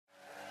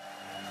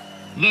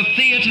The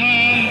theater,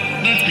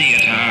 the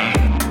theater.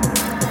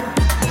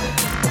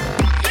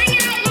 Sing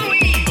out,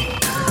 Louise!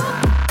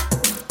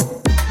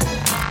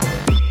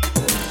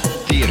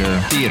 Theater,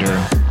 theater.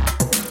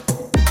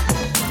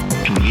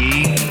 To be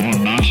or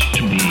not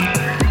to be.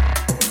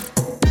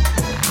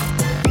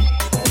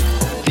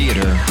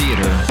 Theater,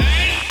 theater.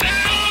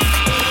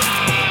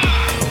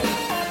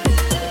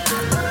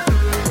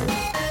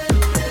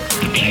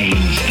 The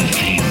play's the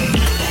thing.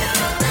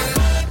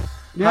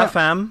 Hi,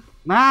 fam.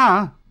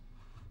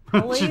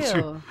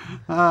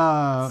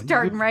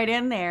 Starting right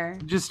in there.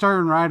 Just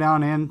starting right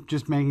on in,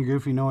 just making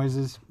goofy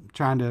noises,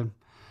 trying to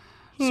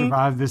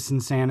survive this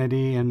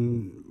insanity.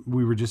 And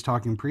we were just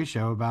talking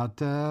pre-show about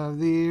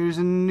there's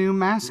a new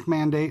mask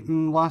mandate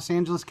in Los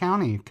Angeles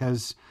County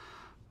because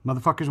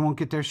motherfuckers won't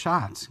get their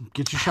shots.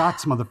 Get your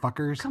shots,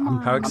 motherfuckers. Come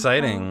on, How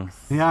exciting.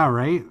 Yeah,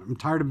 right? I'm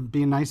tired of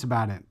being nice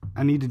about it.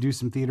 I need to do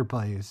some theater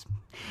plays.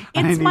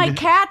 It's my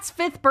cat's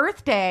 5th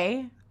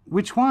birthday.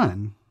 Which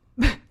one?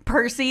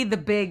 Percy, the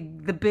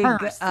big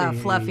Percy.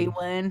 fluffy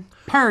one.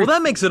 Well,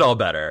 that makes it all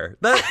better.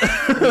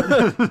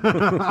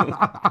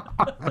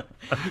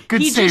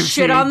 Good He save, just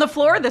shit Steve. on the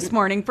floor this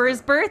morning for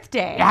his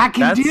birthday. I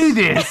can That's- do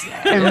this.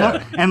 And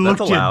that's looked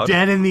you allowed.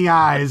 dead in the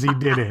eye as he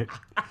did it.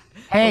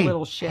 Hey,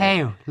 little shit.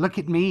 hey, look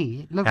at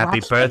me. Look, Happy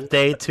watch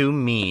birthday to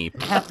me.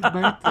 me. Happy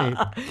birthday.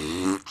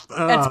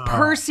 That's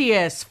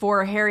Perseus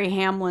for Harry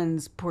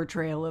Hamlin's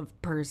portrayal of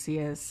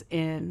Perseus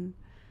in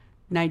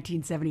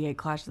 1978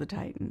 Clash of the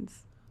Titans.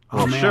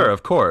 Oh, man. sure,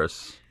 of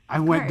course. I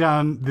went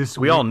down this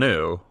We all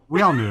knew.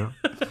 We all knew.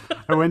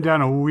 I went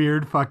down a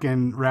weird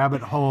fucking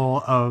rabbit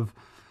hole of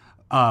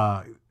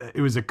it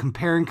was a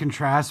compare and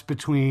contrast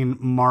between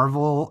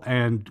Marvel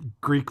and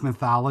Greek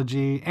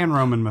mythology and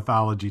Roman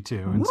mythology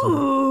too,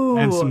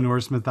 and some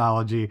Norse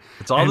mythology.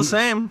 It's all the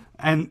same.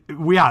 And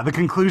the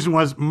conclusion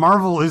was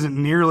Marvel isn't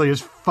nearly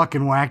as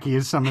fucking wacky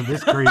as some of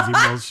this crazy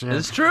bullshit.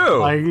 It's true.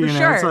 Like, you know,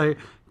 sure. it's like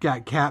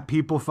got cat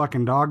people,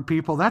 fucking dog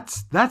people.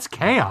 That's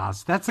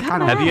chaos. That's the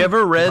kind of. Have you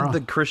ever read the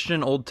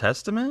Christian Old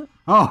Testament?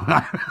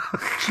 Oh,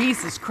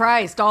 Jesus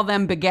Christ, all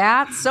them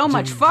begats. So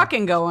much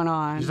fucking going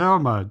on. so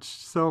much.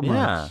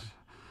 Yeah.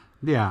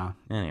 Yeah.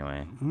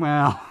 Anyway.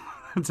 Well,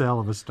 it's a hell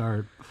of a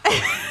start.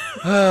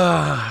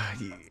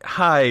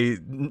 Hi.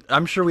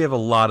 I'm sure we have a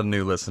lot of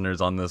new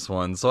listeners on this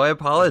one, so I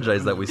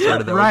apologize that we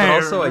started that Right, way,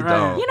 but also I right.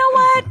 don't. You know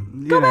what?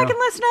 Go You back know. and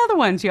listen to other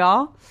ones,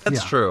 y'all.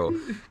 That's Yeah.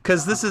 true.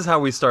 Because this is how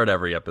we start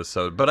every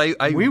episode. But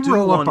I We do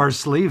roll want, up our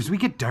sleeves. We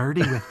get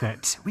dirty with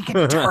it. We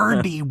get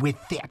dirty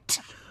with it.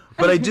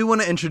 But I do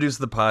want to introduce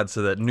the pod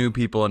so that new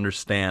people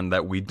understand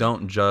that we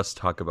don't just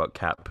talk about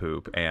cat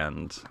poop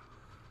and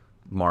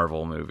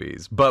Marvel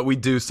movies, but we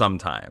do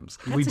sometimes.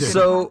 We do.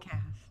 So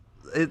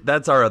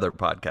that's our other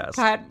podcast.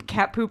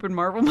 Cat poop and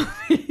Marvel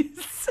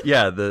movies.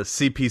 Yeah, the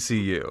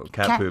CPCU,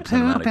 Cat, Poop Poop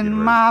Cinematic and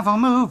Universe. Marvel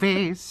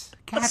movies.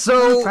 Cat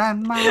So- poop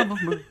and Marvel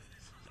movies.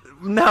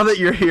 Now that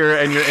you're here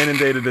and you're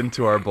inundated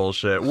into our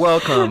bullshit,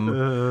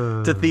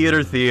 welcome to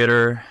Theater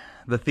Theater,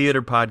 the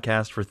theater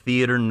podcast for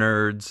theater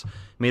nerds,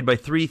 made by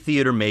 3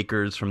 theater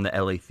makers from the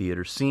LA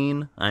theater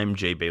scene. I'm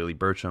Jay Bailey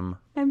Burcham.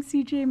 I'm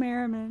CJ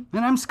Merriman.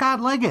 And I'm Scott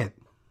Leggett.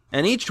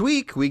 And each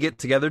week, we get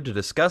together to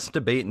discuss,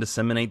 debate, and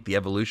disseminate the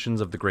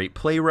evolutions of the great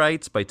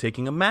playwrights by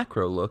taking a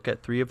macro look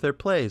at 3 of their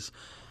plays.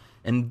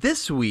 And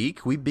this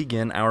week, we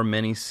begin our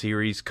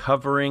mini-series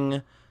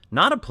covering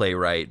not a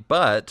playwright,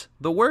 but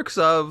the works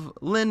of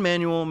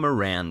Lin-Manuel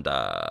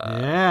Miranda.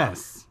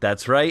 Yes.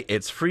 That's right,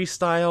 it's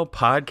Freestyle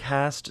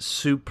Podcast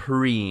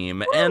Supreme.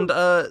 Woo! And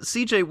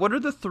CJ, what are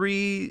the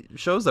 3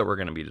 shows that we're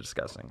going to be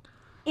discussing?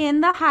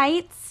 In the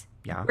Heights,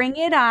 Yeah. Bring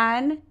It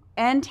On,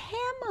 and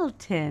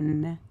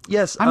Hamilton.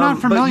 Yes, I'm not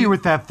but familiar you-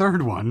 with that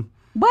third one.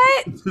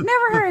 What?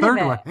 Never heard Third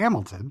of it. one,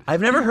 Hamilton.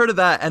 I've never heard of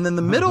that. And then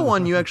the middle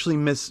one you actually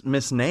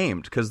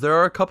misnamed because there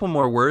are a couple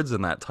more words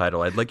in that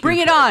title. I'd like you Bring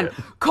to It On,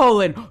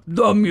 colon,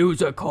 the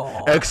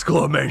musical.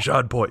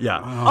 Exclamation point.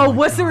 Yeah. Oh,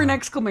 was there an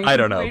exclamation I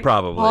don't know, point?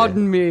 probably.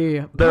 Pardon me.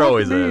 There Pardon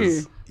always me.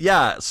 is.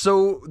 Yeah,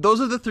 so those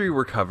are the 3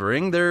 we're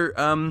covering. They're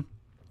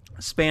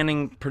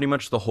spanning pretty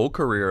much the whole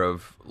career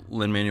of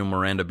Lin-Manuel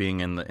Miranda being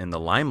in the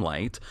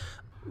limelight.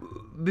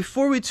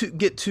 Before we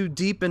get too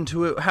deep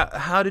into it,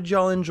 how did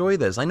y'all enjoy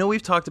this? I know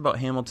we've talked about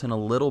Hamilton a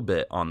little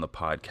bit on the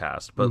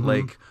podcast, but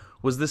like,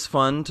 was this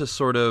fun to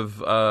sort of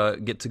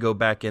get to go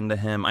back into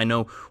him? I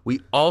know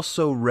we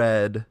also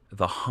read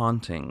The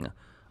Haunting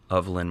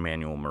of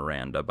Lin-Manuel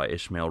Miranda by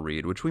Ishmael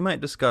Reed, which we might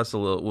discuss a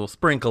little. We'll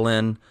sprinkle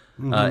in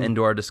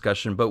into our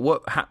discussion.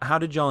 But how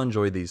did y'all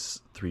enjoy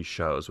these 3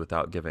 shows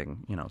without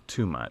giving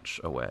too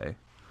much away?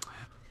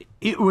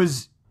 It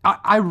was.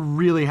 I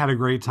really had a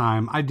great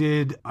time. I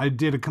did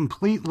a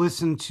complete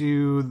listen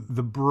to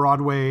the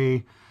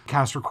Broadway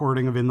cast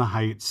recording of In the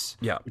Heights,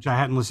 Yeah. which I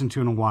hadn't listened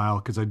to in a while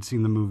because I'd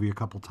seen the movie a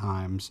couple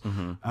times.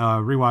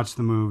 Rewatched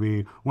the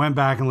movie, went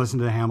back and listened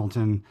to the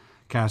Hamilton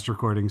cast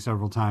recording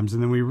several times,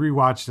 and then we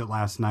rewatched it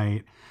last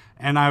night.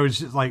 And I was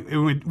just like,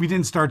 we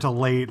didn't start till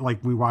late.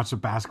 Like we watched a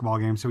basketball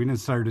game, so we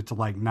didn't start it till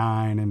like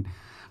 9.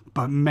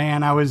 But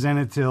man, I was in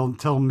it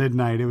till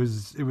midnight. It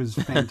was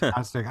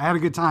fantastic. I had a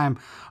good time.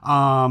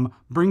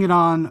 Bring It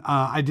On.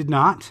 I did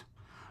not.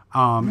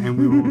 And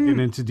we will get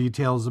into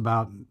details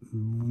about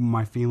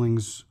my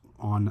feelings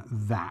on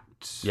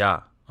that.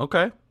 Yeah.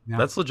 Okay. Yeah.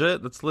 That's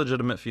legit. That's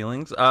legitimate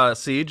feelings.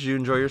 Siege, you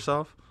enjoy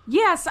yourself?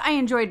 Yes, I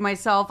enjoyed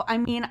myself. I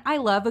mean, I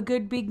love a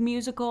good big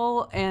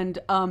musical, and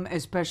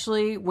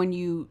especially when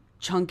you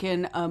chunk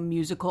in a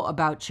musical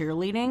about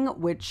cheerleading,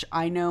 which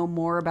I know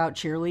more about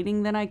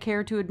cheerleading than I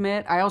care to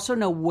admit. I also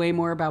know way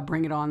more about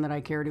Bring It On than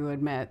I care to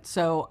admit.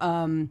 So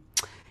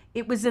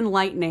it was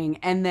enlightening,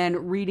 and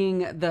then reading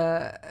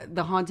the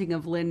Haunting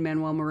of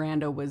Lin-Manuel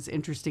Miranda was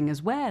interesting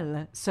as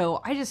well.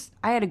 So I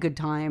had a good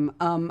time.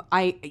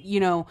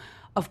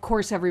 Of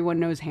course, everyone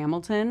knows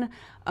Hamilton,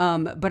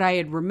 but I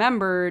had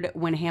remembered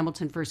when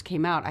Hamilton first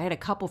came out, I had a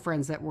couple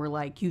friends that were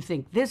like, you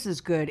think this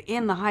is good?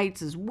 In the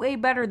Heights is way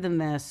better than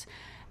this.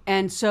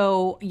 And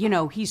so,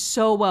 he's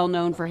so well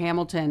known for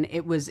Hamilton.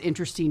 It was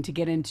interesting to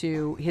get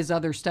into his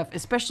other stuff,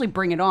 especially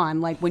Bring It On.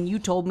 Like when you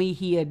told me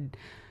he had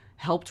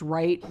helped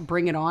write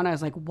Bring It On, I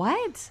was like,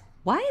 what?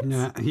 What?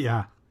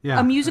 Yeah.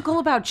 A musical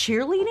about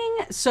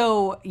cheerleading?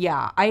 So,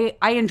 yeah, I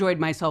enjoyed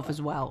myself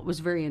as well. It was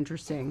very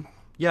interesting.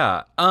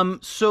 Yeah.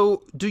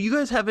 So do you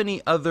guys have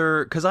any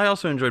other, because I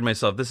also enjoyed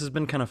myself. This has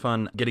been kind of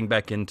fun getting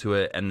back into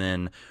it and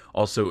then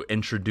also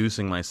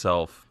introducing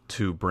myself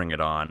to Bring It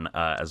On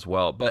as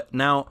well. But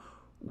now,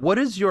 what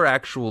is your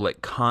actual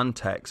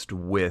context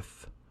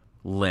with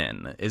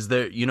Lin? Is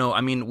there,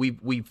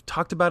 we've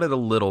talked about it a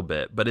little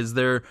bit, but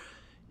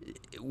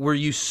were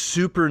you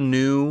super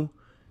new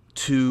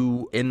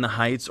to In the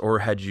Heights, or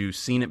had you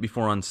seen it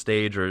before on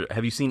stage, or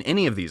have you seen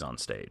any of these on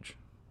stage?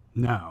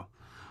 No,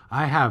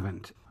 I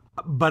haven't.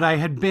 But I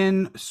had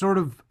been sort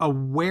of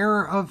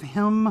aware of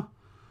him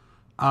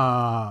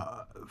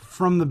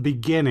from the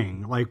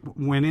beginning. Like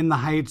when In the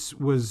Heights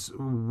was,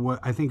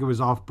 I think it was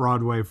off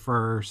Broadway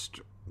first,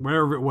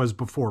 wherever it was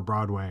before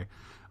Broadway.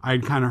 I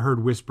had kind of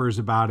heard whispers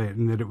about it,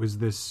 and that it was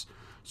this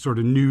sort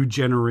of new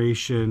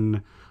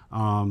generation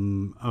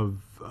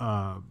of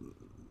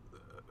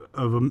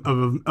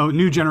a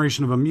new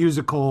generation of a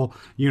musical,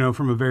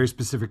 from a very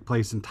specific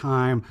place and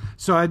time.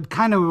 So I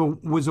kind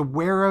of was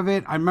aware of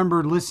it. I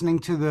remember listening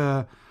to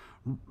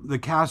the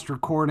cast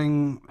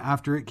recording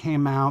after it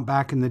came out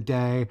back in the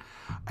day.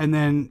 And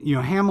then,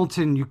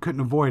 Hamilton, you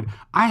couldn't avoid.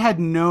 I had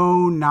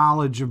no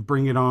knowledge of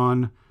Bring It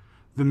On,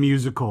 the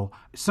musical.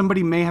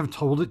 Somebody may have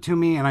told it to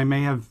me, and I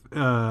may have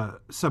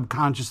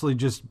subconsciously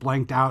just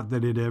blanked out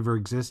that it ever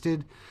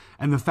existed.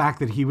 And the fact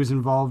that he was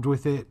involved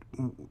with it,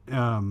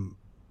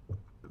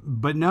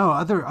 but no,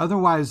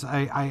 otherwise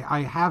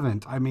I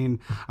haven't. I mean,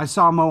 I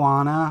saw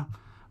Moana.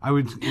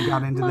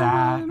 Got into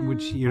that,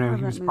 which, he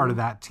was part of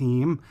that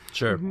team.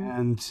 Sure.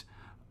 And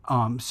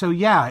so,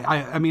 yeah,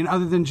 I mean,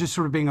 other than just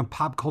sort of being a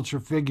pop culture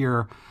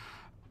figure,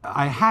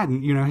 I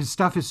hadn't. His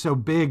stuff is so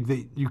big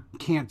that you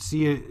can't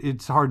see it.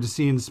 It's hard to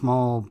see in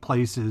small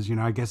places.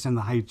 I guess In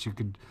the Heights you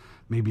could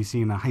maybe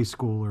see in a high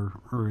school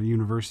or a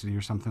university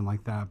or something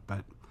like that.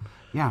 But,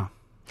 yeah.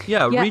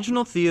 Yeah,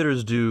 regional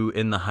theaters do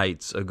In the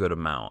Heights a good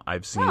amount.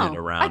 I've seen it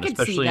around, I could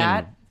see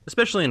that.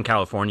 Especially in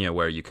California,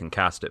 where you can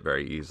cast it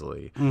very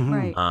easily. Mm-hmm.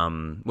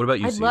 Right. What about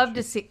you, I'd Siege? love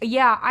to see.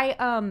 Yeah,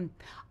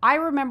 I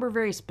remember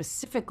very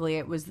specifically.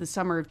 It was the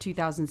summer of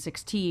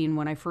 2016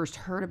 when I first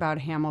heard about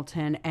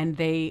Hamilton, and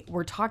they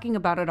were talking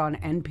about it on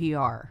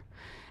NPR,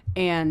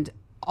 and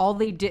all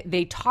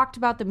they talked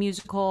about the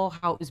musical,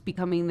 how it was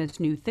becoming this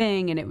new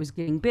thing, and it was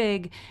getting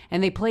big,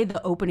 and they played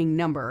the opening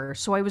number.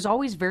 So I was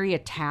always very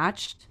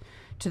attached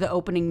to the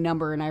opening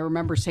number, and I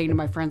remember saying to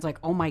my friends, like,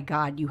 oh my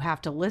God, you have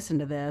to listen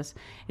to this.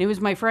 And it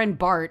was my friend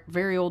Bart,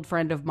 very old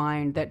friend of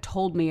mine, that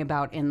told me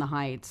about In the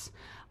Heights.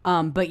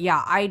 But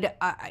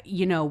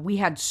yeah, we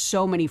had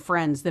so many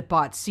friends that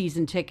bought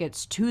season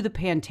tickets to the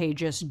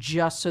Pantages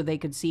just so they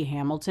could see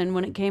Hamilton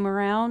when it came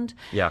around.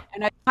 Yeah.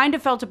 And I kind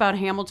of felt about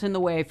Hamilton the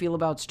way I feel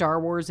about Star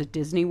Wars at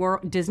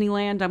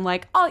Disneyland. I'm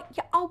like, oh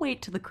yeah, I'll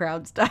wait till the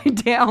crowds die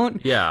down.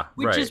 Yeah,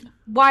 Which is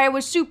why I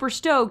was super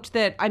stoked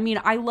that,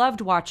 I loved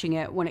watching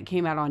it when it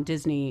came out on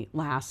Disney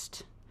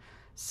last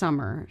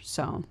summer.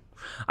 So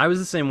I was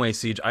the same way,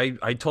 Siege.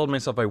 I told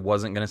myself I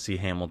wasn't going to see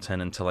Hamilton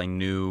until I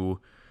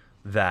knew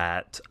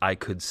that I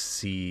could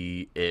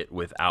see it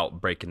without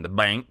breaking the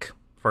bank,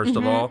 first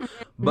of all.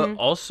 But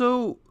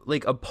also,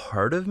 a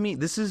part of me,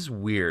 this is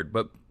weird,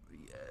 but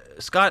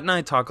Scott and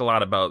I talk a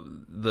lot about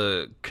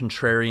the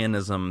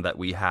contrarianism that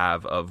we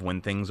have of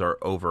when things are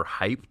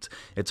overhyped.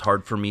 It's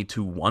hard for me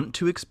to want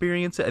to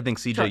experience it. I think,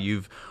 CJ, Sure.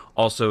 You've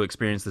also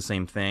experienced the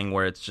same thing,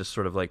 where it's just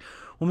sort of like,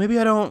 well, maybe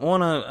I don't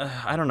want to,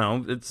 I don't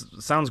know. It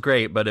sounds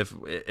great, but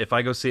if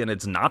I go see it and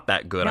it's not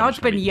that good, now I'm it's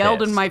just gonna been be yelled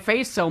pissed. in my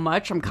face so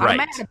much, I'm kind of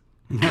Right. mad.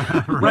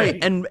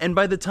 Right. And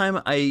by the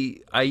time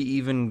I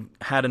even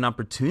had an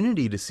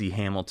opportunity to see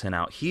Hamilton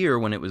out here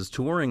when it was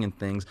touring and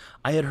things,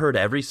 I had heard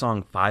every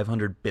song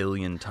 500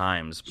 billion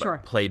times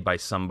Sure. played by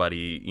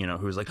somebody,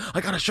 who was like,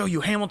 I got to show you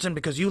Hamilton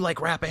because you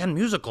like rap and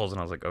musicals. And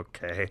I was like,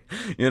 okay.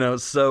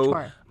 So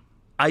Sure.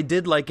 I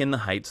did like In the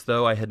Heights,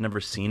 though. I had never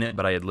seen it,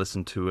 but I had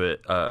listened to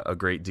it a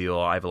great deal.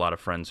 I have a lot of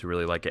friends who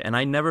really like it, and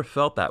I never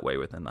felt that way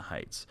with In the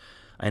Heights.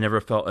 I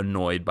never felt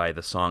annoyed by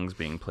the songs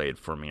being played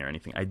for me or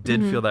anything. I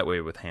did feel that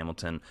way with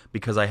Hamilton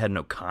because I had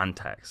no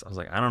context. I was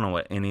like, I don't know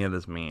what any of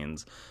this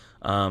means.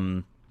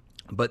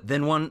 But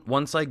then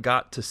once I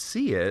got to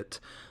see it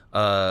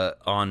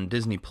on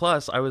Disney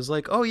Plus, I was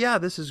like, oh yeah,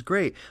 this is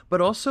great.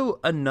 But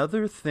also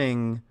another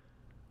thing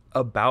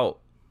about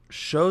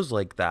shows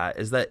like that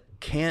is that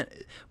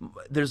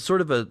there's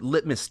sort of a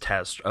litmus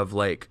test of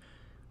like,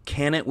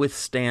 can it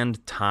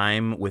withstand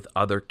time with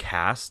other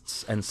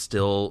casts and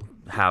still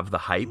have the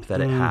hype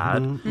that it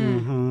had?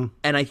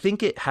 And I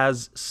think it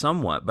has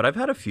somewhat, but I've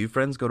had a few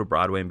friends go to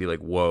Broadway and be like,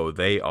 whoa,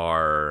 they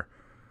are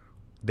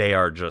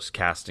just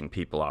casting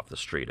people off the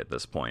street at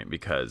this point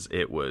because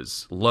it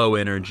was low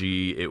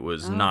energy. It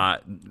was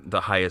not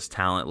the highest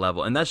talent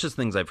level. And that's just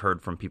things I've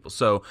heard from people.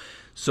 So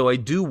I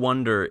do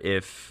wonder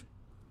if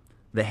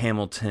the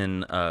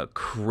Hamilton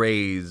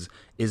craze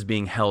is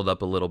being held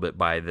up a little bit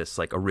by this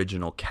like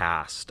original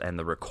cast and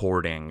the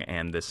recording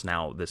and this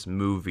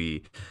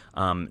movie.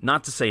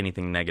 Not to say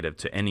anything negative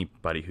to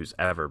anybody who's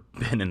ever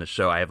been in the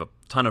show. I have a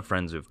ton of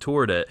friends who've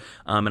toured it,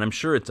 and I'm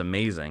sure it's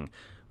amazing.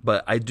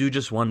 But I do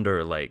just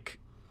wonder, like,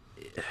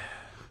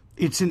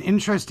 it's an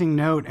interesting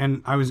note,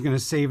 and I was going to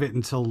save it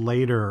until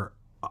later.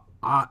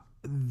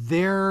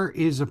 There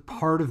is a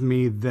part of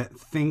me that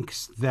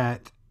thinks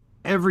that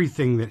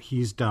everything that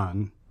he's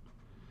done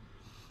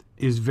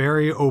is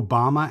very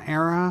Obama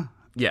era.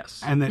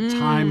 Yes. And that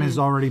time has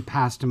already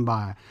passed him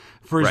by.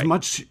 For as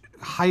much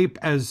hype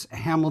as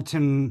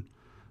Hamilton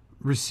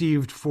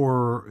received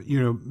for,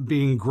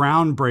 being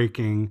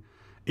groundbreaking,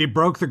 it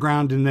broke the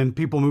ground and then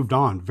people moved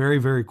on very,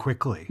 very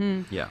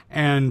quickly. Yeah.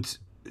 And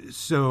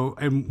so,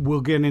 and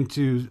we'll get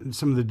into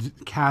some of the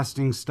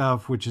casting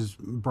stuff, which is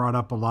brought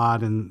up a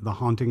lot, and the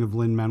haunting of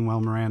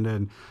Lin-Manuel Miranda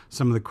and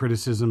some of the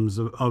criticisms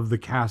of the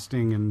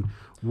casting and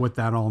what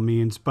that all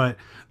means. But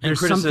there's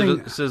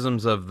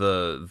criticisms of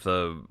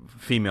the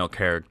female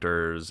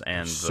characters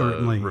and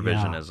certainly, the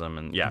revisionism.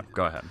 And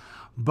go ahead.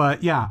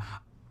 But yeah,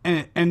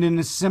 and in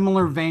a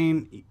similar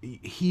vein,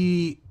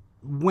 he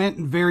went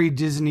very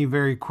Disney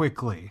very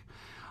quickly.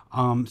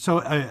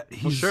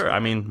 He's sure. I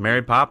mean,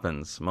 Mary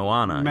Poppins,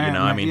 Moana.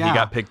 He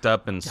got picked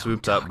up and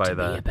swooped up by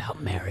that.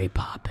 About Mary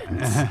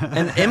Poppins.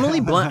 And Emily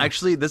Blunt.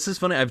 Actually, this is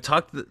funny. I've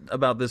talked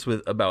about this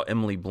about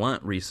Emily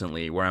Blunt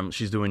recently, where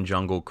she's doing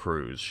Jungle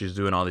Cruise. She's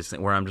doing all these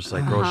things. Where I'm just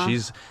like, girl,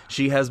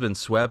 she has been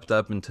swept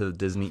up into the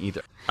Disney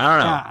ether. I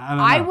don't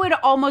know. I would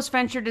almost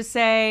venture to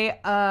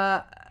say,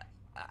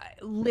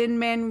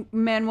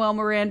 Lin-Manuel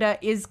Miranda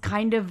is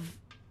kind of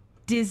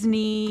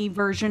Disney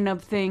version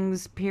of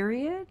things.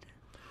 Period.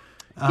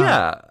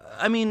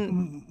 I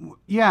mean,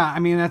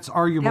 that's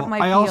arguable. That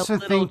might be a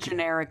little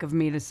generic of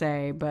me to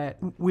say, but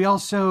we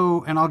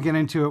also, and I'll get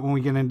into it when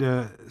we get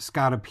into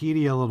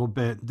Scotopedia a little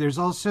bit. There's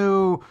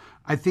also,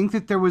 I think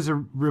that there was a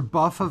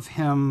rebuff of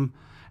him,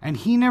 and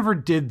he never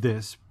did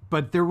this,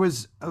 but there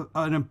was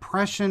an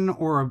impression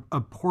or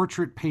a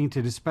portrait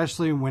painted,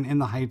 especially when In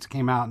the Heights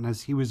came out and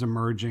as he was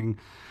emerging,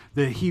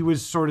 that he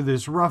was sort of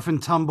this rough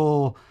and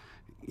tumble,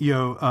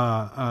 New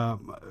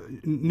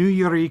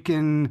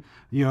Yorican,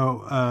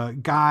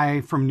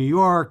 guy from New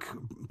York,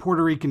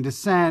 Puerto Rican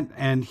descent,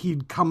 and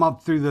he'd come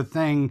up through the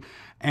thing,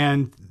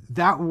 and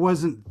that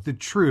wasn't the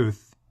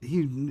truth.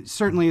 He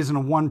certainly isn't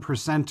a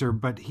 1%er,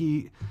 but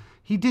he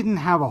didn't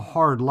have a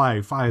hard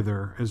life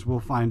either, as we'll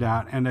find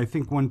out. And I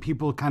think when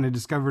people kind of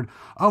discovered,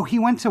 he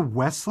went to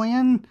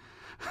Wesleyan,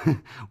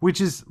 which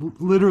is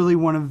literally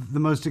one of the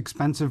most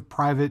expensive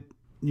private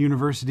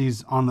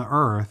universities on the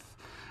earth,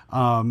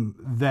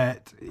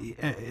 that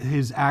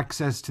his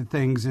access to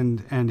things and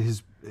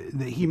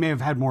that he may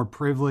have had more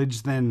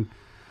privilege than,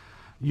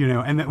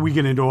 and that we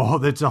get into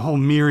that's a whole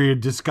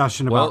myriad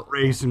discussion about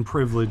race and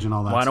privilege and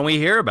all that. Why don't we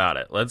hear about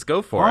it? Let's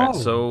go for it.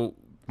 So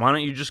why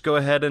don't you just go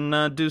ahead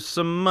and do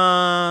some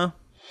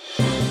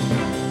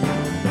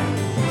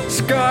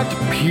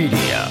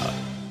Scotopedia.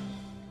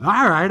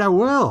 All right, I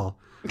will.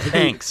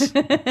 Thanks.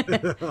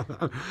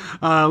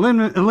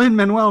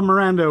 Lin-Manuel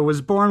Miranda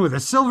was born with a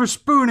silver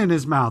spoon in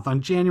his mouth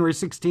on January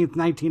 16th,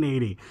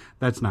 1980.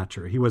 That's not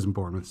true. He wasn't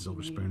born with a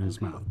silver spoon in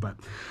his mouth. But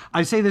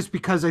I say this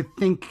because I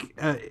think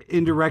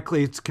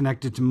indirectly it's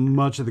connected to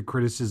much of the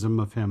criticism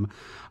of him.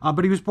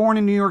 But he was born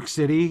in New York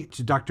City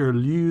to Dr.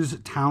 Luz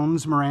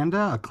Towns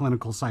Miranda, a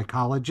clinical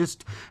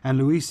psychologist, and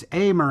Luis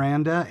A.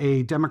 Miranda,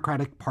 a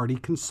Democratic Party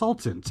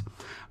consultant.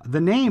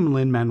 The name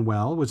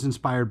Lin-Manuel was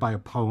inspired by a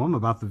poem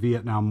about the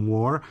Vietnam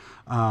War.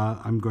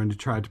 I'm going to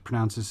try to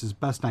pronounce this as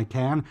best I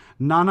can.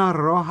 Nana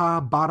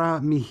Roja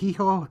para mi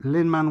hijo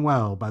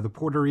Lin-Manuel, by the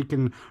Puerto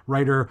Rican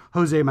writer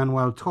Jose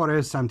Manuel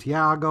Torres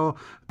Santiago,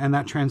 and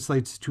that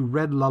translates to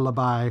Red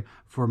Lullaby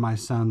for my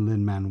son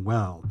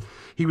Lin-Manuel.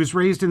 He was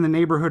raised in the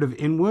neighborhood of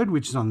Inwood,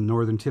 which is on the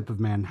northern tip of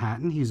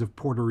Manhattan. He's of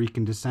Puerto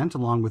Rican descent,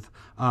 along with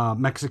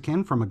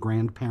Mexican from a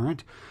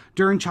grandparent.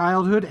 During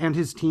childhood and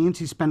his teens,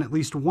 he spent at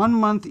least 1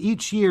 month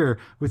each year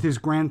with his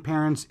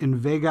grandparents in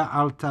Vega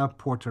Alta,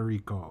 Puerto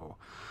Rico.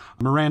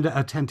 Miranda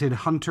attended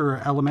Hunter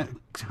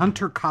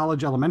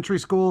College Elementary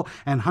School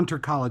and Hunter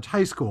College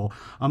High School.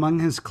 Among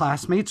his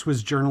classmates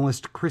was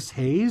journalist Chris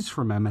Hayes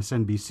from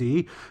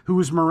MSNBC, who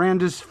was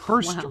Miranda's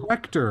first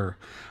director.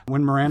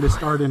 When Miranda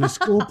starred in a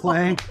school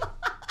play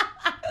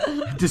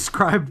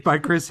described by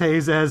Chris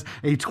Hayes as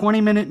a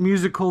 20-minute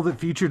musical that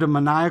featured a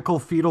maniacal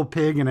fetal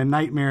pig and a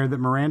nightmare that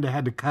Miranda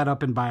had to cut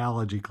up in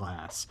biology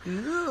class.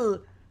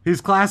 Ugh. His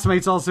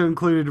classmates also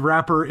included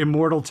rapper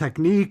Immortal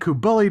Technique, who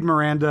bullied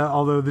Miranda,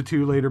 although the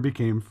two later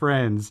became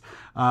friends.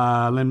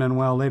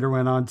 Lin-Manuel later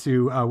went on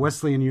to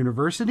Wesleyan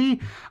University,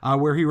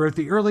 where he wrote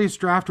the earliest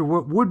draft of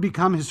what would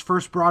become his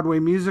first Broadway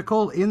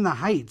musical, In the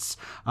Heights.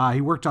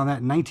 He worked on that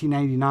in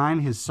 1999,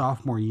 his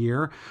sophomore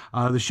year.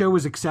 The show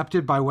was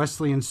accepted by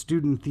Wesleyan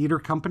Student Theater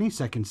Company,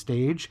 Second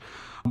Stage.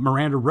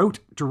 Miranda wrote,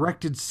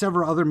 directed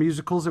several other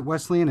musicals at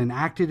Wesleyan and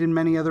acted in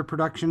many other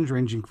productions,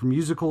 ranging from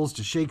musicals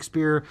to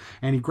Shakespeare,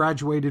 and he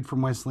graduated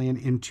from Wesleyan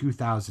in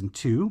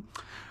 2002.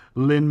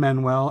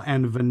 Lin-Manuel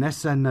and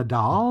Vanessa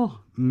Nadal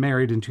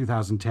married in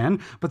 2010,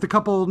 but the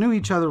couple knew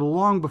each other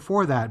long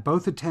before that.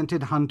 Both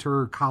attended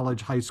Hunter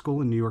College High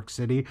School in New York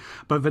City,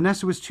 but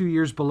Vanessa was 2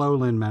 years below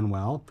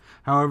Lin-Manuel.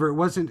 However, it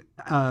wasn't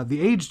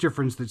the age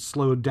difference that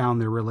slowed down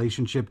their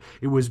relationship.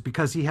 It was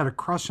because he had a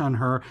crush on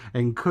her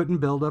and couldn't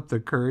build up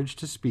the courage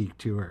to speak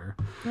to her.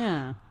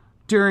 Yeah.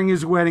 During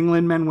his wedding,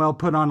 Lin-Manuel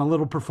put on a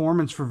little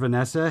performance for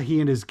Vanessa. He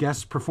and his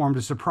guests performed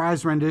a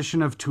surprise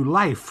rendition of To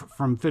Life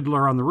from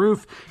Fiddler on the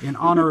Roof in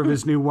honor of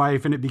his new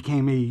wife, and it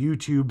became a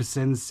YouTube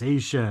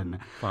sensation.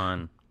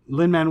 Fun.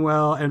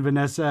 Lin-Manuel and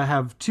Vanessa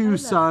have two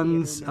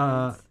sons,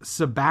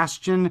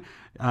 Sebastian,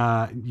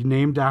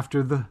 named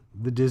after the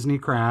Disney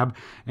crab,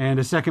 and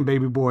a second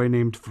baby boy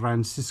named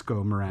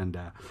Francisco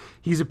Miranda.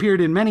 He's appeared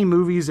in many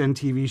movies and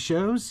TV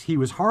shows. He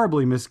was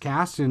horribly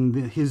miscast in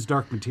His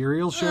Dark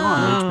Materials show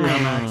on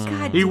HBO Max.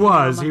 God He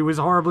damn. was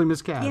horribly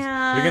miscast.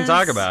 Yes. We can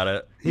talk about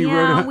it.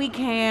 We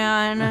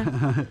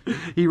can.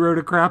 He wrote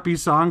a crappy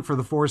song for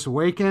The Force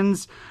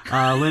Awakens.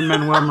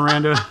 Lin-Manuel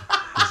Miranda.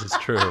 This is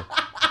true.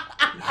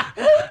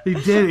 He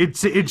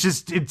did.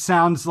 It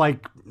sounds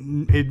like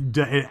it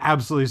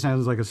absolutely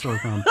sounds like a sore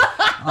thumb.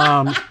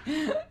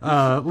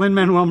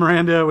 Lin-Manuel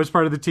Miranda was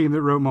part of the team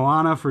that wrote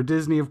Moana for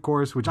Disney, of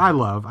course, which I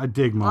love. I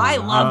dig Moana. I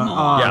love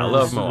Moana. Yeah, I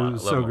love Moana.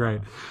 So Love Moana.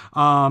 great.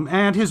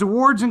 And his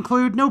awards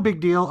include, no big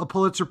deal, a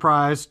Pulitzer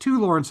Prize, 2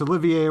 Laurence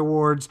Olivier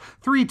Awards,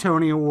 3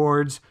 Tony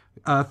Awards,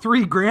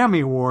 3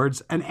 Grammy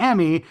Awards, an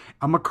Emmy,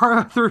 a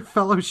MacArthur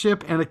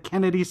Fellowship, and a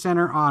Kennedy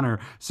Center honor.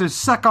 So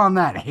suck on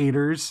that,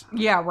 haters.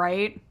 Yeah,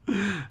 right?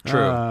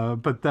 True.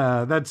 But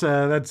that's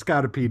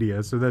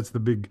Scotopedia, so that's the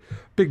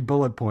big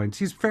bullet points.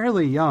 He's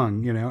fairly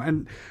young,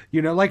 and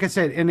like I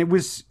said, and it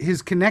was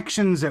his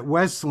connections at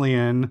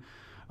Wesleyan.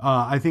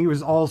 I think it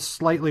was all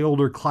slightly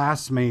older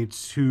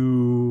classmates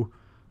who.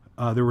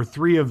 There were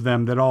 3 of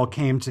them that all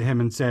came to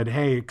him and said,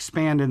 "Hey,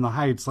 expand in the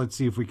Heights. Let's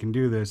see if we can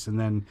do this." And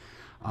then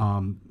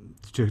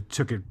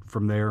took it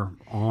from there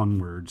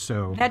onward.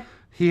 So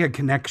he had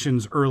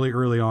connections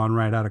early on,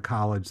 right out of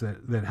college,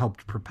 that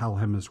helped propel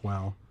him as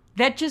well.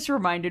 That just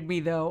reminded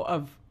me, though,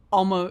 of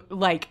almost,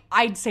 like,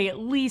 I'd say at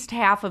least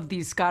half of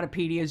these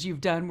Scotopedias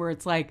you've done where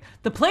it's like,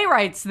 the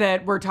playwrights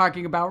that we're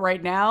talking about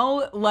right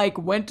now, like,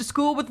 went to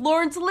school with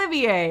Laurence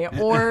Olivier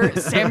or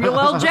Samuel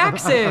L.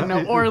 Jackson,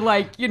 or,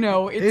 like,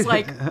 it's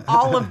like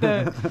all of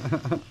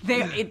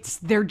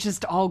they're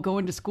just all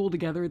going to school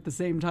together at the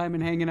same time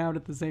and hanging out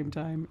at the same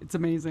time. It's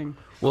amazing.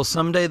 Well,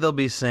 someday they'll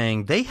be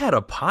saying they had a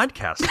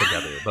podcast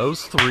together,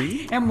 those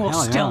 3. And we'll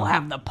Hell still yeah.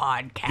 have the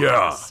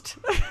podcast.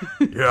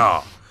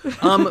 Yeah.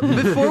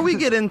 Before we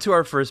get into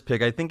our first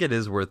pick, I think it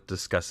is worth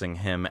discussing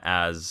him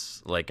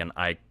as like an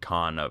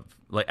icon of,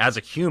 like, as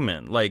a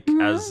human, like,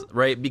 as,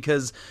 right?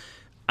 Because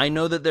I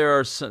know that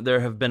there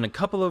have been a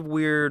couple of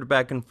weird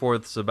back and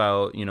forths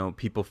about,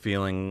 people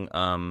feeling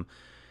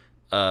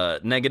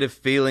negative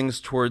feelings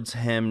towards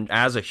him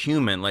as a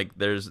human. Like,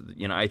 there's,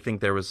 I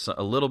think there was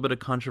a little bit of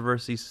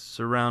controversy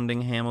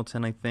surrounding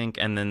Hamilton, I think,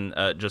 and then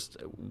just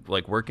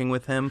like working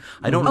with him.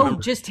 I don't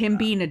remember. Just him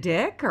being a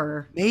dick,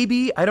 or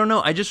Maybe, I don't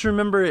know. I just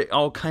remember it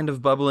all kind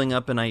of bubbling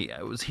up, and I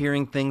was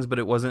hearing things, but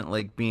it wasn't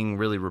like being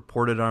really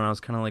reported on. I was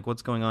kind of like,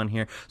 what's going on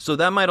here? So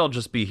that might all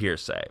just be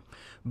hearsay.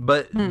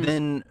 But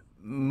then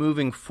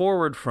moving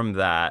forward from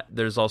that,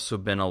 there's also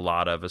been a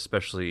lot of,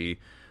 especially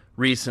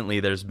recently,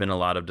 there's been a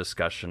lot of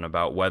discussion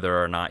about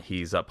whether or not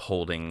he's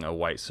upholding a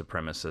white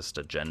supremacist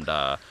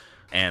agenda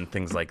and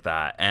things like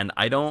that. And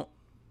I don't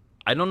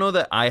know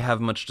that I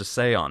have much to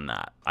say on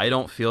that. I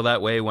don't feel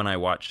that way when I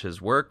watch his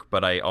work,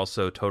 but I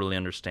also totally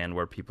understand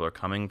where people are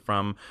coming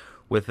from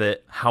with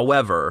it.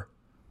 However,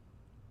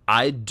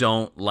 I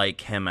don't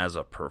like him as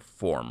a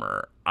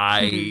performer.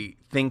 I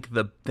think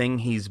the thing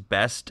he's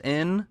best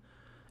in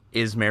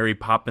is Mary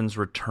Poppins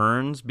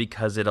Returns,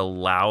 because it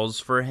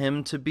allows for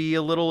him to be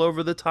a little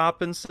over the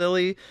top and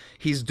silly.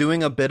 He's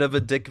doing a bit of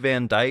a Dick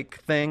Van Dyke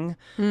thing,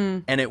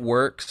 and it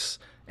works,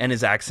 and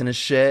his accent is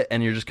shit,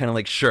 and you're just kind of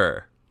like,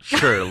 sure,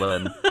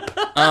 Lynn.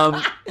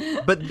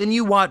 But then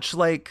you watch,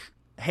 like,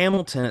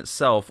 Hamilton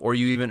itself, or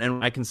you even,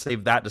 and I can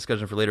save that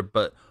discussion for later,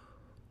 but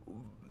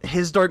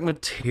His Dark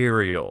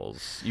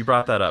Materials. You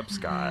brought that up,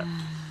 Scott.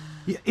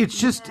 Yeah, it's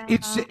just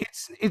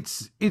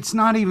it's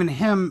not even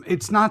him.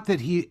 It's not that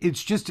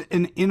it's just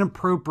an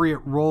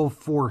inappropriate role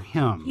for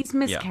him. He's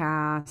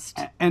miscast.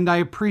 And I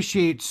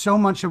appreciate so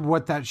much of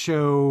what that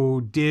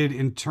show did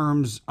in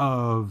terms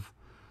of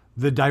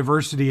the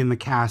diversity in the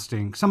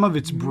casting. Some of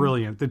it's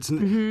brilliant. That's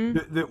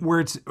where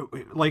it's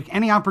like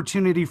any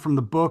opportunity from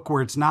the book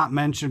where it's not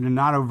mentioned and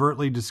not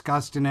overtly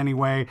discussed in any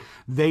way,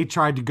 they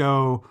tried to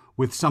go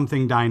with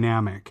something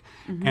dynamic.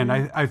 And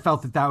I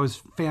felt that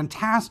was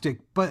fantastic.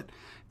 But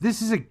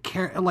this is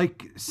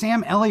like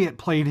Sam Elliott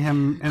played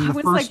him in the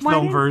first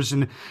film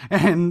version,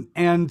 and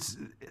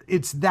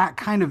it's that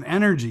kind of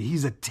energy.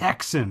 He's a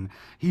Texan.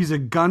 He's a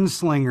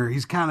gunslinger.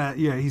 He's kind of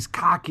he's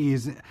cocky,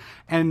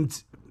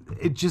 and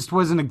it just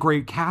wasn't a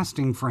great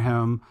casting for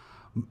him.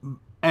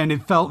 And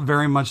it felt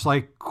very much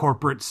like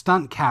corporate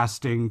stunt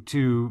casting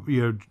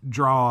to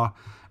draw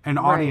an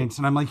audience.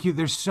 And I'm like,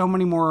 there's so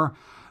many more.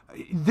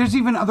 There's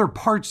even other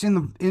parts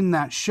in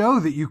that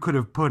show that you could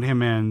have put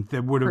him in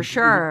that would have for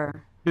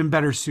sure been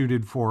better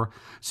suited for.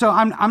 So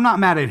I'm not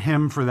mad at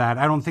him for that.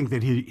 I don't think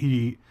that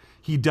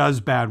he does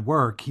bad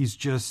work. He's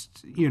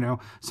just,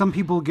 some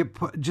people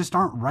just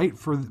aren't right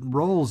for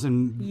roles,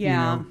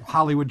 and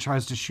Hollywood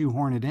tries to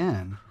shoehorn it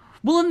in.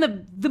 Well,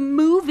 in the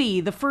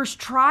movie, the first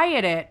try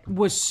at it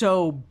was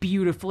so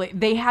beautifully.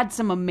 They had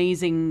some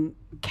amazing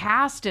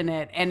cast in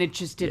it, and it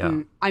just didn't.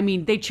 Yeah. I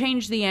mean, they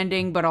changed the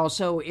ending, but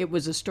also it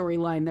was a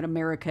storyline that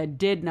America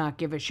did not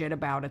give a shit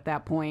about at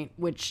that point,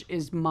 which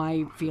is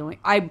my feeling.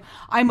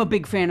 I'm a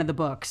big fan of the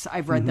books.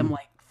 I've read them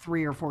like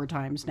 3 or 4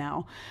 times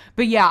now.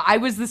 But yeah, I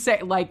was the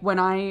same. Like when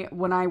I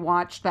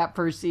watched that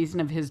first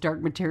season of His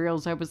Dark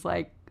Materials, I was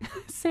like,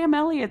 Sam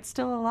Elliott's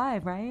still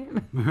alive, right?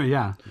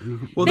 Yeah.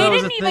 Well, they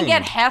didn't even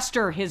get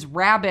Hester, his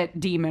rabbit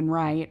demon,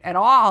 right at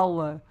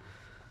all,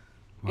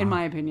 in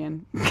my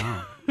opinion.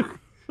 Wow.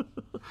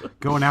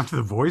 Going after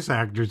the voice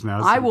actors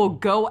now. I will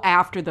go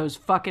after those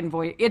fucking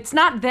voice. It's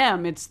not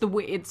them. It's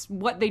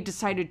what they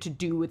decided to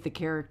do with the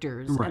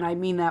characters, and I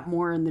mean that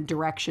more in the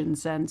direction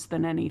sense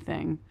than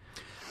anything.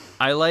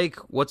 I like,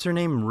 what's her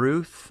name,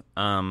 Ruth,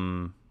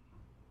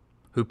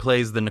 who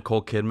plays the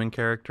Nicole Kidman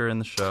character in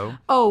the show.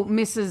 Oh,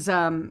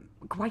 Mrs.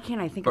 Why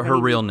can't I think of her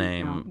real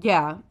name?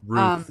 Yeah,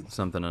 Ruth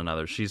something or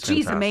another. She's fantastic.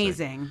 She's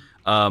amazing.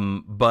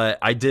 But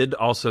I did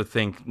also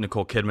think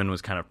Nicole Kidman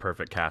was kind of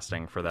perfect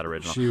casting for that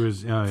original. She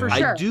was, for sure.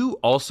 I do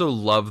also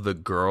love the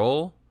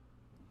girl,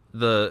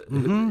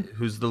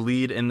 who's the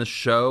lead in the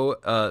show.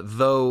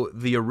 Though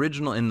the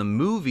original in the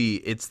movie,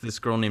 it's this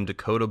girl named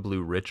Dakota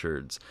Blue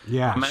Richards.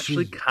 Yeah, I'm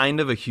actually kind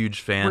of a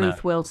huge fan Ruth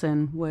of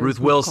Wilson. Ruth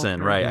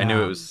Wilson, right? Yeah. I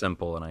knew it was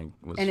simple, and I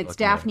was. And it's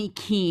Daphne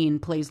Keane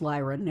plays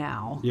Lyra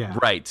now. Yeah,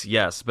 right.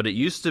 Yes, but it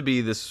used to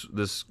be this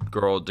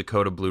girl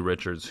Dakota Blue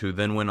Richards, who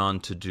then went on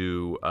to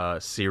do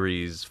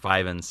series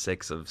 5 and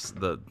 6 of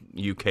the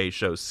UK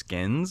show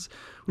Skins,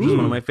 which is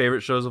one of my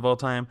favorite shows of all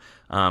time.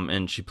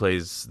 And she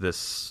plays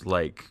this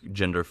like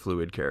gender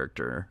fluid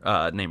character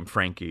named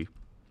Frankie.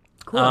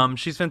 Cool.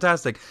 She's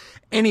fantastic.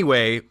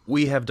 Anyway,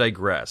 we have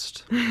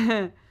digressed.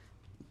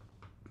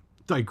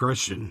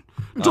 Digression.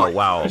 Oh,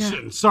 wow.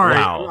 Sorry.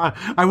 Wow.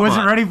 I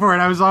wasn't ready for it.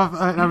 I was off.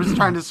 I was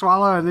trying to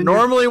swallow. And then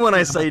normally when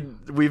I say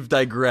we've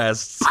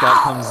digressed,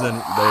 Scott comes in.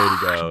 There you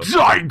go.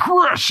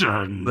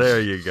 Digression. There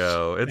you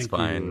go. It's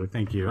fine.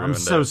 Thank you. I'm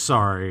so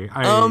sorry.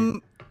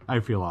 I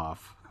feel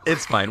off.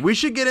 It's fine. We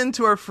should get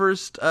into our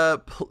first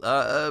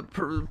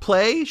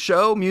play,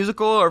 show,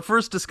 musical, our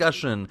first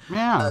discussion.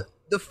 Yeah.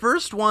 The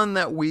first one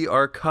that we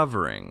are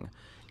covering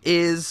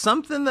is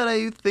something that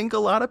I think a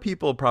lot of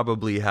people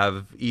probably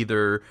have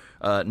either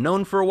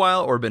known for a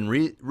while or been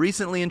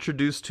recently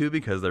introduced to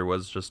because there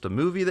was just a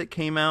movie that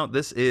came out.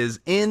 This is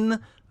In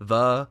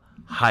the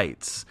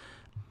Heights.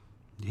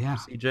 Yeah.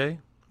 CJ?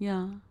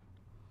 Yeah.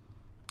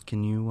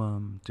 Can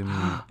you do me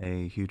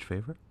a huge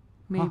favor?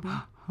 Maybe.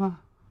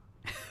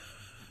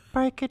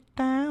 Break it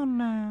down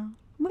now.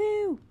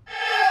 Woo!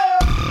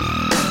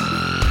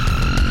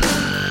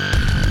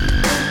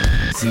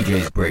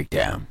 CJ's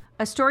Breakdown.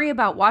 A story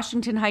about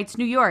Washington Heights,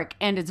 New York,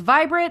 and its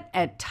vibrant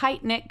and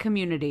tight-knit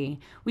community.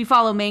 We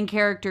follow main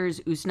characters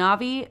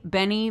Usnavi,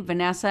 Benny,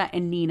 Vanessa,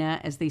 and Nina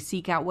as they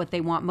seek out what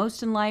they want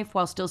most in life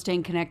while still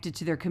staying connected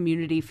to their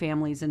community,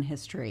 families, and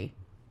history.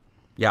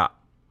 Yeah.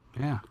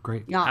 Yeah,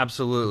 great. Yeah.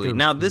 Absolutely.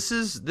 Now, this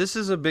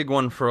is a big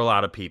one for a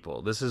lot of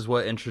people. This is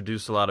what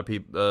introduced a lot of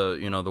people,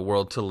 the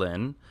world to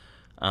Lin.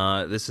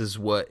 This is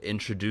what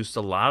introduced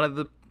a lot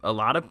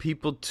of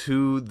people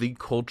to the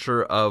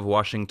culture of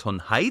Washington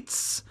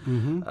Heights,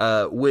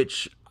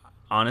 which,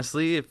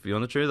 honestly, if you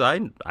want the truth, I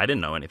didn't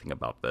know anything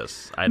about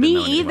this. Me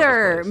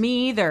either.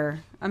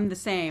 I'm the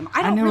same.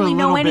 I don't really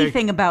know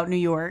anything about New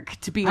York,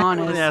 to be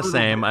honest. Yeah,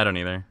 same. I don't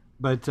either.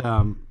 But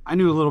I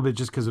knew a little bit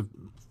just because of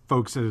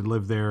folks that had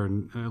lived there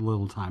and a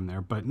little time there,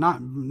 but not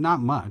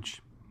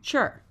much.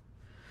 Sure.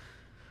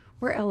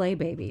 We're LA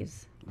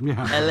babies.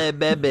 Yeah. LA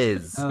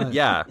babies.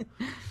 Yeah.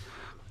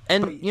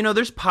 And,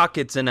 there's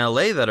pockets in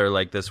LA that are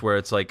like this where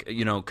it's like,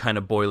 kind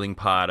of boiling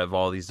pot of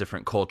all these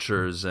different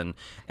cultures. And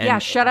yeah,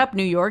 shut up,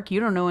 New York. You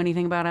don't know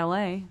anything about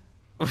LA.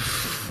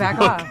 Back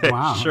off.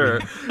 Wow. Sure.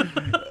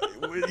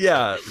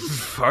 Yeah.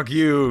 Fuck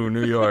you,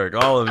 New York.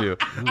 All of you.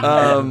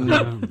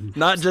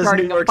 Not just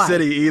Starting New York a fight.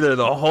 City either.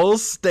 The whole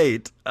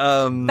state.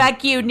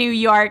 Fuck you, New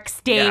York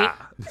State. Yeah.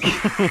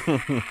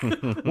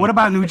 What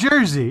about New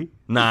Jersey?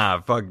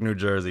 Nah, fuck New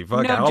Jersey.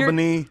 Fuck No,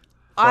 Albany.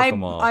 Fuck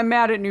them all. I'm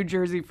mad at New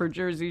Jersey for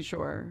Jersey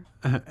Shore.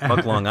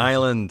 Fuck Long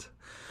Island.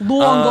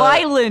 Long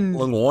Island.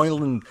 Long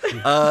Island.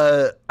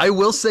 I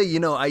will say,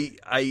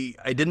 I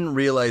didn't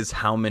realize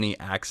how many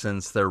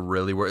accents there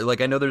really were.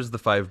 Like, I know there's the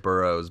 5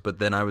 boroughs, but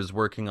then I was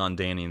working on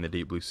Danny in the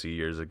Deep Blue Sea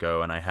years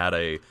ago, and I had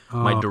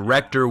my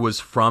director was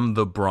from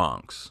the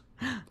Bronx.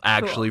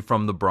 Actually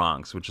from the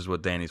Bronx, which is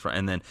what Danny's from.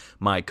 And then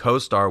my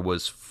co-star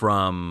was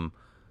from,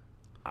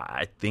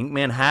 I think,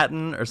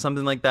 Manhattan or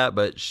something like that.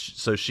 But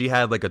so she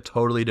had like a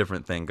totally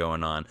different thing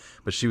going on,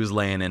 but she was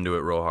laying into it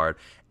real hard.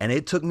 And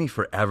it took me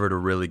forever to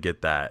really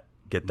get that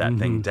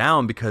thing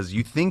down, because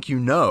you think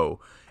and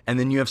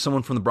then you have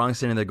someone from the Bronx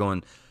standing there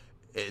going,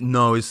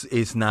 no,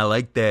 it's not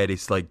like that.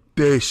 It's like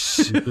bish.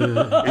 It's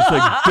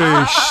like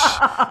bish.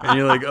 And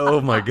you're like,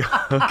 oh my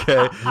God.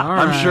 Okay.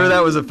 I'm sure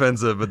that was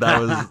offensive, but that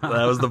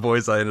was the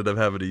voice I ended up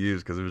having to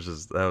use, because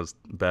that was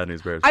Bad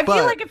News Bears. I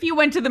feel like if you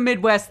went to the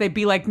Midwest, they'd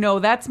be like, no,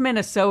 that's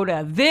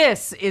Minnesota.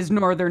 This is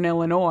Northern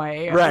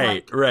Illinois. Right,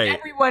 Like, right.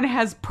 Everyone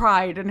has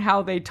pride in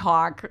how they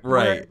talk.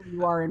 Right. Wherever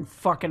you are in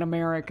fucking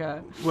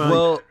America.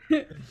 Well,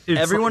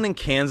 everyone in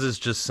Kansas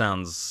just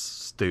sounds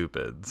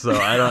stupid. So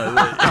I don't.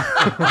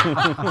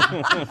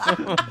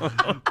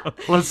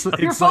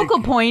 Your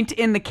focal point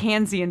in the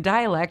Kansian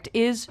dialect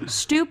is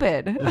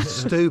stupid.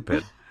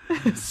 Stupid.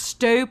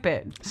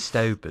 Stupid.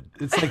 Stupid.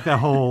 It's like the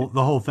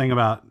whole thing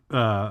about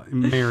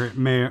mayor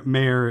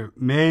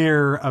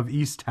of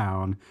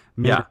Easttown.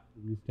 Yeah.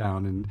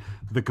 Easttown, and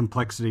the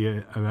complexity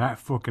of that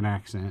fucking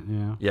accent.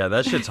 Yeah. Yeah,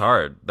 that shit's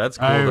hard. That's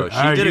cool though.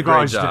 She did a you great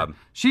guys job.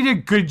 She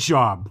did good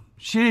job.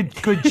 She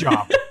did good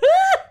job.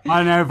 I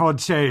don't know if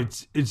I'd say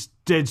it's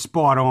dead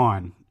spot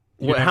on.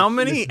 Well, how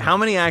many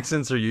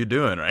accents are you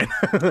doing right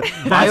now?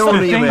 That's the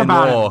thing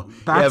about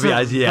it. That's the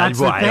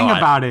thing it.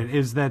 about it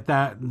is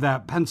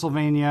that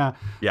Pennsylvania,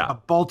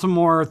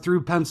 Baltimore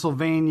through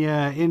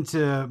Pennsylvania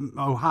into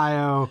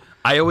Ohio.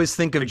 I always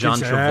think of John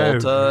gets-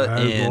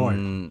 Travolta oh,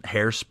 in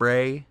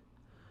Hairspray.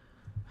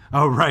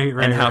 Oh right,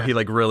 And how he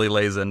like really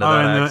lays into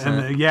that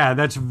accent. yeah,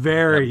 that's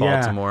very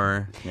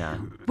Baltimore. Yeah.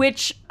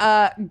 Which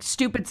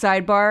stupid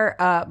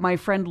sidebar? My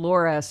friend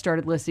Laura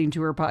started listening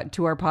to our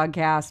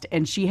podcast,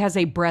 and she has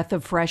a breath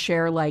of fresh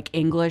air like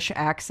English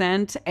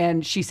accent,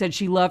 and she said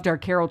she loved our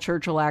Carol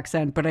Churchill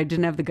accent, but I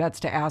didn't have the guts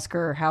to ask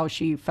her how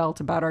she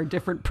felt about our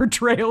different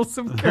portrayals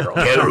of Carol.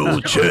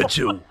 Carol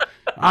Churchill.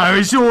 Oh,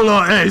 it's all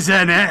like this,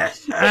 isn't it?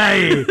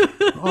 Hey,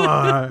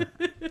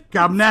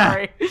 come now.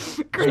 Sorry.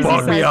 Crazy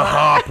Bought me a sidebar.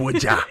 harp,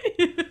 would ya?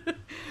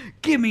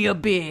 Give me a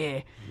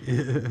beer.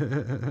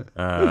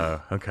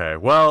 Okay.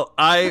 Well,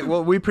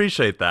 we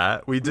appreciate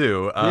that. We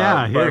do.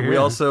 Yeah, but we here.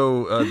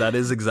 also that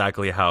is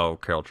exactly how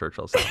Carol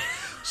Churchill sounds.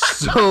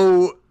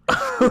 So,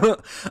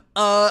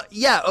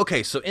 yeah.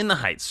 Okay. So, In the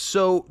Heights.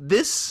 So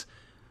this,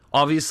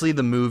 obviously,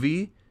 the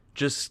movie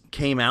just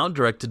came out,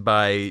 directed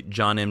by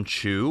John M.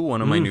 Chu,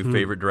 one of my new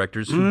favorite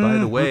directors, who, by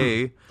the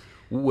way,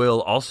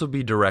 will also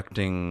be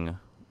directing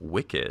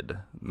Wicked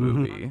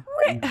movie,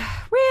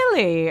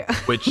 Really?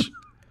 which.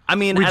 I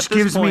mean, Which at this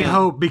gives me point-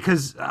 hope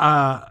because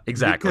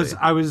Exactly.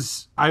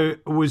 because I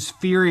was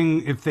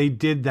fearing if they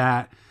did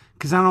that,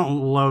 because I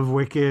don't love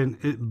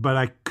Wicked, but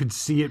I could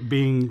see it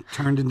being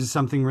turned into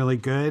something really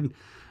good.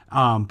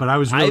 But I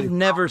was really I've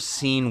never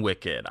seen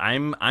Wicked.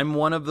 I'm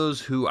one of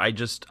those who I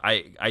did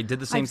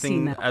the same I've seen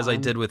thing that as I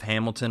one. did with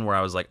Hamilton, where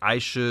I was like, I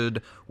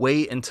should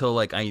wait until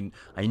like I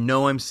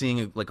know I'm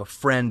seeing like a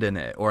friend in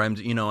it, or I'm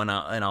and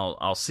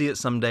I'll see it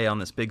someday on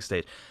this big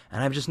stage.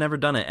 And I've just never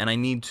done it, and I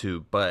need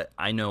to. But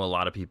I know a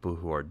lot of people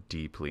who are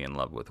deeply in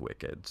love with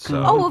Wicked.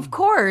 So Oh, of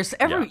course.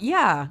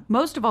 Yeah.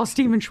 Most of all,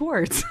 Stephen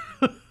Schwartz.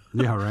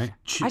 yeah right.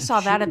 I saw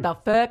that at the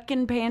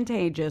fucking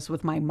Pantages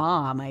with my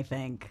mom, I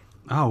think.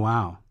 Oh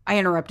wow. I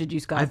interrupted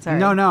you, Scott. Sorry.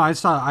 No,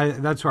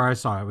 that's where I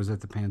saw it, was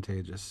at the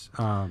Pantages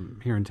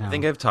here in town. I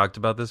think I've talked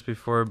about this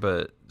before,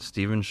 but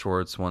Stephen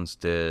Schwartz once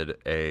did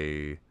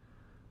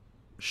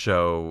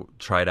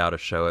tried out a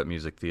show at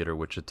Music Theater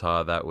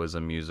Wichita that was a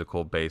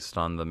musical based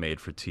on the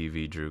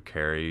made-for-TV Drew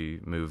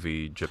Carey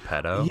movie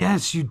Geppetto.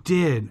 Yes, you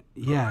did.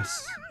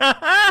 Yes.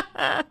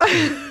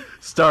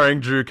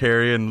 Starring Drew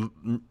Carey and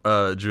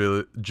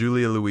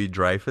Julia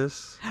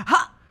Louis-Dreyfus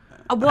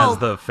Well, as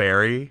the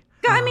fairy.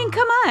 I mean,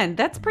 come on.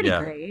 That's pretty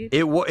great.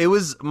 It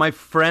was my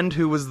friend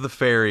who was the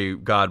fairy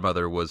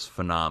godmother was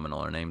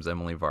phenomenal. Her name's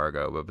Emily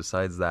Vargo, but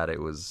besides that, it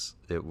was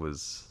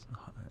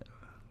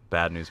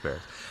Bad News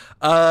Bears.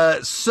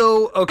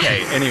 So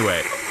okay.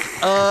 Anyway,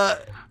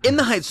 In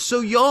the Heights.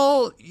 So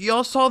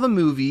y'all saw the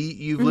movie.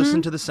 You've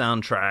listened to the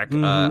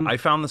soundtrack. I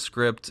found the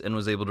script and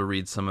was able to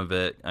read some of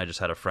it. I just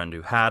had a friend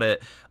who had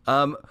it.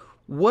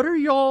 What are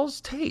y'all's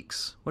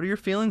takes? What are your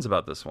feelings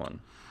about this one?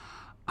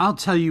 I'll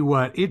tell you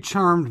what, it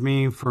charmed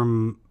me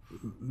from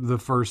the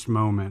first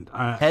moment.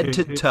 Head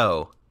to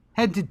toe.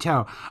 Head to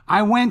toe.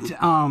 I went,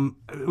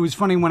 it was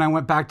funny when I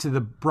went back to the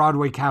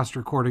Broadway cast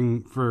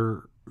recording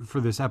for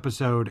this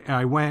episode,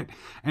 I went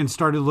and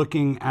started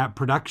looking at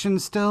production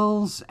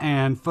stills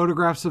and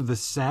photographs of the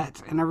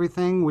set and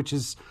everything, which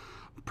is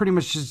pretty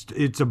much just,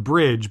 it's a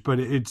bridge, but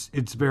it's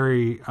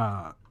very,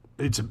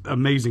 it's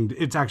amazing.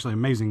 It's actually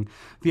amazing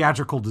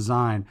theatrical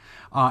design,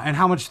 and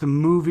how much the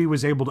movie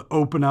was able to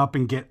open up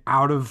and get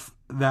out of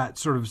that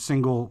sort of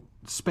single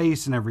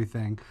space and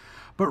everything.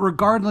 But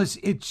regardless,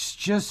 it's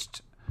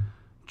just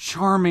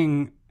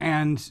charming,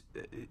 and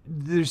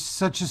there's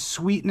such a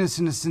sweetness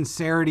and a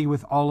sincerity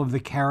with all of the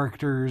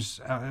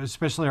characters,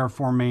 especially our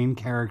four main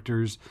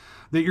characters,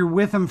 that you're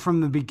with them from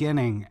the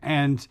beginning.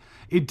 And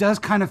it does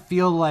kind of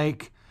feel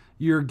like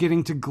you're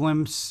getting to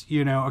glimpse,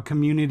 a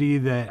community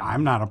that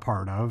I'm not a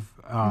part of,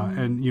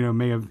 and,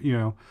 may have,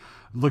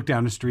 looked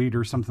down the street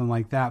or something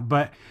like that.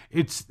 But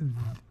it's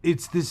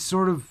this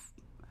sort of,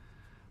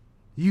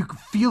 you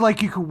feel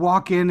like you could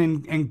walk in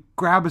and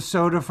grab a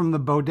soda from the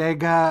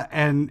bodega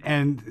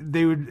and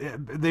they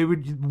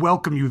would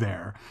welcome you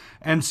there.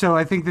 And so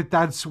I think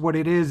that's what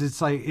it is.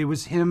 It's like, it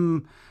was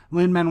him,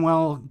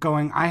 Lin-Manuel,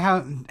 going, I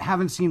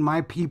haven't seen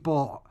my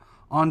people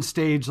on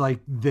stage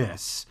like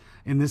this,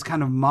 in this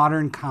kind of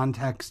modern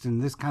context, in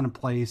this kind of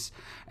place,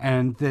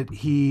 and that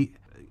he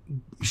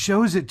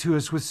shows it to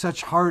us with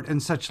such heart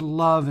and such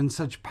love and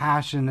such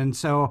passion. And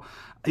so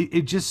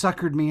it just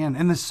suckered me in.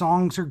 And the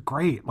songs are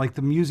great. Like,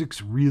 the music's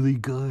really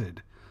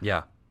good.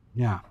 Yeah.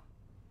 Yeah.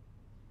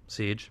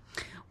 Siege?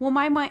 Well,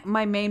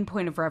 my main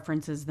point of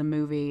reference is the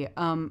movie.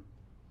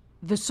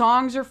 The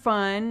songs are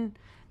fun.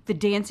 The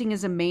dancing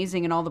is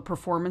amazing, and all the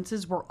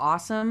performances were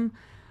awesome.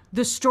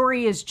 The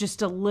story is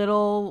just a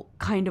little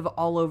kind of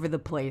all over the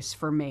place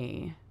for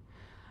me.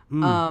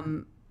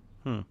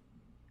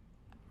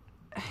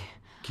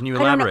 Can you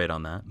elaborate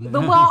on that?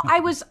 Well, I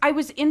was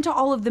into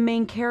all of the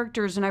main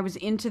characters, and I was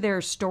into their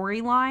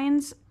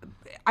storylines.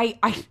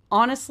 I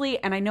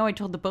honestly, and I know I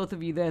told the both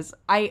of you this,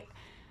 I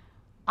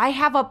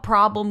have a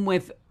problem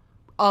with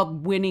a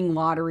winning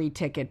lottery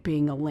ticket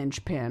being a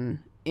linchpin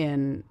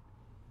in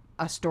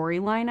a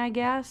storyline, I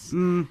guess.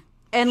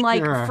 And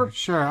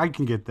sure, I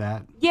can get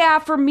that. Yeah,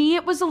 for me,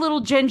 it was a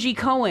little Genji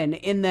Cohen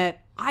in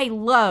that I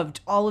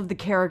loved all of the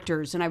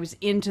characters and I was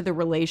into the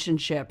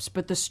relationships,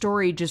 but the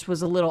story just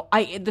was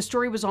the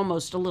story was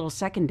almost a little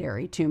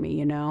secondary to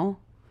me,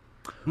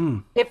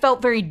 It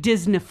felt very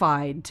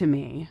Disneyfied to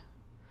me.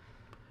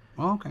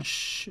 Oh, okay.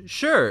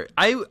 Sure.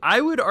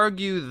 I would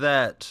argue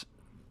that,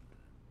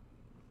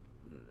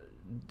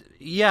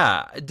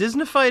 yeah,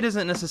 Disneyfied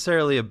isn't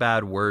necessarily a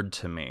bad word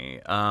to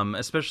me,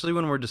 especially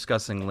when we're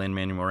discussing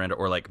Lin-Manuel Miranda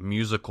or like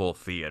musical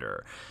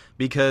theater,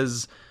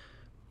 because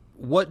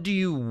what did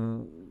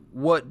you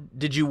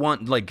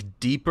want, like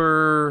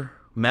deeper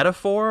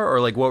metaphor, or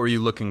like what were you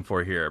looking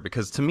for here?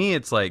 Because to me,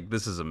 it's like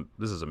this is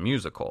a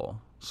musical.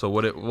 So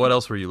what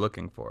else were you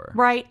looking for?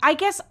 Right. I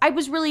guess I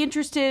was really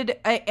interested,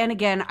 and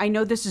again, I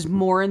know this is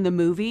more in the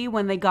movie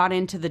when they got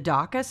into the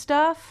DACA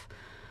stuff.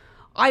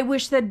 I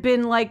wish there'd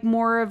been like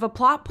more of a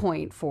plot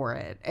point for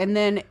it. And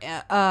then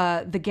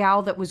the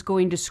gal that was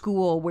going to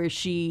school where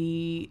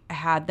she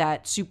had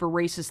that super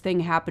racist thing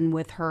happen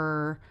with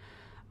her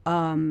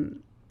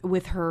dorm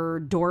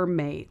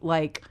mate.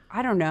 Like,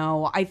 I don't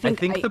know. I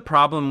think the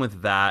problem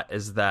with that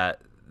is that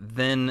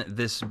then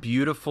this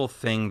beautiful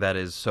thing that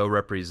is so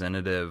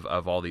representative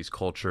of all these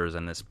cultures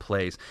and this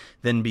place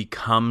then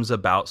becomes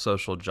about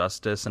social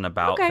justice and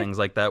about things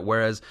like that.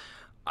 Whereas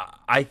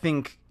I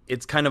think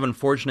it's kind of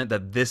unfortunate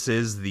that this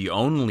is the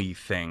only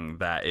thing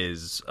that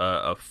is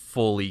a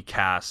fully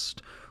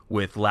cast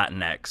with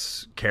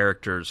Latinx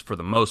characters for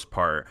the most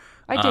part.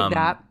 I dig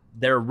that.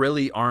 There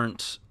really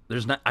aren't.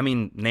 There's not. I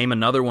mean, name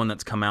another one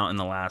that's come out in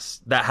the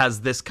last that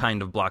has this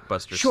kind of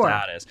blockbuster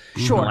status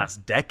in the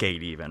last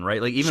decade, even,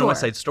 right? Like even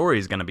West Side Story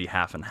is going to be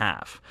half and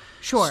half.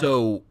 Sure.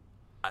 So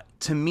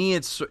to me,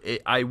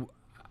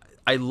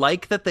 I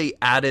like that they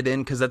added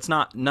in, because that's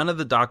none of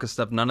the DACA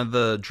stuff, none of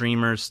the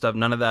Dreamers stuff,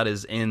 none of that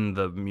is in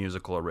the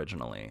musical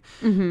originally.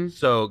 Mm-hmm.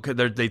 So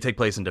they take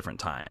place in different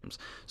times.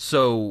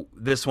 So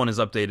this one is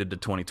updated to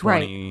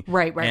 2020.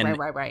 Right.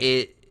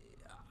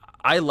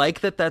 I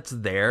like that that's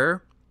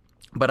there,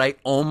 but I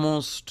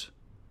almost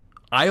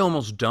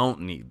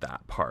don't need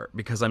that part,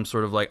 because I'm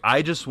sort of like,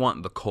 I just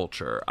want the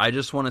culture. I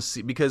just want to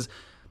see, because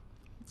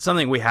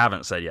something we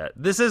haven't said yet,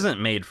 this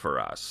isn't made for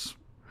us.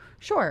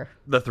 Sure.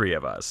 The three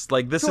of us.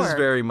 Like, this is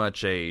very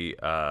much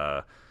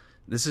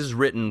this is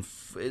written,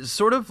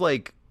 sort of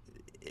like,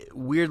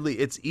 weirdly,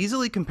 it's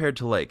easily compared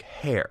to like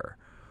Hair,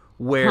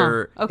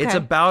 where it's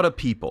about a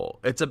people,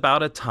 it's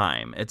about a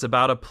time, it's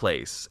about a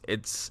place,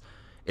 it's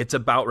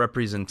about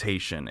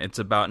representation. It's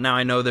about, now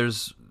I know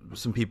there's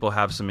some people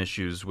have some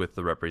issues with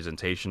the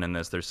representation in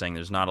this. They're saying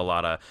there's not a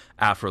lot of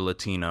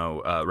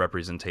Afro-Latino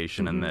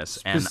representation in this.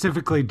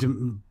 Specifically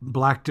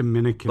Black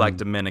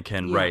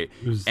Dominican. Right.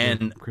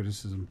 And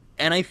criticism.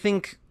 And I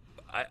think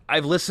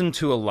I've listened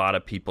to a lot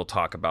of people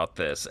talk about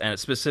this, and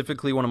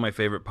specifically one of my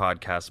favorite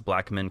podcasts,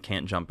 Black Men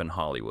Can't Jump in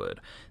Hollywood.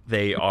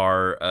 They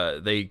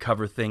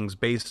cover things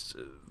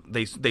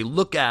they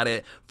look at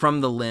it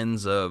from the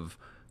lens of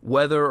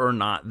whether or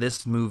not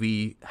this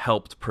movie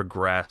helped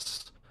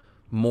progress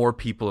more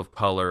people of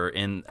color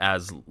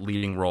as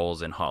leading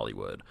roles in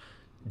Hollywood.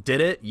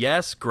 Did it?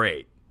 Yes,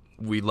 great.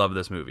 We love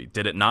this movie.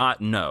 Did it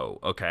not? No.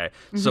 Okay.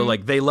 So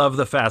like they love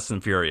the Fast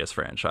and Furious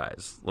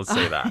franchise. Let's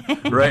say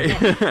that,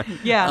 right?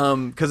 Yeah.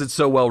 Because it's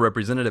so well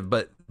representative.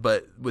 But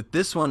with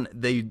this one,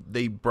 they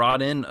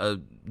brought in a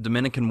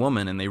Dominican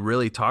woman and they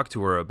really talked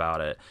to her about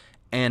it.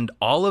 And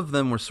all of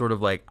them were sort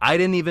of like, I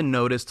didn't even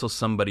notice till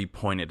somebody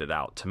pointed it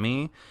out to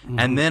me.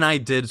 And then I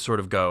did sort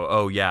of go,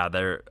 oh yeah,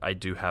 I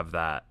do have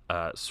that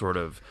sort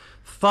of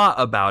thought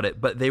about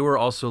it. But they were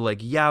also like,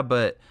 yeah,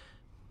 but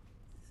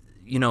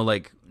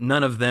like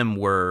none of them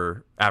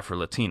were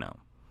Afro-Latino.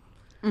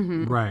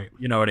 Right.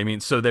 You know what I mean?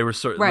 So they were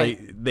Right.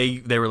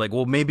 they were like,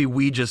 well, maybe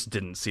we just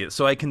didn't see it.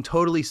 So I can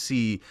totally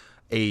see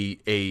a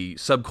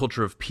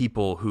subculture of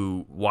people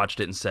who watched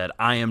it and said,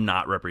 I am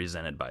not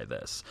represented by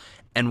this.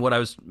 And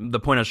the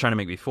point I was trying to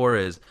make before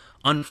is,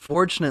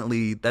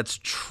 unfortunately, that's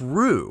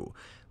true.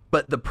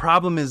 But the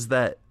problem is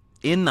that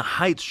In the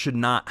Heights should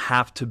not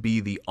have to be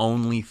the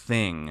only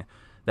thing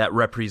that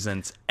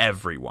represents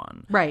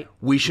everyone. Right.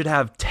 We should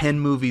have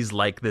 10 movies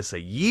like this a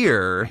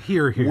year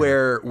Here.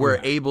 where we're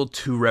able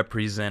to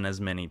represent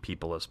as many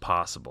people as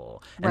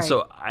possible. And Right.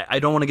 so I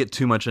don't want to get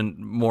too much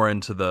more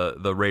into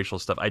the racial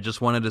stuff. I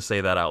just wanted to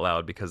say that out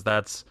loud because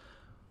that's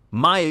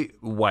my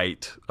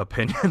white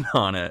opinion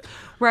on it.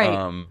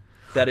 Right.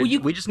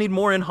 We just need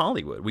more in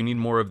Hollywood. We need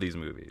more of these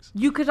movies.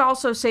 You could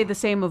also say the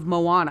same of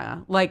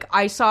Moana. Like,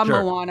 I saw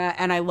Sure. Moana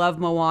and I love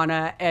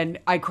Moana and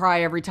I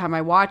cry every time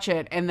I watch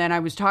it. And then I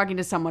was talking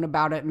to someone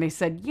about it and they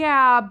said,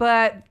 yeah,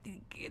 but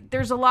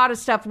there's a lot of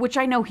stuff, which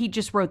I know he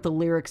just wrote the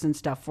lyrics and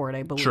stuff for it,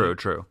 I believe.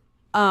 True.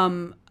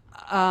 And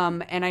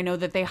I know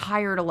that they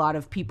hired a lot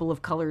of people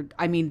of color.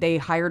 I mean, they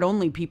hired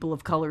only people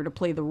of color to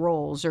play the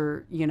roles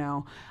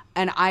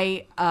and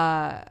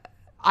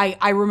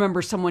I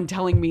remember someone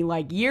telling me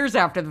like years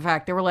after the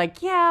fact, they were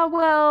like, yeah,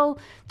 well,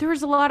 there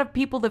was a lot of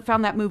people that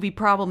found that movie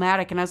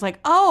problematic. And I was like,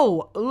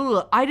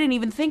 I didn't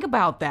even think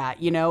about that,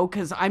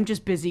 because I'm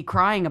just busy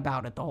crying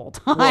about it the whole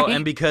time. Well,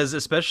 and because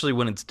especially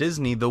when it's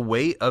Disney, the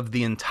weight of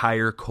the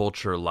entire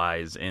culture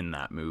lies in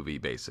that movie,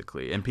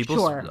 basically. And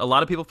a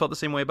lot of people felt the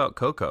same way about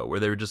Coco, where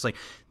they were just like,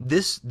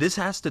 this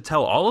has to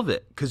tell all of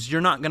it because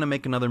you're not going to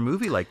make another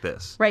movie like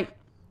this. Right.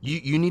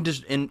 You need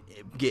to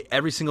get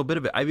every single bit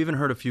of it. I've even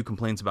heard a few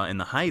complaints about In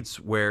the Heights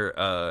where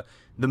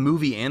the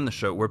movie and the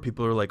show where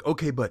people are like,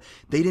 okay, but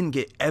they didn't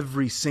get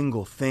every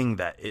single thing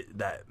that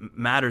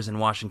matters in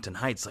Washington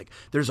Heights. Like,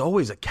 there's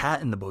always a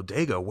cat in the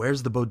bodega.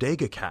 Where's the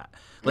bodega cat?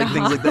 Like,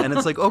 things like that. And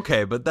it's like,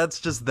 okay, but that's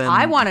just them.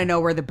 I want to know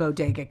where the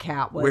bodega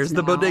cat was. Where's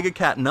the now. bodega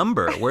cat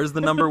number? Where's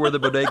the number where the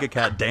bodega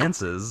cat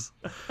dances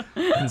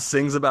and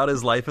sings about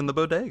his life in the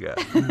bodega?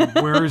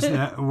 Where's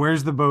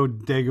the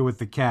bodega with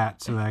the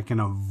cat so that I can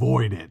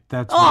avoid it?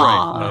 That's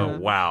Right. Oh,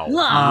 wow.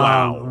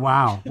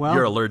 Wow. Well,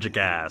 You're allergic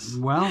ass.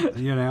 Well,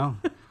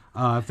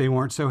 if they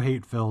weren't so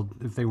hate-filled,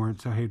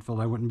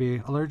 I wouldn't be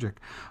allergic.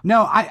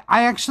 No, I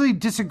actually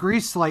disagree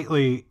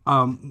slightly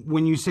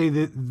when you say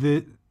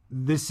that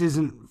this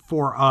isn't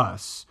for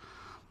us.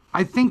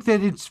 I think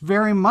that it's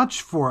very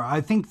much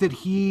I think that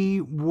he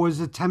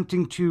was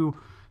attempting to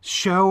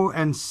show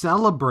and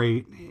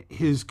celebrate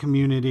his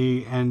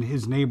community and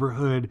his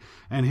neighborhood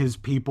and his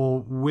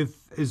people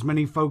with as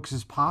many folks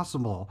as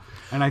possible.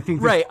 And I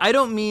think right. I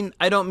don't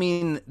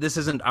mean this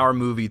isn't our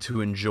movie to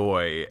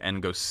enjoy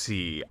and go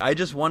see. I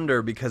just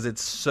wonder because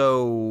it's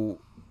so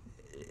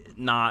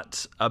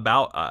not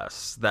about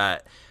us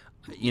that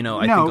I think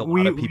a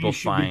lot of people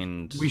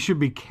find we should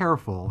be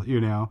careful,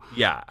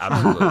 Yeah,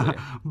 absolutely.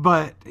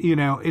 But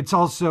it's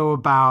also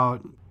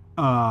about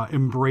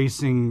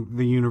embracing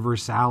the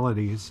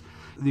universalities.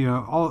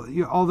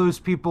 All those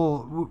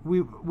people.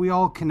 We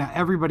all connect.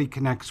 Everybody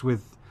connects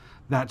with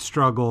that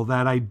struggle,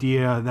 that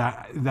idea,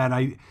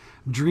 that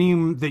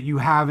dream that you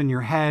have in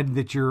your head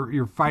that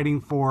you're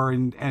fighting for,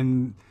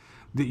 and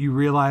that you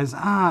realize,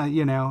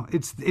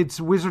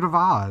 it's Wizard of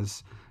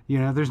Oz.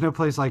 There's no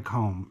place like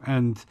home,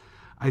 and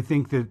I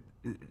think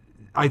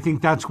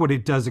that's what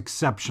it does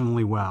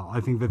exceptionally well.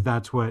 I think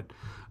that's what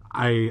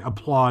I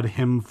applaud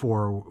him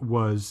for,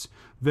 was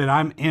that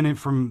I'm in it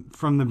from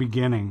the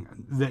beginning.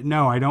 That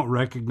no, I don't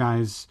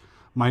recognize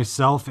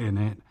myself in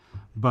it,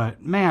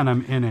 but man,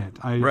 I'm in it.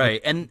 Right.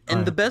 And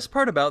the best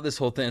part about this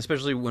whole thing,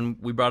 especially when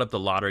we brought up the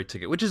lottery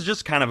ticket, which is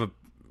just kind of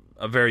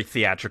a very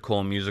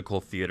theatrical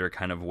musical theater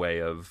kind of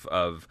way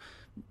of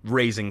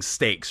raising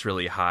stakes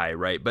really high,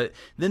 right? But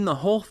then the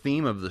whole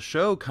theme of the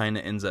show kind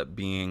of ends up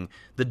being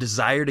the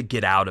desire to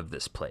get out of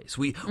this place.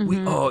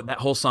 That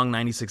whole song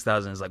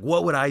 96,000 is like,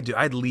 what would I do?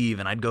 I'd leave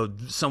and I'd go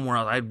somewhere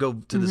else. I'd go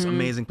to this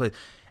amazing place.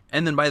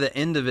 And then by the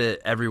end of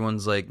it,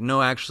 everyone's like,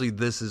 no, actually,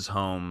 this is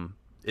home.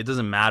 it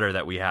doesn't matter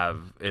that we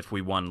have if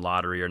we won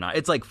lottery or not.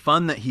 It's like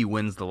fun that he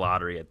wins the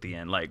lottery at the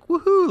end, like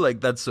woohoo, like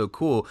that's so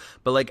cool.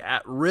 But like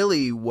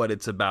really what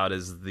it's about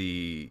is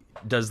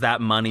does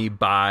that money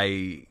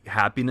buy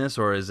happiness,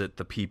 or is it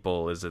the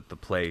people, is it the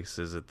place,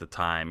 is it the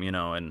time,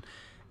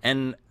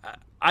 and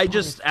I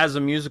just, as a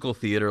musical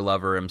theater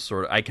lover,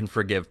 I can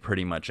forgive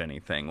pretty much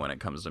anything when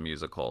it comes to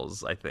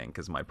musicals, I think,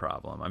 is my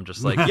problem. I'm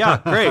just like, yeah,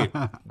 great.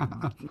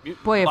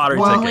 Boy, if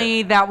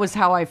only that was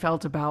how I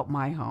felt about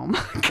My Home.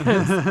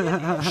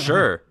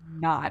 Sure.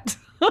 Not.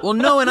 Well,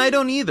 no, and I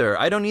don't either,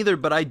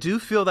 but I do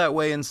feel that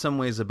way in some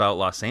ways about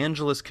Los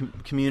Angeles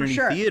community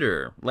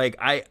theater. Like,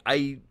 I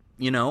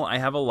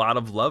have a lot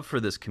of love for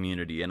this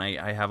community, and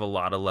I have a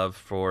lot of love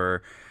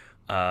for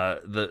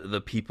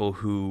the people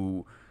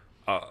who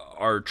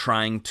are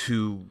trying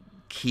to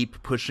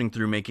keep pushing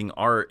through making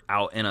art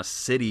out in a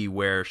city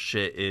where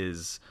shit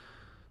is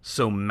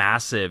so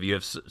massive. You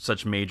have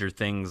such major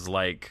things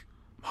like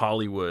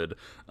Hollywood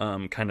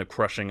kind of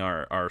crushing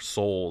our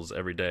souls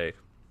every day.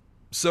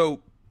 So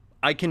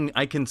I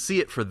can see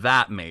it for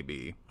that,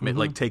 maybe.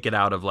 Like take it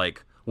out of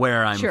like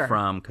where I'm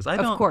from, because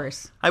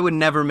I would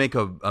never make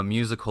a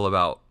musical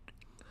about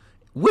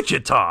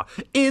Wichita.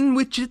 In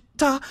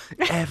Wichita,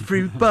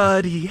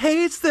 everybody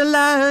hates their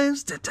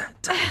lives. Da, da,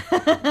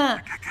 da.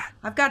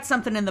 I've got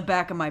something in the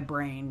back of my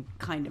brain,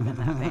 kind of in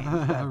that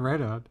vein.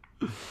 Right on.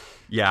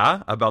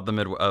 Yeah, about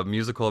a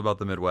musical about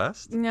the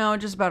Midwest? No,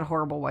 just about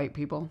horrible white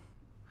people.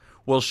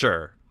 Well,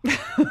 sure.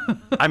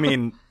 I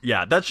mean,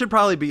 yeah, that should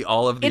probably be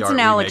all of the it's art an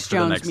we Alex make for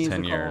Jones the next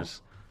musical. 10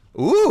 years.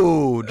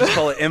 Ooh, just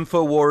call it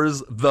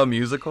InfoWars the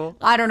Musical.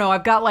 I don't know.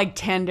 I've got like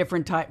 10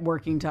 different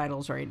working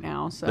titles right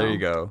now. So there you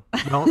go.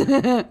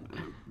 Well,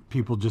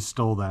 people just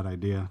stole that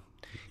idea.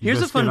 Here's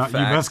a fun fact. You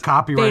best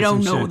copyright they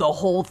don't some know shit. the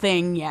whole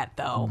thing yet,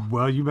 though.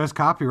 Well, you best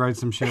copyright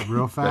some shit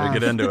real fast. Better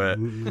get into it.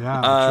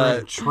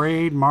 Yeah,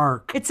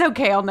 trademark. It's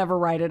okay. I'll never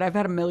write it. I've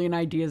had a million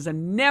ideas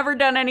and never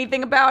done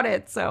anything about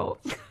it. So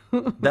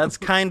that's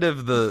kind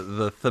of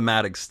the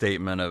thematic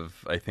statement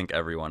of, I think,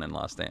 everyone in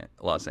Los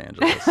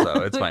Angeles.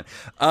 So it's fine.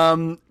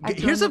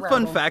 Here's a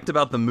fun fact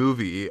about the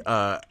movie.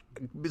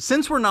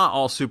 Since we're not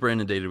all super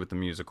inundated with the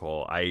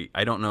musical, I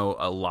don't know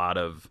a lot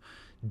of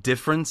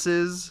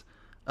differences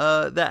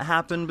that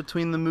happen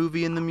between the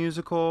movie and the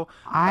musical.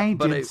 I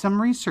did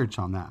some research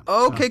on that.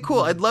 Okay, cool.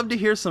 I'd love to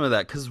hear some of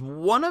that, because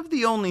one of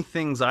the only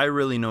things I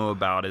really know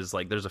about is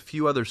like there's a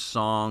few other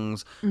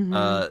songs.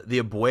 The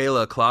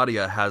Abuela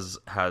Claudia has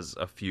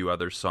a few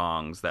other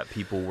songs that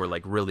people were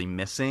like really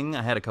missing.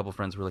 I had a couple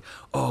friends who were like,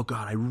 "Oh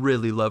God, I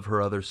really love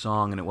her other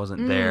song," and it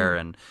wasn't there,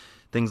 and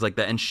things like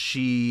that. And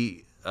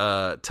she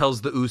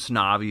tells the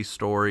Usnavi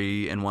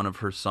story in one of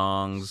her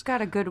songs. She's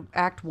got a good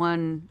Act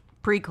 1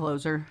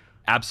 pre-closer.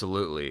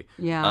 Absolutely.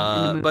 Yeah.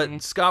 In the movie.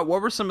 But Scott,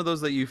 what were some of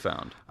those that you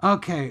found?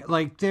 Okay,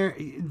 like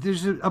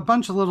there's a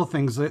bunch of little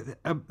things.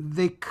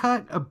 They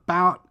cut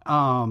about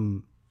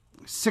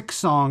 6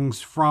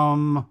 songs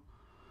from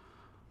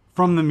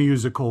the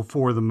musical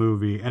for the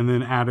movie, and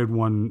then added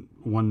one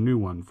new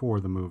one for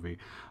the movie.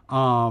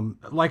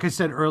 Like I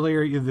said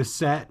earlier, the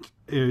set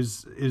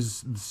is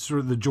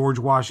sort of the George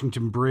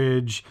Washington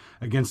Bridge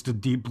against a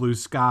deep blue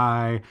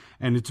sky,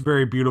 and it's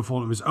very beautiful,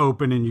 and it was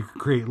open, and you could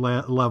create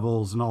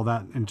levels and all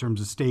that in terms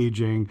of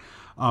staging.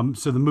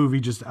 So the movie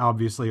just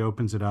obviously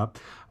opens it up.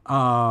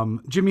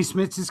 Jimmy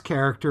Smits'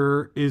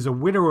 character is a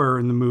widower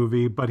in the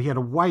movie, but he had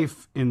a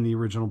wife in the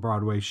original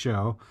Broadway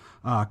show,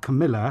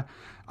 Camilla,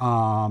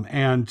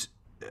 and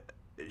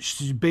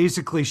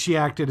she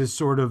acted as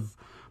sort of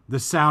the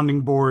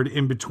sounding board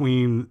in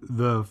between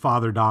the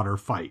father-daughter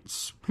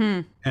fights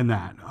and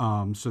that.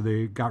 So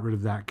they got rid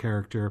of that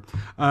character.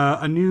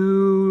 A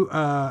new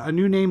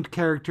named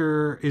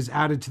character is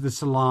added to the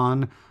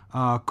salon,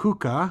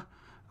 Kuka,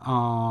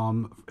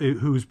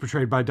 who's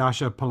portrayed by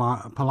Dasha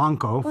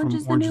Polanco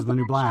from Orange is the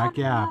New Black.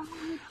 Yeah.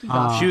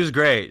 She was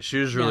great. She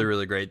was really,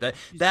 really great.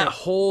 That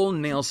whole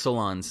nail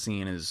salon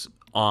scene is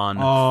on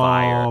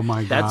fire. Oh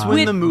my God. That's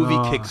when the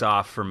movie kicks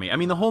off for me. I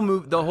mean, the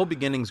whole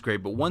beginning's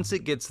great, but once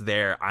it gets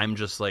there, I'm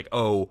just like,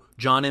 oh,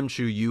 John M.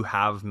 Chu, you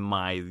have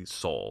my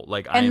soul.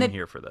 Like, I am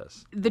here for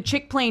this. The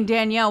chick playing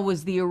Danielle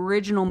was the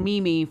original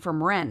Mimi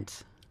from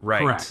Rent.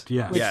 Right. Correct.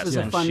 Yes. Which was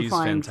a fun she's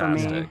find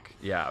fantastic. for me.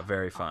 Yeah,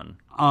 very fun.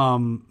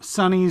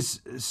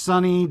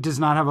 Sonny does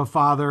not have a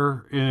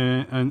father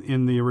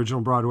in the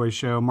original Broadway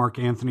show. Mark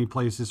Anthony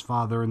plays his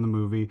father in the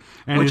movie,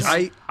 and Which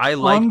I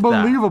liked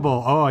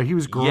unbelievable. Oh, he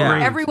was great.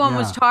 Yeah. Everyone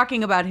was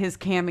talking about his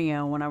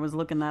cameo when I was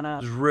looking that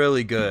up. It was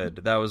really good.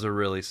 That was a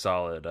really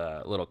solid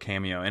little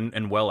cameo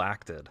and well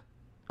acted.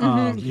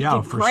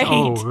 Yeah, for sure.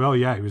 Oh, well,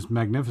 yeah, he was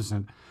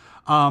magnificent.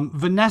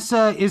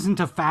 Vanessa isn't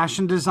a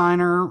fashion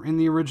designer in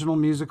the original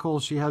musical.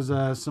 She has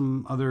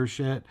some other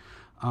shit.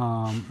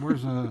 Well,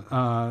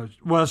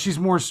 she's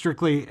more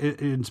strictly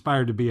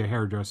inspired to be a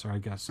hairdresser, I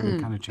guess. So they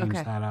kind of changed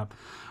that up.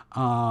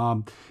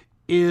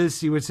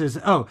 See what it says.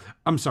 Oh,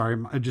 I'm sorry.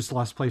 I just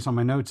lost place on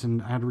my notes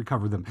and I had to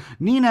recover them.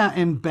 Nina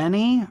and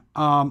Benny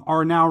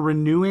are now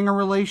renewing a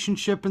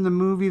relationship in the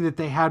movie that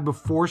they had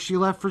before she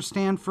left for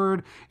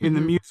Stanford. In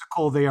the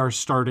musical, they are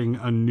starting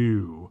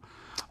anew.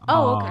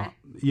 Oh, okay.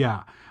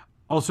 Yeah.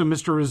 Also,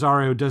 Mr.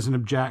 Rosario doesn't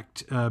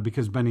object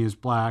because Benny is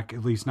black,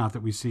 at least not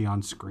that we see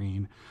on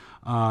screen.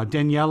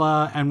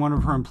 Daniela and one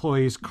of her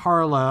employees,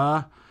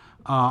 Carla,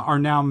 are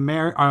now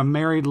a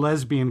married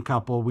lesbian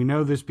couple. We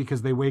know this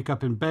because they wake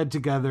up in bed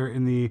together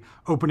in the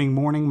opening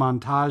morning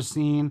montage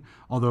scene,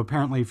 although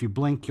apparently if you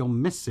blink, you'll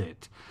miss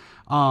it.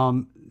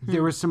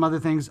 There were some other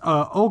things.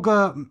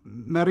 Olga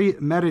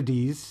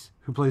Merides,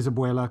 who plays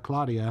Abuela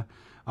Claudia,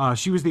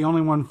 she was the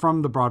only one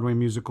from the Broadway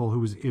musical who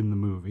was in the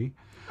movie.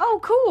 Oh,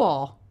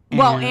 cool.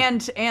 Well,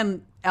 and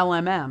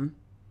LMM.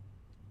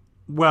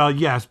 Well,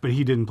 yes, but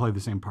he didn't play the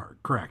same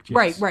part. Correct.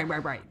 Yes.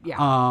 Right.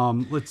 Yeah.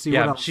 Let's see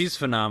what else. She's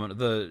phenomenal.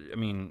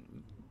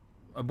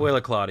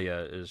 Abuela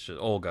Claudia is just,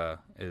 Olga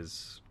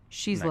is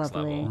she's next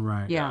lovely. level.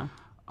 Right. Yeah.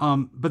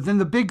 But then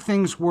the big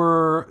things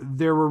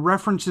there were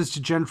references to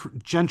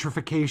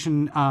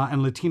gentrification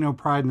and Latino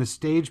pride in the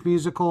stage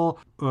musical.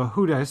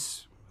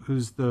 Judas,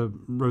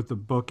 wrote the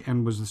book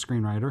and was the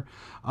screenwriter,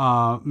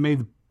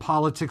 made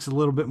politics a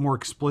little bit more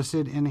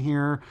explicit in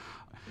here.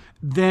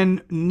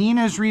 Then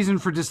Nina's reason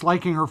for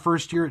disliking her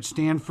first year at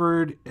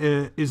Stanford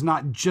is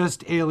not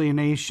just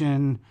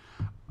alienation,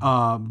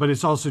 but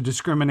it's also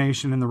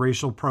discrimination and the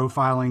racial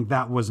profiling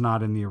that was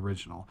not in the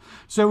original.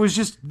 So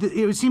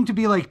it seemed to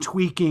be like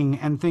tweaking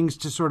and things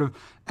to sort of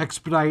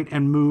expedite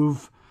and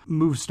move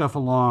stuff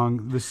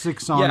along. The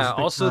 6 songs. Yeah.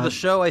 Also, the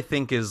show I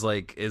think is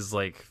like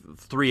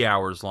 3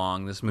 hours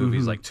long. This movie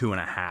is like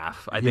 2.5.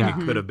 I think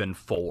it could have been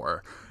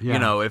 4. Yeah. You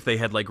know, if they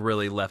had like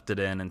really left it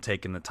in and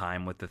taken the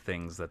time with the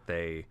things that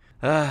they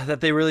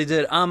really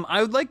did.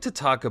 I would like to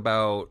talk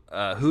about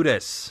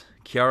Judas,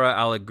 Chiara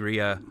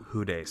Alegria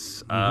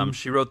Judas.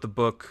 She wrote the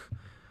book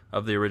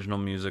of the original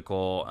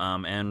musical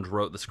and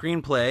wrote the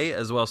screenplay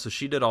as well. So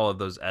she did all of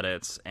those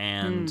edits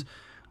and.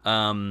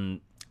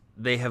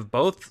 They have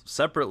both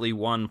separately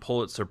won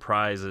Pulitzer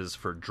Prizes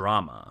for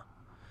drama.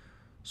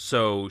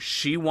 So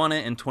she won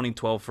it in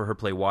 2012 for her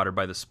play Water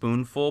by the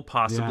Spoonful,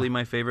 possibly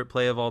my favorite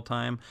play of all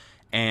time.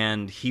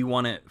 And he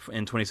won it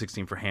in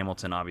 2016 for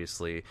Hamilton,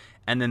 obviously.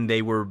 And then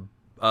they were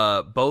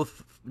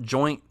both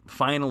joint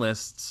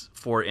finalists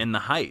for In the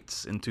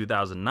Heights in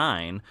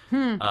 2009,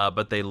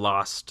 but they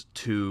lost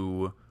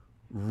to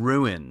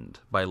Ruined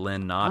by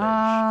Lin-Manuel.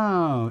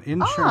 Oh,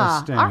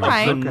 interesting. all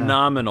right.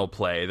 Phenomenal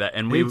play that,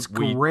 and It's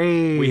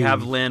great. We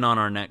have Lin on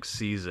our next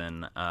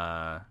season.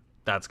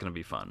 That's going to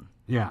be fun.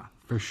 Yeah,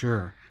 for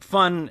sure.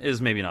 Fun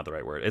is maybe not the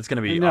right word. It's going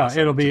to be awesome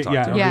it'll be to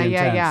talk to Yeah.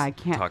 intense. I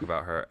can't talk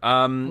about her.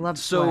 love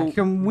Sweat.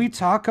 Can we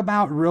talk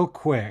about real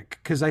quick?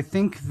 Because I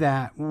think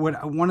that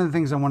one of the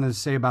things I wanted to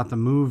say about the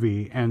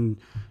movie and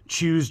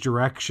choose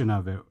direction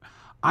of it,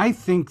 I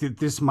think that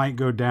this might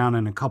go down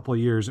in a couple of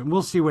years, and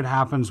we'll see what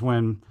happens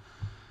when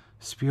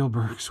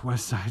Spielberg's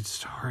West Side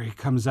Story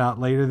comes out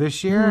later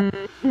this year.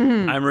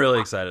 I'm really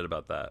excited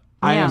about that.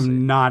 I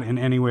am not in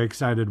any way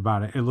excited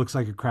about it. It looks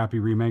like a crappy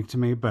remake to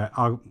me, but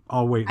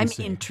I'll wait and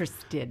see. I'm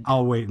interested.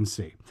 I'll wait and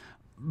see.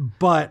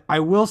 But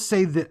I will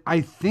say that I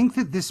think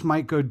that this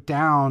might go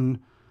down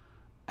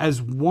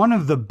as one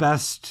of the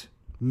best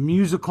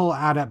musical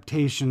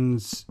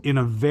adaptations in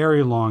a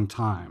very long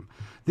time.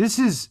 This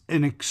is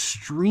an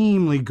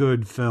extremely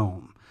good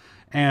film.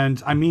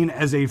 And I mean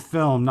as a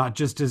film, not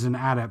just as an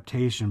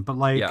adaptation, but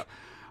like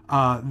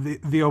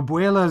the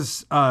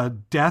Abuela's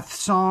death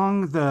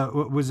song,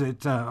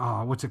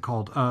 what's it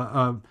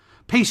called?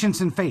 Patience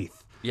and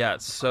Faith. Yeah,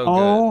 it's so good.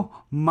 Oh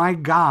my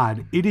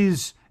God. It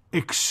is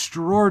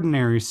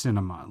extraordinary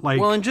cinema. Like,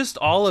 well, and just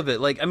all of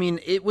it. Like, I mean,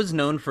 it was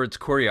known for its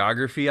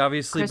choreography,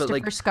 obviously, but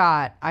like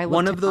Scott. I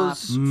one of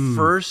those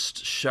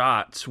first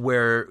shots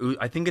where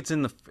I think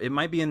it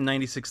might be in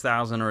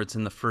 96,000 or it's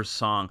in the first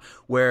song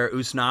where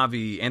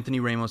Usnavi,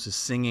 Anthony Ramos, is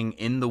singing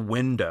in the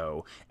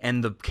window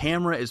and the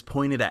camera is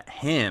pointed at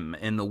him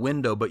in the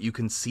window, but you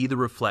can see the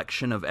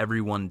reflection of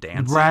everyone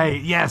dancing.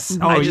 Right. Yes.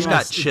 Oh, I just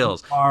got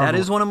chills. That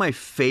is one of my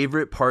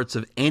favorite parts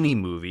of any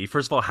movie.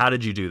 First of all, how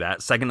did you do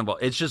that? Second of all,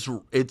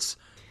 it's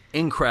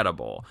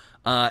incredible.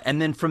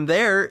 And then from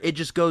there, it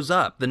just goes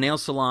up. The nail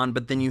salon,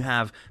 but then you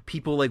have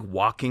people like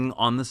walking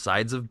on the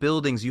sides of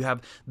buildings. You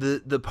have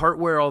the part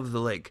where all the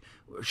like,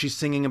 she's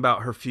singing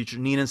about her future.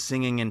 Nina's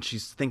singing and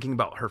she's thinking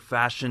about her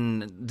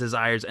fashion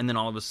desires. And then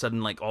all of a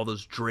sudden, like all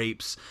those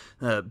drapes,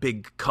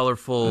 big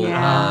colorful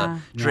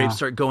drapes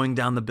start going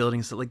down the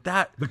building. So like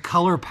that. The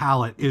color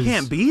palette is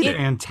can't beat it.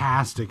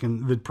 Fantastic.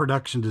 And the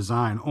production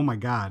design. Oh my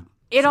God.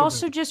 It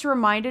also just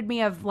reminded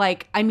me of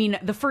like, I mean,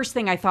 the first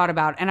thing I thought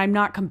about, and I'm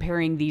not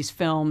comparing these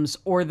films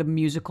or the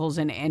musicals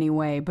in any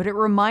way, but it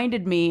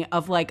reminded me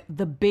of like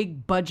the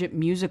big budget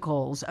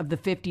musicals of the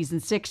 50s and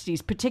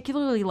 60s,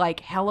 particularly like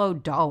Hello,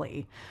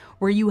 Dolly,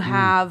 where you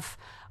have,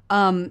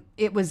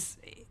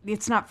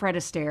 it's not Fred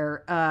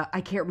Astaire. I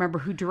can't remember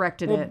who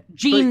directed it.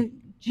 Gene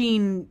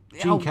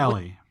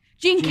Kelly.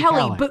 Gene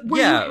Kelly. But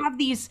where you have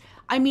these,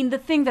 I mean, the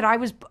thing that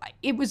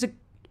it was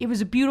it was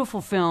a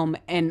beautiful film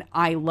and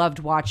I loved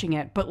watching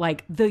it, but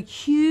like the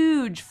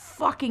huge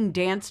fucking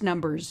dance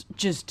numbers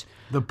just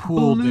The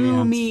pool blew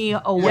dance. me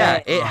away.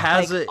 Yeah, it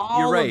has like, a. You're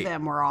all right. of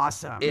them were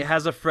awesome. It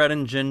has a Fred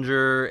and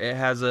Ginger. It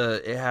has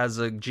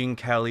a Gene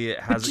Kelly.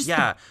 It has Just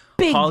yeah.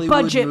 big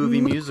Hollywood budget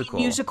movie musical.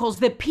 musicals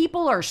that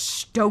people are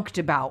stoked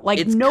about. Like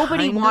It's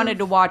nobody kind wanted of-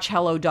 to watch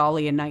Hello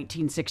Dolly in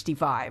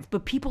 1965,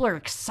 but people are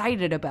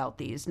excited about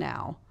these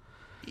now.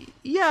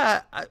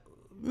 Yeah,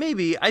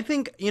 maybe. I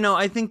think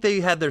they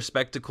had their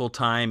spectacle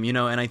time,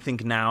 and I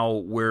think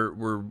now we're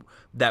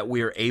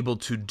able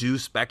to do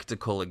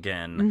spectacle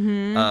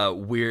again.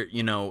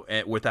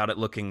 Without it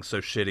looking so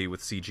shitty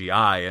with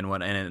CGI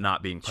and it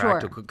not being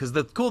practical. Because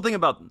the cool thing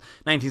about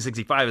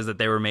 1965 is that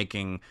they were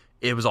making.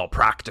 It was all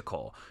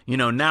practical.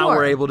 Now Sure.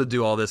 we're able to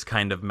do all this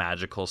kind of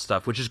magical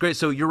stuff, which is great.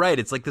 So you're right.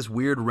 It's like this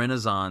weird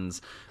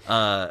renaissance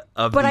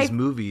of these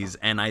movies,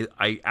 and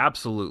I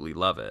absolutely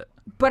love it.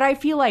 But I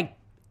feel like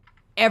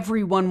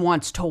everyone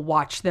wants to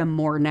watch them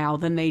more now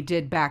than they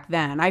did back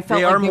then. I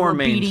felt They like are they more were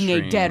beating a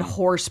mainstream. dead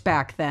horse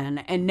back then,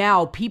 and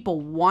now people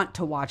want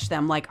to watch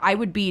them. Like I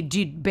would be,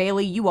 dude,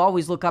 Bailey, you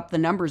always look up the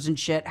numbers and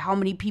shit. How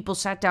many people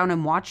sat down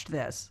and watched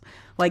this?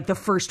 Like the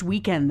first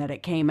weekend that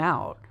it came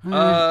out.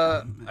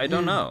 I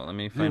don't know. Let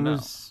me find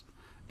out.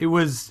 It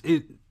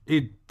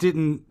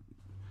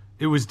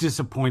was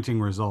disappointing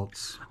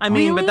results. I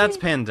mean, Really? but that's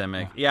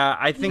pandemic. Yeah,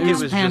 I think It it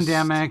was was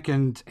pandemic,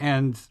 and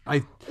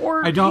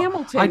Or I don't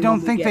Hamilton I don't when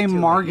we think get they to it,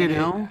 marketed you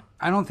know?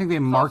 I don't think they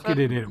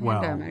marketed it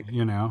well. pandemic.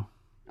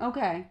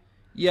 Okay.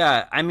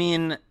 Yeah, I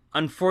mean,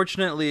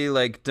 unfortunately,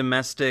 like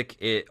domestic,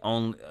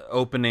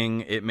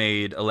 opening it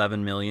made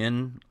 11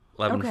 million,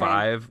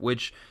 11.5,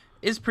 which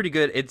is pretty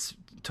good. Its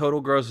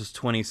total gross is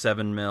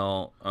 27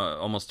 mil,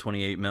 almost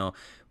 28 mil,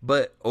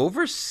 but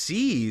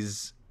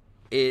overseas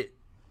it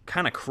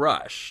kind of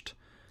crushed.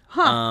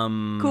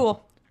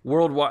 Cool.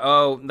 Worldwide,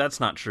 oh, that's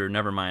not true.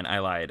 Never mind, I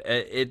lied.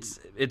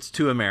 It's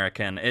too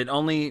American. It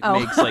only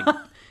makes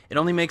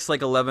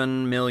like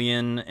 11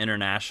 million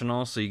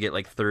international, so you get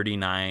like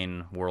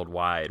 39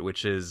 worldwide,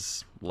 which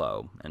is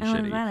low and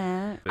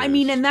shitty. I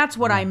mean, and that's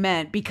what I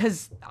meant,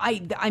 because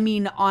I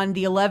mean, on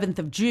the 11th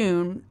of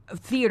June,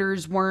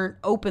 theaters weren't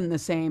open the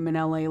same in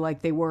LA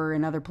like they were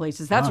in other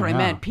places. That's what I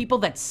meant. People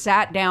that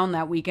sat down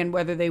that weekend,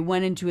 whether they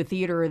went into a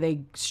theater or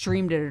they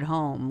streamed it at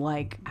home,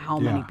 like how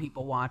many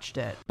people watched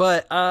it.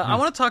 But I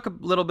want to talk a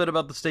little bit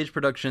about the Stage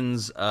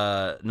Productions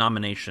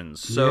nominations.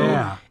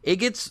 So it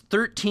gets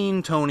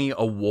 13 Tony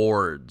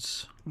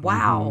Awards.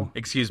 Wow.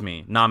 Excuse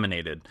me,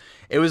 nominated.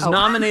 It was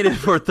nominated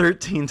for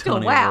 13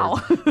 Tony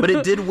Wow. Awards, but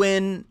it did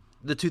win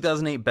the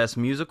 2008 Best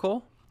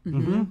Musical,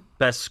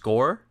 Best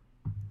Score,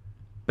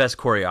 Best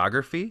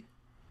Choreography,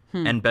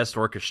 and Best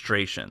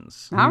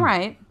Orchestrations. All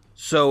right.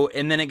 So,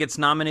 and then it gets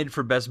nominated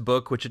for Best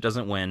Book, which it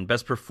doesn't win.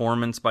 Best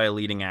Performance by a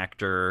Leading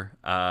Actor,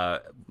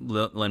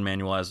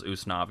 Lin-Manuel as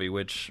Usnavi,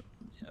 which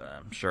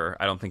I'm sure,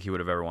 I don't think he would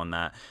have ever won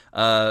that.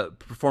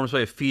 Performance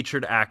by a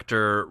Featured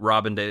Actor,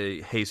 Robin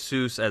de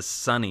Jesus as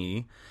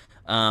Sonny,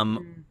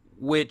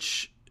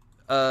 which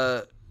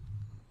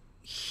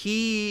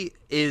he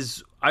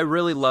is, I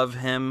really love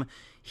him.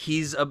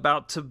 He's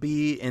about to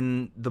be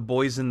in The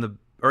Boys in the,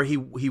 or he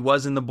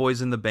was in the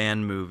Boys in the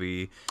Band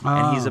movie,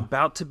 and he's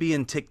about to be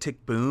in Tick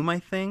Tick Boom, I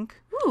think.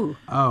 Ooh.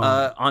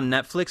 On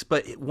Netflix.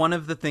 But one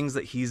of the things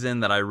that he's in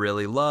that I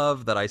really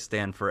love, that I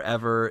stand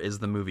forever, is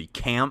the movie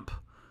Camp,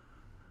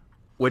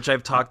 which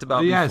I've talked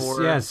about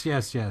before. Yes.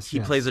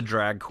 He plays a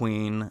drag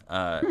queen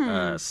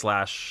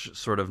slash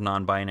sort of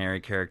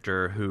non-binary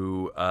character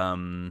who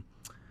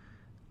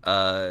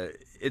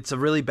it's a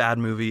really bad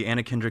movie.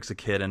 Anna Kendrick's a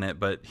kid in it,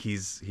 but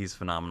he's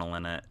phenomenal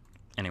in it.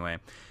 Anyway,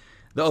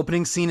 the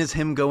opening scene is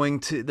him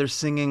they're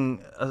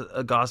singing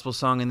a gospel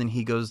song, and then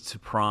he goes to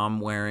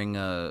prom wearing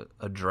a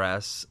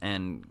dress,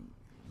 and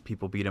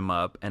people beat him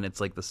up, and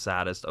it's like the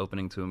saddest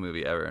opening to a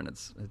movie ever, and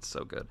it's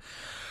so good.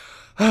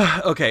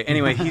 Okay,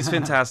 anyway, he's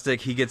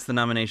fantastic. He gets the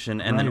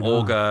nomination, and then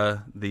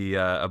Olga, the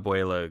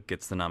abuela,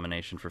 gets the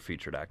nomination for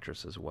featured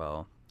actress as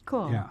well.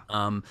 Cool.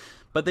 Yeah.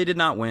 But they did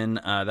not win.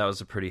 That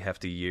was a pretty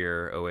hefty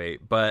year,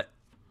 08. But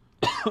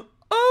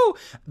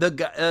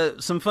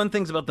some fun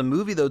things about the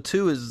movie though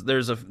too is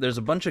there's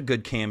a bunch of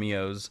good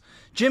cameos.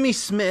 Jimmy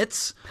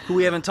Smits, who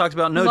we haven't talked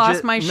about. No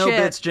bits.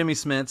 Jimmy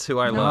Smits, who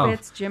I love. No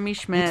bits. Jimmy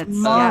Schmitz. It's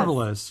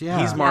marvelous. Yeah.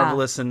 He's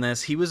marvelous in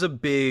this. He was a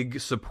big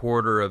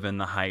supporter of In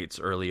the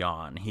Heights early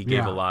on. He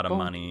gave a lot of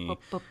money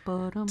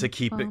to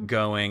keep it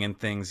going and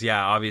things.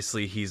 Yeah,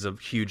 obviously he's a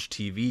huge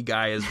TV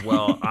guy as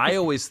well. I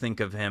always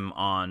think of him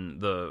on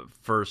the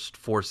first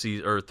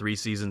 3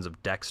 seasons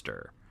of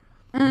Dexter.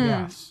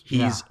 Yes.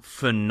 He's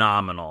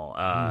phenomenal.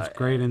 He's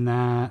great in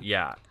that.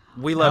 Yeah.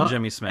 We love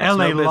Jimmy Smits.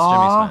 L.A. No bits,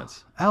 Law. Jimmy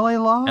Smits. L.A.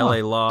 Law.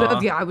 L.A.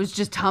 Law. Yeah, I was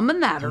just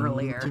humming that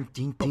earlier.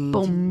 Boom,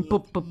 boom,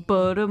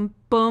 boom,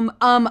 boom.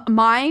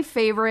 My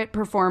favorite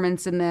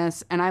performance in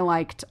this, and I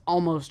liked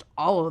almost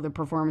all of the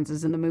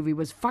performances in the movie,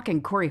 was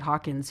fucking Corey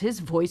Hawkins. His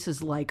voice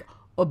is like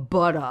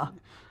butter.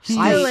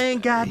 Still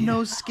ain't got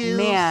no skills.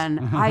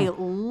 Man, I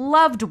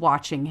loved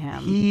watching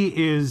him. He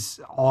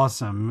is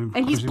awesome.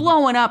 And he's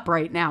blowing up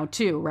right now,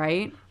 too,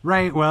 right?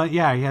 Right. Well,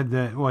 yeah,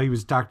 he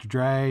was Dr.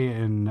 Dre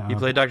and He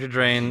played Dr.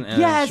 Dre in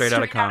Straight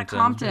Outta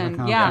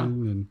Compton. Yeah.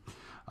 And,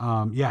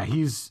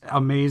 he's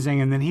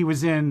amazing. And then he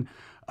was in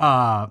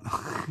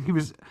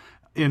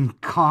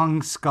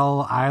Kong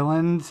Skull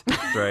Island,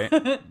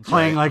 Right.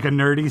 playing like a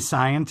nerdy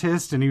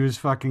scientist, and he was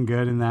fucking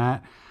good in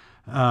that.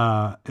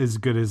 As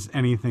good as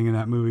anything in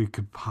that movie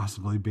could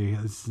possibly be.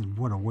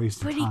 What a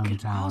waste of time and But he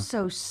could talent.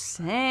 also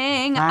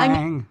sing. I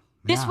mean,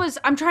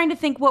 I'm trying to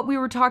think what we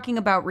were talking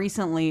about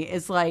recently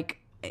is like,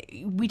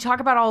 we talk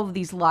about all of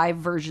these live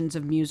versions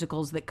of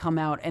musicals that come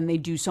out and they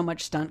do so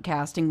much stunt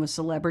casting with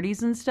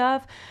celebrities and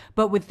stuff.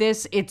 But with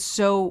this, it's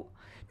so...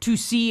 To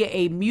see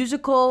a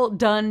musical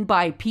done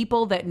by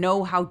people that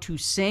know how to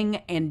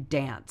sing and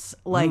dance.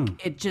 Like,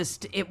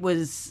 it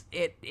was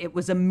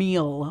a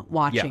meal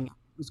watching. Yeah.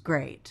 It was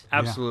great.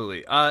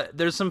 Absolutely.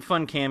 There's some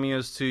fun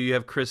cameos too. You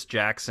have Chris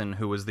Jackson,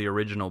 who was the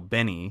original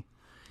Benny,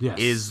 Yes.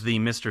 is the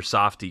Mr.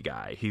 Softy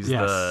guy. He's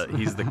Yes.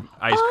 the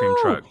ice cream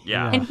truck.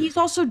 Yeah. And he's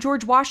also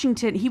George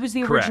Washington. He was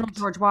the original Correct.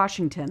 George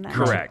Washington. Then.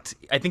 Correct.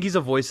 I think he's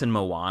a voice in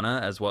Moana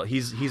as well.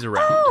 He's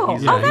around. Oh,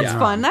 He's, that's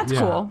fun. That's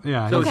cool.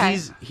 Yeah. So Okay.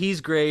 he's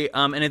great,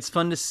 and it's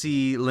fun to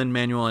see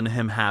Lin-Manuel and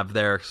him have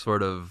their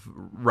sort of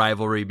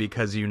rivalry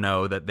because you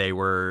know that they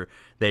were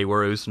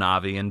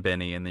Usnavi and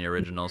Benny in the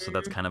original, so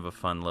that's kind of a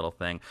fun little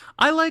thing.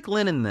 I like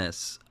Lin in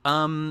this.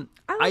 I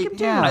like him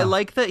too. I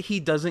like that he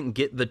doesn't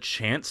get the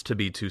chance to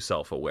be too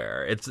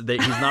self-aware. It's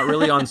that he's not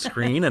really on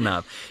screen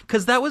enough.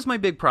 Because that was my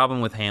big problem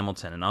with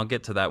Hamilton, and I'll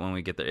get to that when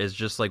we get there. Is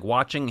just like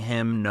watching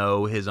him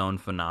know his own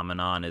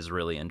phenomenon is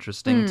really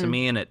interesting to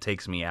me, and it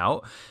takes me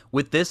out.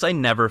 With this, I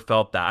never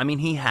felt that. I mean,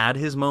 he had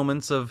his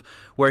moments of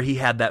where he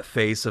had that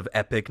face of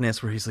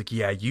epicness, where he's like,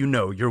 "Yeah, you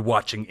know, you're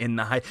watching In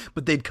the Heights,"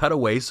 but they'd cut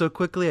away so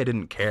quickly, I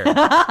didn't care.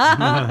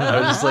 I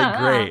was just like,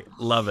 "Great,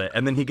 love it."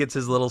 And then he gets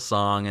his little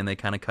song, and they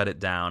kind of cut it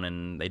down,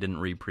 and they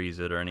didn't reprise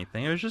it or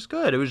anything. It was just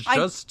good. It was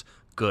just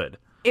good.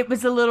 It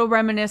was a little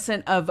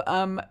reminiscent of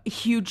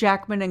Hugh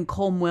Jackman and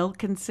Colm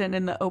Wilkinson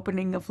in the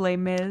opening of Les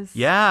Mis.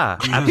 Yeah,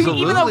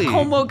 absolutely. Even though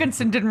Colm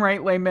Wilkinson didn't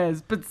write Les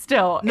Mis, but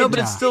still. No, but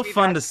it's still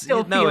fun to see.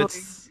 No,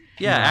 it's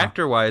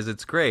actor-wise,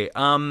 it's great.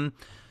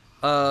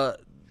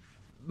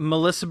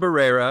 Melissa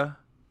Barrera,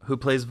 who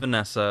plays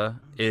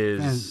Vanessa,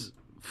 is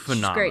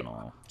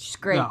phenomenal. She's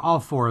great. Yeah, all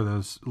four of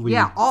those leads.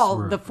 Yeah,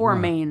 the four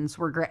yeah. mains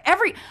were great.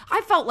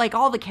 I felt like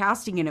all the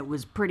casting in it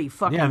was pretty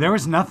fucking. Yeah, there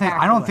was nothing.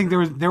 I don't think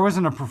there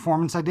wasn't a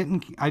performance I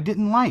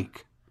didn't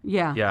like.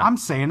 Yeah. I'm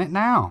saying it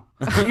now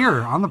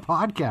here on the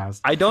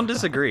podcast. I don't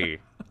disagree.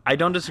 I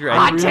Hot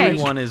think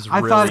everyone take. is I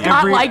really thought good.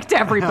 Scott liked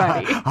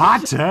everybody.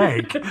 Hot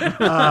take.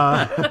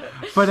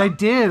 But I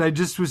did. I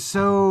just was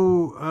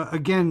so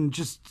again,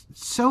 just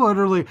so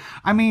utterly.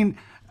 I mean,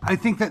 I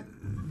think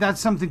that's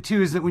something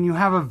too, is that when you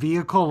have a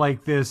vehicle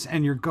like this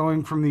and you're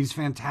going from these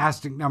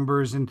fantastic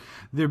numbers and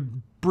they're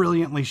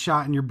brilliantly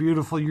shot and you're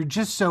beautiful, you're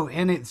just so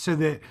in it, so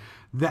that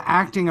the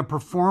acting, a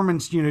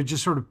performance,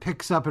 just sort of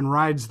picks up and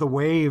rides the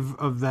wave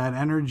of that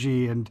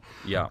energy, and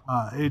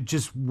it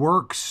just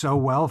works so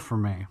well for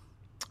me.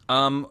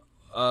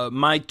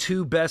 My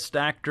two Best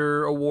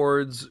Actor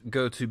awards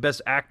go to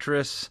Best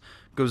Actress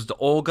goes to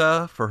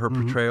Olga for her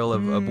portrayal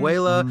of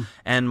Abuela,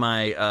 and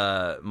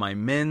my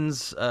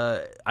men's.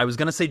 I was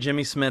gonna say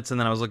Jimmy Smits, and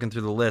then I was looking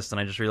through the list,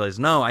 and I just realized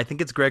no, I think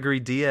it's Gregory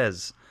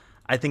Diaz.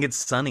 I think it's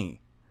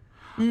Sonny.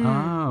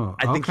 Oh,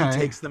 I think he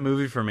takes the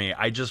movie for me.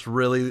 I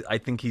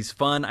think he's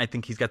fun. I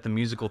think he's got the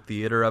musical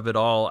theater of it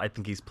all. I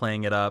think he's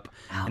playing it up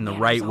in the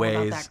right ways.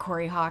 All about that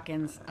Corey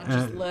Hawkins. I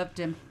just loved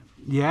him.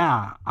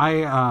 Yeah,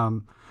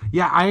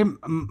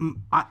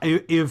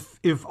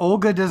 if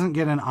Olga doesn't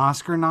get an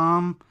Oscar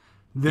nom,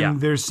 then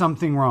there's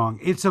something wrong.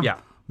 It's a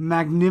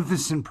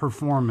magnificent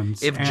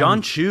performance. If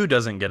John Chu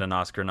doesn't get an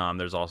Oscar nom,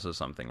 there's also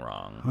something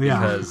wrong. Yeah.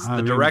 Because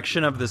the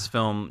direction of this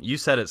film, you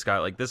said it,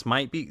 Scott, like this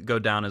might go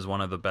down as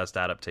one of the best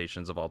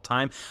adaptations of all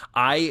time.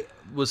 I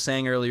was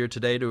saying earlier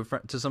today to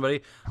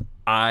somebody,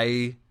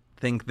 I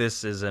think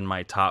this is in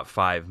my top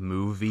 5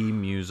 movie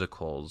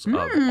musicals of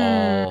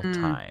all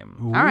time.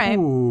 All right.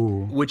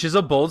 Which is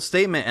a bold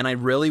statement, and I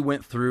really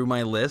went through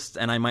my list,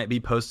 and I might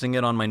be posting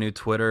it on my new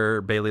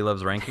Twitter, Bailey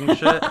Loves Ranking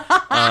shit,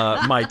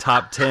 my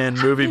top 10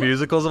 movie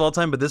musicals of all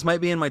time, but this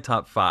might be in my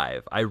top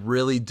 5. I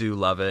really do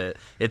love it.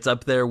 It's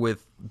up there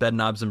with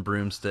Bedknobs and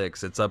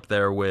Broomsticks. It's up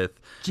there with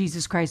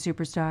Jesus Christ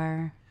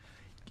Superstar.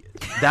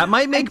 That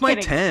might make my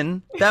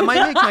 10. That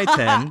might make my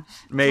 10.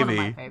 Maybe.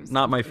 One of my faves.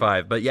 Not my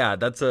 5. But yeah,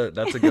 that's a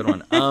good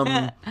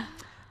one.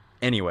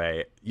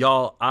 Anyway,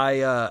 y'all,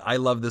 I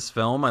love this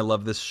film. I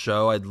love this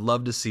show. I'd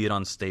love to see it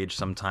on stage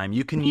sometime.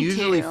 You can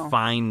usually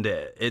find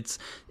it. It's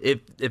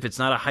if it's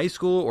not a high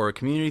school or a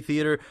community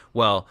theater,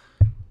 well,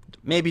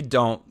 maybe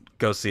don't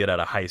go see it at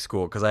a high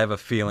school, because I have a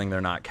feeling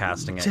they're not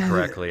casting it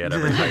correctly at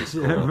every high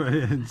school.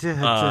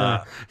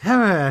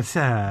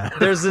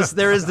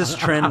 There is this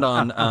trend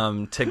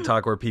on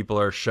TikTok where people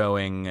are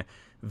showing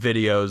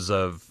videos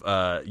of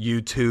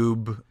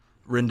YouTube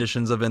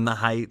renditions of In the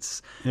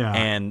Heights, Yeah.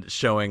 and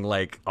showing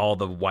like all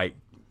the white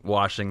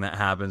washing that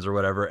happens or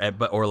whatever,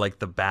 or like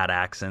the bad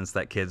accents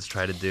that kids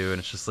try to do, and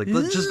it's just like,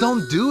 just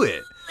don't do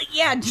it.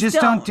 Yeah, Just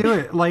don't do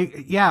it.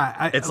 Like,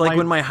 yeah. It's like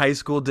when my high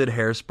school did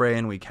Hairspray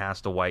and we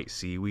cast a white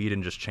seaweed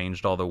and just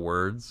changed all the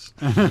words.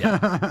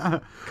 Yeah.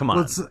 Come on.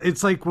 Well,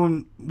 it's like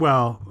when,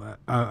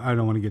 I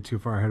don't want to get too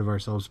far ahead of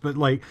ourselves, but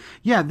like,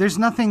 yeah, there's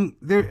nothing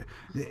there.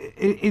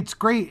 It's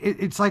great.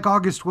 It's like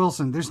August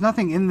Wilson. There's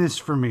nothing in this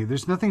for me.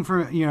 There's nothing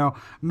for,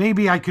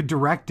 maybe I could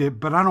direct it,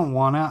 but I don't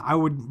want to. I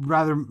would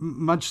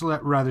much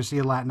rather see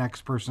a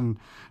Latinx person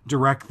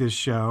direct this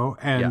show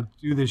and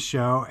do this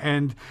show.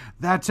 And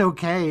that's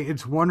okay.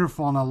 It's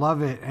wonderful and I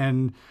love it.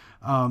 And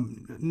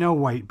no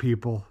white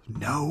people.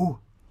 No,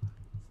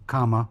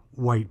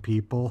 white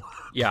people.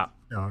 Yeah.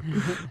 No,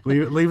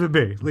 leave it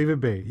be. Leave it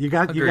be. You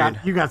got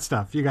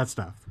stuff. You got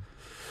stuff.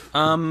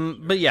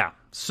 But yeah.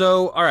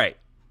 So, all right.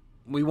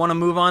 We want to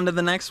move on to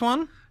the next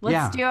one?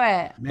 Let's do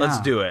it. Let's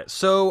do it.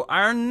 So,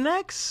 our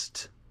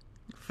next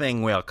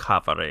thing we're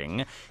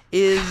covering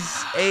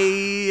is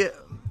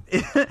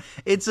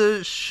it's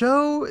a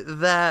show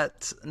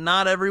that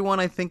not everyone,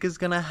 I think, is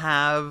going to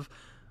have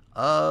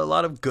a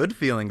lot of good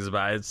feelings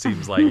about. It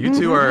seems like you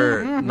two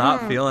are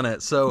not feeling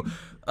it. So,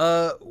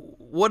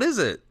 what is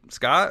it,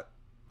 Scott?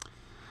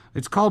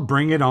 It's called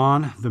Bring It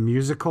On, the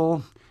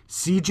musical.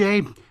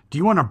 CJ, do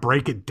you want to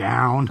break it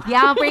down?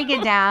 Yeah, I'll break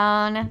it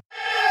down.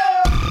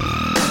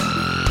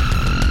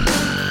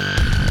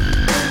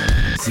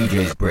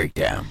 CJ's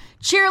Breakdown.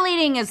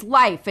 Cheerleading is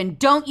life, and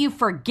don't you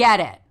forget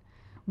it.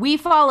 We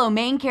follow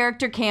main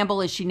character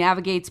Campbell as she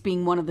navigates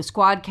being one of the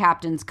squad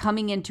captains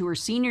coming into her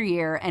senior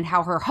year, and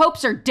how her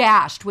hopes are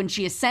dashed when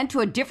she is sent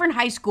to a different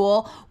high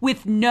school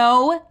with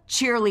no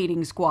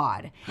cheerleading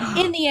squad.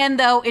 In the end,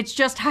 though, it's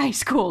just high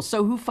school,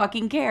 so who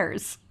fucking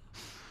cares?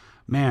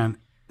 Man,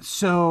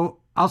 so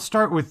I'll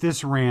start with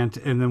this rant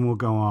and then we'll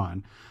go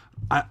on.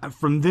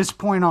 From this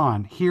point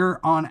on, here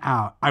on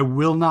out, I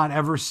will not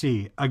ever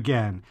see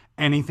again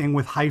anything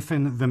with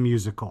hyphen the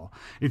musical.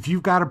 If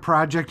you've got a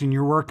project and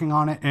you're working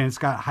on it and it's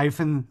got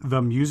hyphen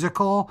the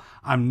musical,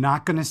 I'm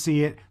not going to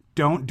see it.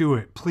 Don't do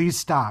it. Please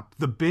stop.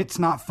 The bit's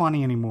not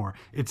funny anymore.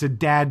 It's a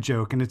dad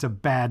joke and it's a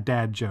bad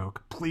dad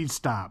joke. Please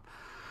stop.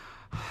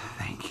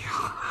 Thank you.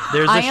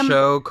 There's a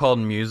show called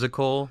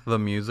The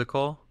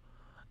Musical.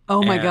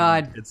 Oh my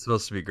God. It's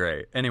supposed to be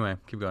great. Anyway,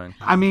 keep going.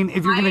 I mean,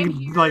 if you're going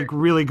to like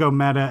really go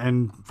meta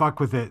and fuck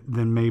with it,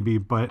 then maybe,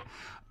 but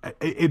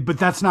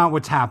that's not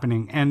what's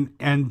happening.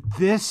 And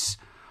this,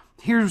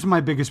 here's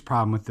my biggest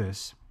problem with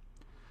this.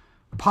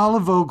 Paula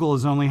Vogel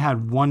has only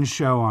had one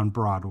show on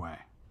Broadway,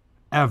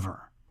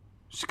 ever.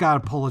 She's got a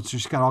Pulitzer,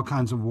 she's got all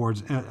kinds of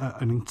awards,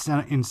 an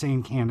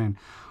insane canon.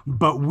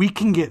 But we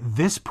can get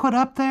this put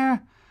up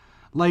there?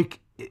 Like,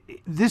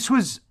 this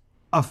was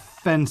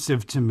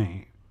offensive to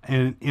me.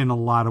 In a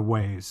lot of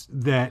ways,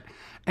 that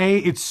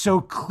it's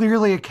so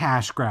clearly a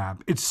cash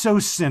grab. It's so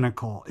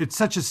cynical. It's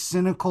such a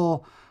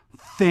cynical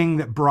thing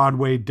that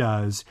Broadway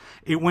does.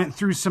 It went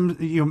through some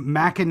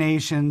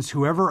machinations.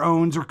 Whoever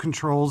owns or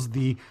controls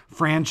the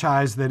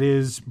franchise that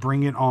is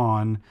Bring It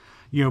On,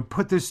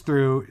 put this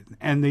through,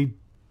 and they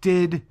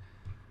did.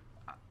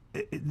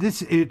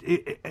 This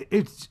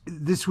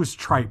was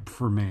tripe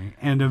for me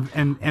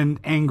and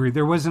angry.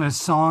 There wasn't a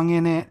song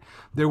in it.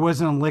 There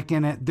wasn't a lick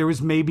in it. There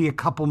was maybe a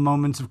couple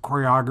moments of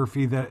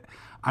choreography that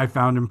I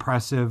found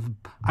impressive.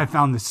 I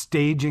found the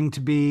staging to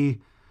be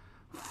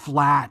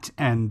flat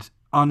and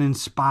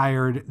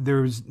uninspired.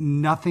 There was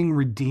nothing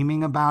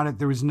redeeming about it.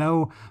 There was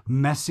no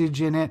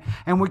message in it.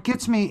 And what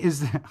gets me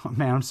is that,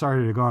 I'm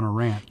sorry to go on a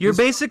rant. You're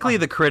basically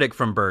the critic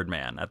from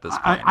Birdman at this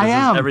point. I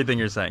am. Everything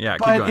you're saying. Yeah,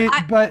 keep going.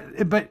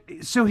 But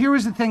so here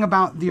was the thing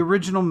about the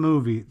original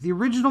movie. The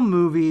original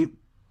movie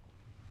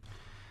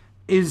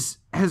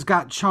has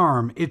got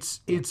charm.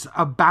 It's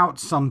about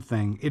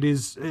something.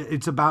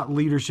 It's about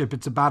leadership.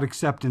 It's about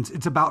acceptance.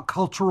 It's about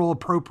cultural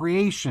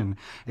appropriation.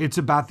 It's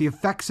about the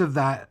effects of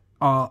that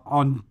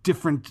on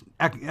different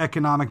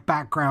economic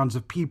backgrounds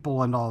of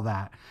people and all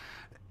that.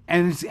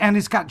 And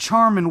it's got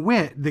charm and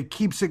wit that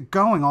keeps it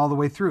going all the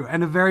way through,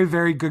 and a very,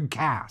 very good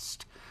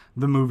cast.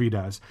 The movie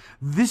does.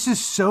 This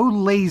is so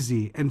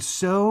lazy and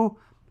so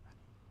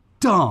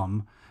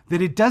dumb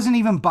that it doesn't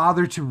even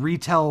bother to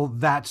retell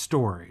that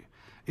story.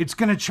 It's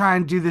going to try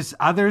and do this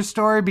other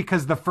story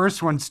because the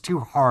first one's too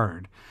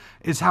hard,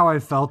 is how I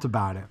felt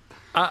about it.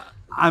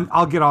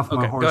 I'll get off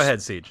my horse. Go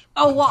ahead, Siege.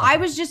 Oh, well, I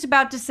was just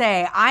about to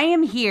say, I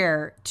am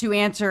here to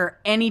answer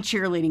any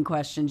cheerleading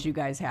questions you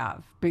guys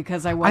have,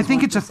 because I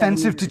think it's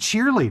offensive to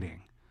cheerleading.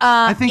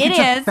 I think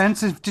it's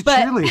offensive to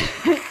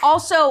cheerleading.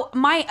 Also,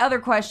 my other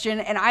question,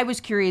 and I was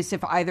curious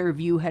if either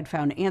of you had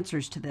found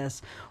answers to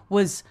this,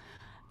 was,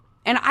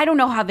 and I don't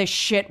know how this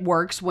shit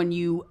works when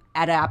you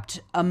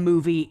adapt a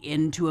movie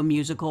into a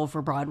musical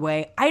for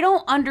Broadway. I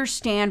don't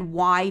understand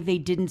why they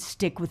didn't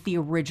stick with the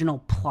original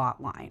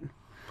plot line.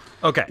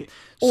 Okay,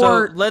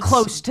 Or so let's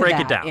close to break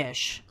that it down.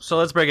 ish. So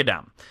let's break it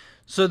down.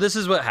 So this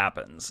is what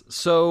happens.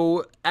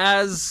 So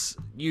as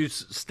you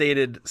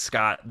stated,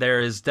 Scott, there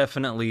is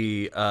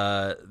definitely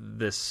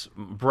this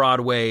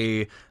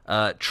Broadway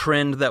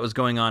trend that was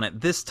going on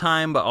at this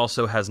time, but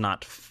also has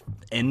not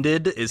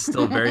ended, is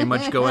still very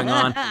much going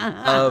on,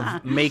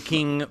 of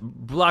making popular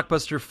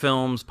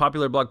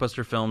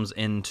blockbuster films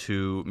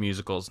into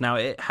musicals. Now,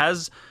 it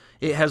has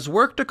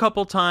worked a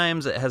couple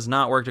times. It has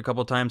not worked a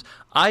couple times.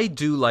 I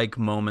do like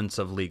moments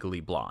of Legally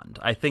Blonde.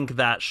 I think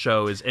that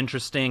show is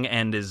interesting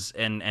and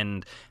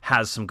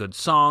has some good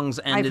songs.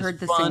 And I've is heard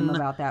the fun. same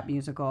about that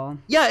musical.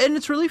 Yeah, and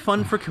it's really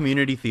fun for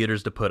community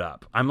theaters to put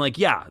up. I'm like,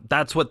 yeah,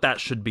 that's what that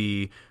should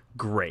be.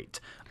 Great.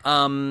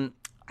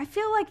 I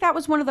feel like that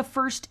was one of the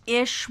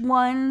first-ish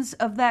ones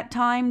of that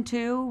time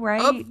too, right?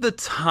 Of the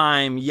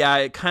time, yeah,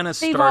 it kind of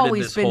started. They've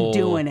always this been whole,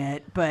 doing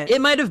it, but it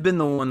might have been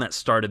the one that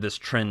started this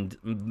trend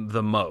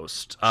the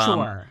most.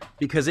 Sure.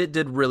 Because it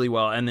did really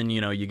well, and then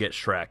you get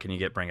Shrek and you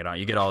get Bring It On,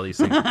 you get all these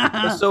things.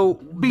 So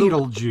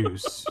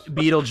Beetlejuice.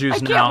 Beetlejuice. I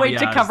can't now, wait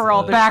to cover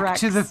all the Back Shreks.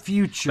 to the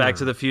Future. Back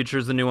to the Future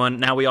is the new one.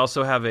 Now we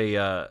also have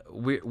a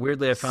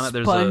weirdly I found out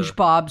there's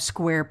SpongeBob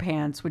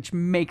SquarePants, which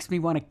makes me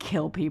want to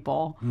kill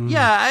people.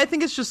 Yeah, I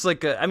think it's just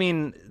like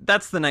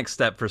that's the next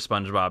step for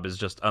SpongeBob is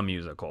just a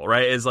musical,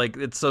 right?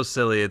 It's so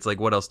silly. It's like,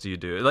 what else do you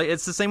do? Like,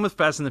 it's the same with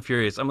Fast and the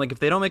Furious. I'm like, if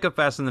they don't make a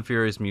Fast and the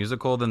Furious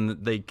musical, then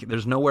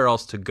there's nowhere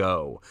else to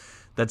go.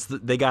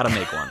 They got to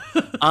make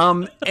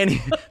one. And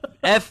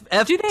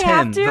F10 Do they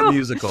have to? the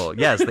musical.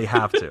 Yes, they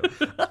have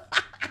to.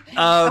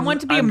 I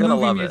want to be I'm a gonna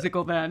movie love it.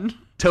 musical then.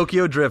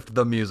 Tokyo Drift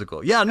the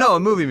musical. Yeah, no, a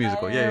movie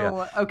musical.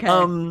 Yeah. Oh,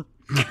 okay.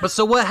 But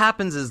so what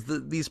happens is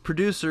these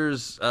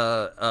producers,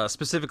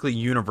 specifically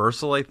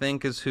Universal, I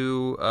think, is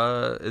who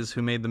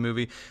made the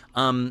movie.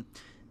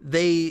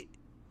 They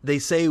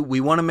say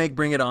we want to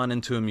Bring It On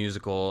into a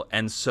musical,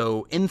 and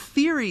so in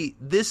theory,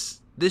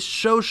 this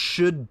show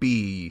should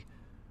be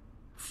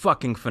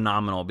fucking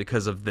phenomenal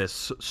because of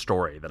this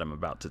story that I'm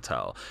about to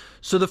tell.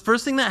 So the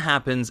first thing that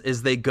happens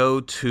is they go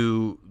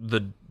to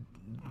the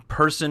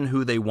person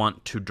who they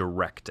want to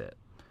direct it.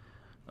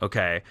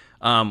 Okay.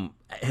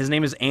 His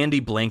name is Andy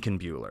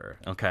Blankenbuehler.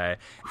 Okay.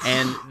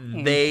 And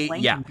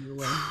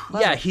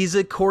he's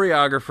a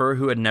choreographer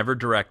who had never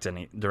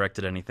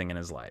directed anything in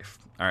his life.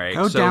 All right.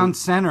 Go down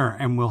center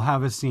and we'll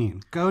have a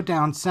scene. Go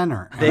down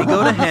center. They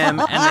go to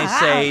him and they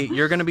say,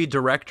 you're going to be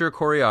director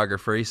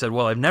choreographer. He said,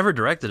 well, I've never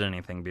directed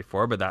anything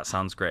before, but that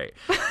sounds great.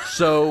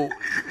 So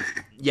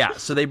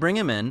so they bring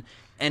him in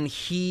and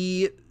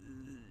he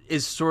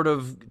is sort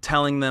of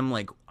telling them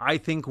like, I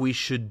think we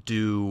should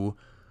do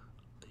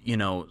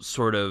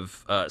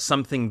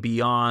something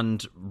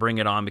beyond Bring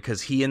It On,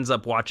 because he ends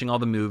up watching all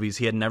the movies.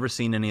 He had never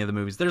seen any of the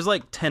movies. There's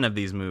like 10 of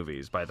these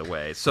movies, by the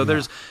way. So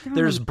there's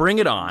Bring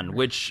It On,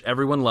 which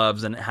everyone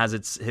loves and it has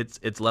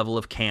its level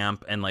of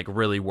camp and like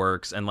really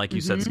works. And like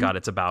you said, Scott,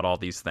 it's about all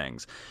these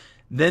things.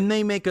 Then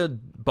they make a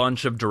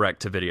bunch of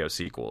direct-to-video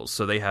sequels.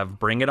 So they have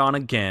Bring It On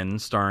Again,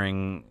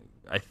 starring,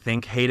 I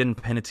think, Hayden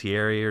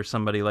Panettiere or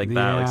somebody like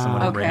that, like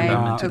someone in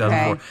Random in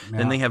 2004. Okay.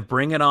 Then they have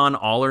Bring It On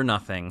All or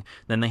Nothing.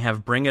 Then they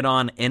have Bring It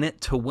On In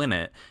It to Win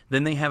It.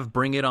 Then they have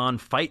Bring It On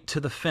Fight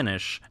to the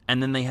Finish.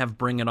 And then they have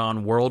Bring It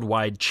On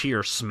Worldwide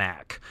Cheer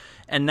Smack.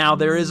 And now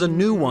there is a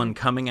new one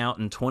coming out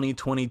in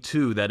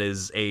 2022 that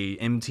is a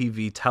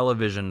MTV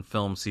television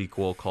film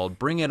sequel called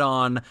Bring It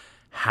On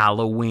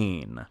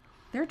Halloween.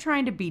 They're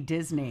trying to be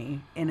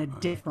Disney in a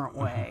different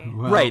way.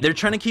 Well, Right, they're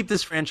trying to keep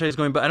this franchise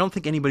going, but I don't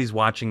think anybody's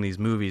watching these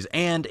movies.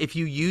 And if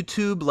you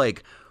YouTube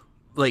like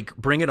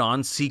Bring It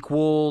On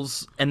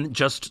sequels and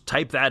just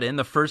type that in,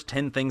 the first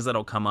 10 things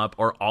that'll come up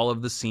are all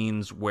of the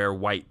scenes where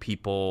white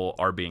people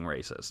are being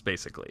racist,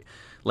 basically.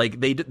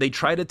 Like they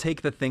try to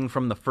take the thing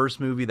from the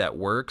first movie that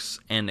works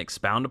and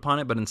expound upon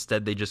it, but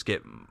instead they just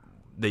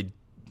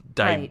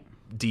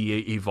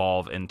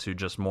de-evolve into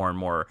just more and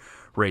more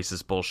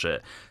racist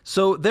bullshit.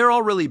 So they're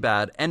all really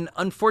bad. And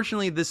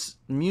unfortunately, this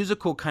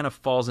musical kind of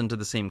falls into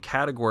the same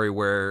category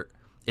where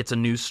it's a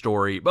new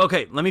story.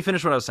 Okay, let me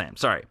finish what I was saying.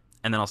 Sorry.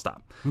 And then I'll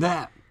stop.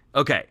 that.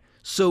 Okay.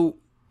 So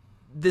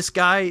this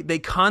guy, they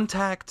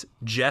contact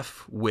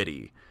Jeff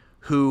Whitty,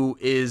 who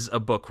is a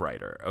book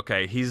writer.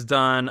 Okay. He's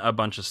done a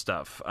bunch of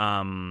stuff.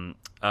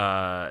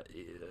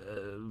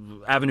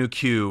 Avenue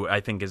Q, I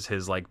think, is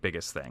his like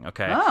biggest thing.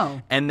 Okay.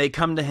 Oh. And they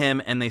come to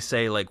him and they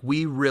say like,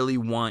 we really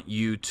want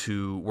you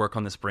to work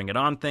on this Bring It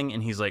On thing.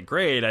 And he's like,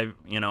 great. I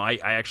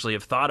actually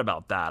have thought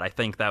about that. I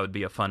think that would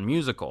be a fun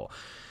musical.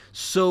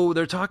 So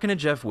they're talking to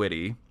Jeff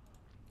Whitty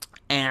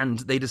and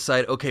they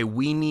decide, okay,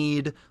 we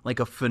need like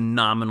a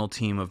phenomenal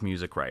team of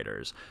music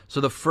writers.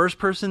 So the first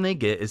person they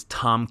get is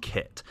Tom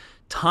Kitt.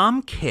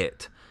 Tom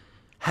Kitt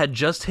had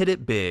just hit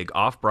it big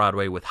off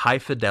Broadway with High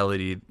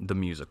Fidelity, the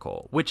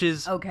musical, which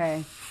is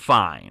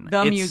fine.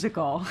 The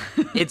musical.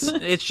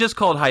 it's just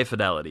called High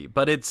Fidelity,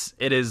 but it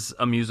is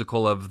a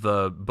musical of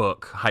the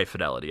book High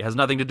Fidelity. It has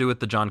nothing to do with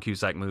the John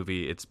Cusack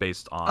movie. It's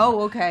based on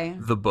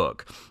the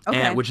book,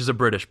 which is a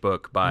British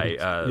book by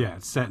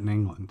it's set in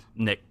England.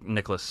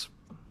 Nicholas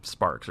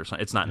Sparks or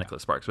something. It's not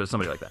Nicholas Sparks, but it's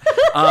somebody like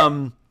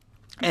that.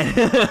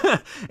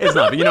 It's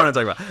not, but you know what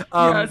I'm talking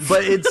about. Yes.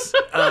 But it's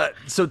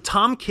so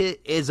Tom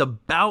Kitt is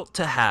about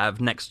to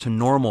have Next to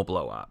Normal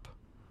blow up.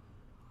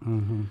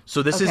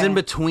 So this is Okay. in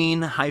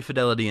between High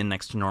Fidelity and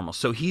Next to Normal.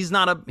 So he's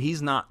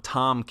not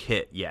Tom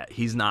Kitt yet.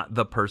 He's not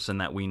the person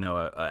that we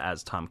know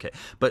as Tom Kitt.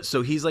 But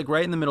so he's like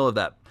right in the middle of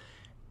that.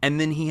 And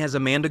then he has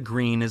Amanda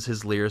Green as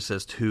his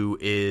lyricist, who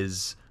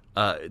is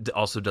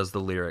also does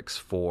the lyrics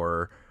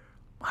for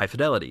High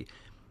Fidelity.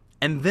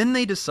 And then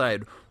they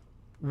decide,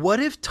 what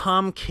if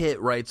Tom Kitt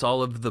writes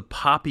all of the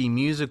poppy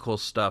musical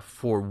stuff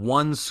for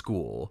one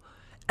school,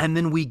 and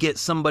then we get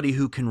somebody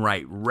who can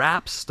write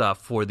rap stuff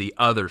for the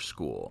other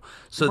school?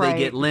 So Right. they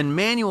get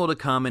Lin-Manuel to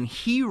come, and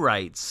he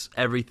writes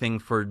everything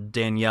for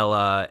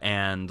Daniela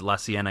and La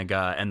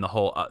Cienega and the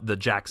whole the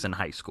Jackson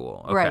High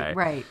School. Okay?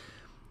 Right.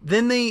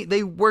 Then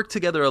they worked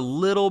together a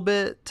little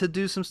bit to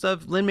do some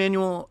stuff.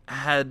 Lin-Manuel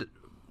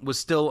was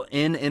still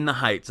in the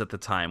Heights at the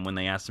time when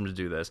they asked him to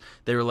do this.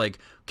 They were like,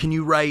 can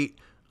you write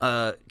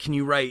a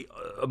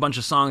bunch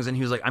of songs? And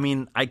he was like, I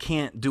mean, I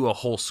can't do a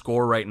whole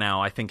score right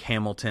now. I think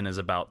Hamilton is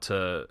about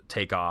to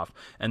take off.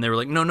 And they were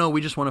like, no,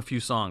 we just want a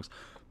few songs.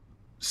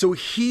 So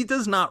he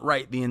does not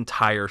write the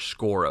entire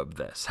score of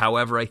this.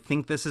 However, I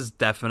think this is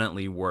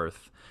definitely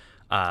worth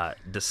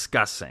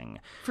discussing.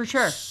 For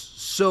sure.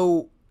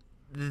 So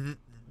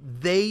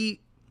they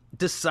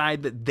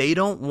decide that they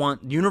don't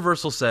want...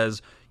 Universal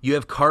says, you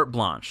have carte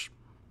blanche,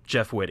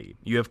 Jeff Whitty.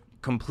 You have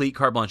complete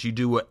carte blanche. You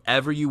do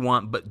whatever you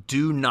want, but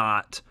do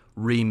not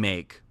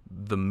remake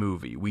the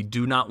movie. We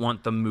do not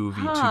want the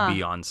movie to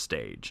be on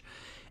stage.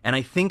 And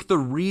I think the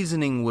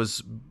reasoning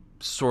was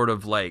sort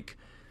of like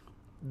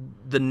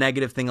the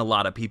negative thing a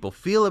lot of people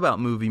feel about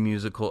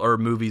movies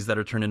that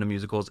are turned into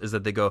musicals is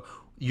that they go,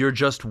 you're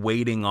just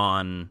waiting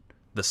on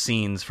the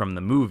scenes from the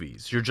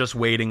movies. You're just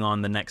waiting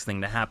on the next thing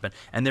to happen.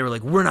 And they were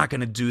like, we're not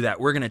going to do that.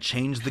 We're going to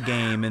change the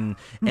game. And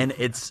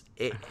it's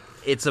a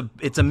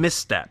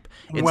misstep.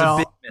 It's a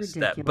big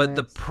misstep. Ridiculous. But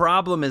the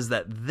problem is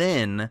that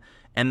then,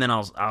 and then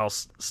I'll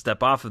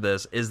step off of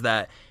this, is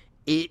that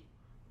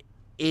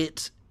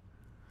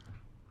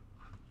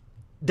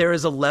there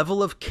is a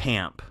level of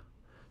camp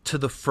to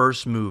the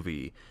first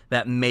movie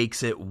that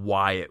makes it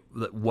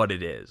what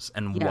it is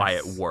and why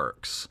it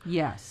works.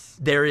 Yes.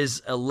 There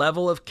is a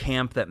level of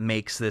camp that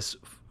makes this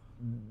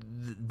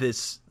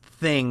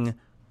thing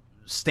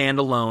stand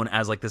alone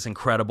as like this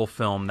incredible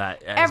film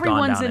that has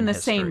Everyone's gone down in the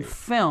history. same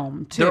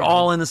film, too. They're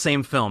all in the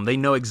same film. They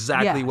know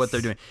exactly what Yes.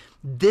 they're doing.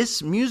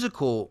 This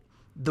musical,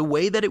 the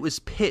way that it was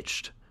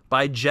pitched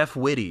by Jeff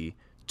Whitty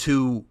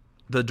to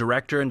the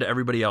director and to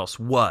everybody else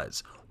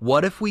was,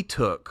 what if we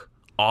took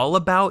All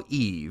About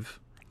Eve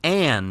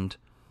and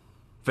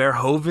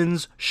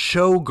Verhoeven's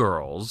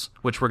Showgirls,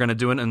 which we're going to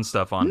do and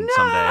stuff on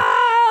someday.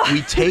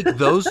 We take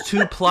those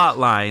two plot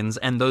lines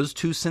and those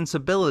two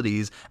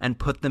sensibilities and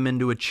put them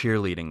into a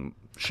cheerleading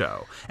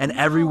show. And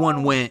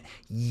everyone went,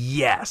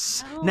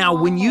 yes. Now,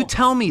 when you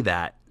tell me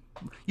that,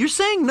 you're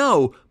saying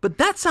no, but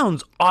that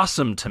sounds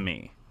awesome to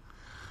me.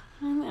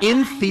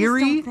 In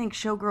theory, I just don't think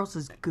Showgirls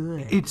is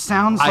good. It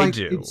sounds I like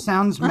do. it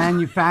sounds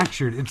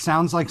manufactured. It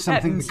sounds like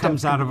something that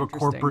comes out of a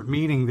corporate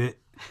meeting that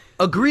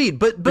agreed,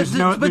 but There's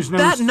no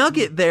that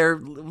nugget there,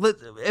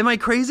 am I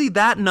crazy?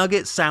 That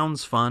nugget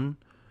sounds fun.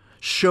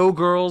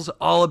 Showgirls,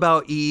 All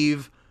About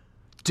Eve,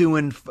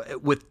 doing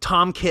with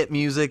Tom Kitt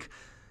music,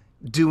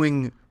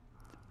 doing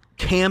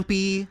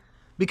campy,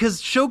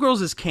 because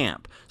Showgirls is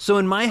camp. So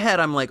in my head,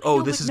 I'm like, oh,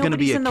 No, this but is going to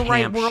be a nobody's in the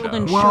right camp world show.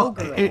 and well,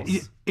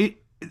 Showgirls.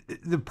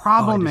 the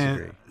problem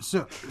disagree.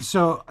 is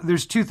so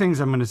there's two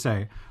things I'm going to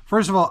say.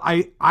 First of all,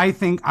 I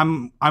think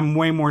I'm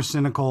way more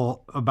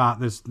cynical about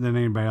this than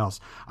anybody else.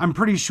 I'm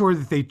pretty sure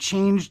that they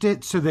changed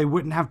it so they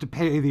wouldn't have to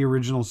pay the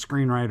original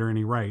screenwriter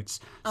any rights.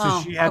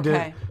 So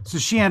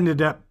she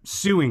ended up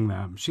suing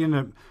them.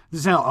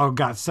 This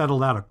got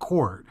settled out of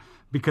court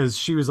because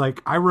she was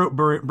like, I wrote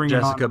Bring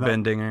Jessica It On.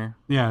 Bendinger.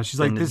 Yeah, she's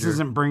like, this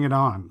isn't Bring It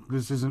On.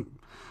 This isn't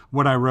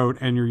what I wrote,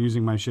 and you're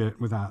using my shit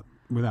without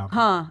real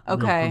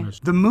okay.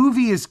 permission. The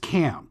movie is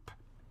camp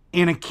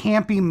in a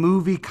campy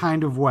movie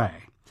kind of way.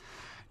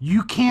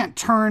 You can't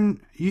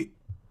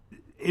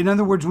in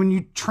other words, when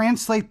you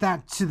translate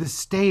that to the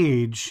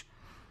stage,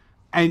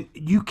 and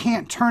you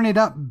can't turn it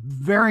up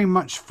very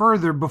much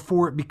further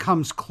before it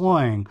becomes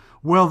cloying.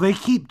 Well, they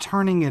keep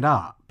turning it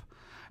up.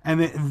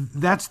 And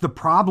that's the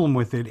problem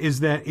with it, is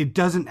that it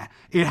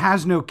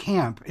has no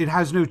camp. It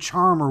has no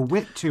charm or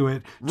wit to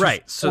it.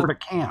 Right. So a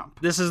camp.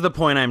 This is the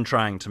point I'm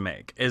trying to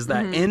make, is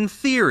that in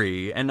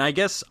theory, and I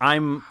guess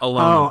I'm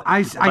alone.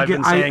 I've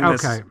been saying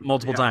this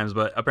multiple times,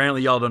 but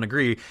apparently y'all don't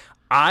agree.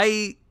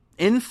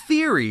 In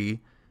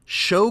theory,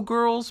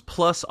 Showgirls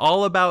plus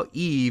All About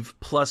Eve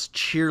plus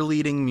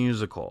cheerleading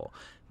musical.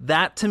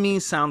 That to me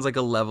sounds like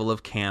a level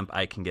of camp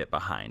I can get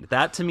behind.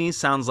 That to me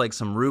sounds like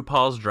some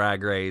RuPaul's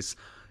Drag Race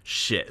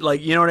shit.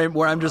 Like, you know what I mean?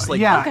 Where I'm just like,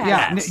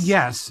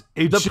 yes.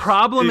 The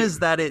problem is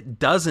that it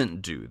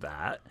doesn't do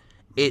that.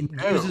 It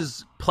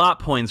uses plot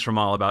points from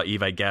All About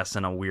Eve, I guess,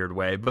 in a weird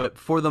way. But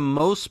for the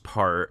most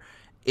part,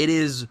 it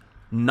is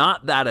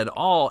Not that at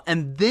all.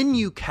 And then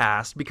you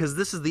cast, because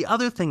this is the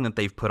other thing that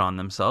they've put on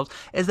themselves,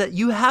 is that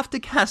you have to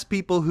cast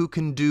people who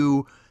can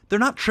do, they're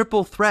not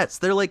triple threats.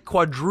 They're like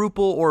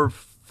quadruple or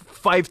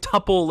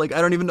five-tuple, like,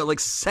 I don't even know, like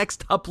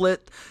sextuplet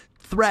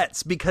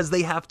threats, because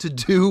they have to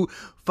do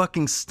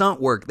fucking stunt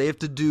work. They have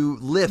to do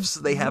lifts.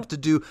 They have to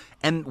do,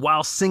 and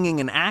while singing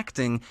and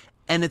acting.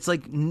 And it's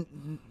like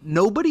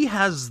nobody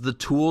has the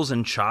tools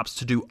and chops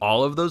to do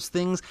all of those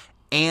things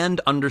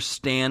and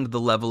understand the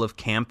level of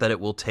camp that it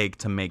will take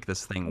to make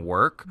this thing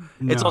work.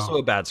 No. It's also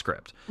a bad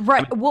script.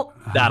 Right. I mean, Well,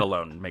 that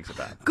alone makes it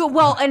bad. good.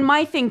 Well, and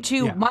my thing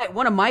too, Yeah.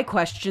 one of my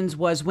questions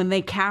was, when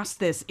they cast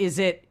this, is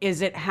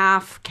it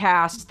half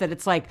cast, that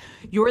it's like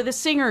you're the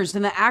singers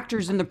and the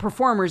actors and the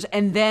performers,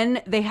 and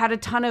then they had a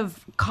ton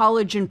of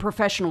college and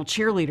professional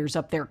cheerleaders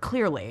up there,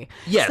 clearly.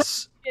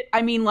 Yes.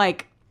 I mean,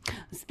 like,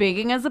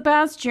 speaking as a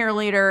past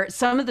cheerleader,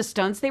 some of the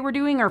stunts they were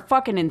doing are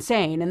fucking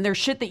insane, and they're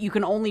shit that you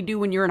can only do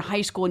when you're in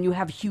high school and you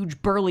have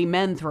huge burly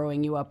men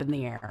throwing you up in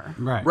the air.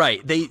 Right.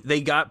 Right.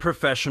 They got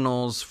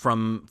professionals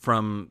from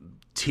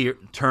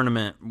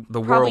tournament,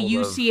 the Probably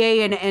world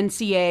UCA and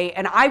NCA.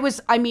 And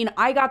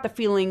I got the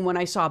feeling when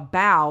I saw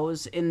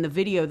Bows in the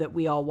video that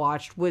we all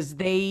watched, was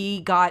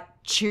they got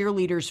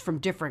cheerleaders from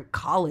different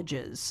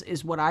colleges,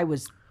 is what I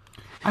was.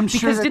 I'm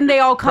sure Because that, didn't they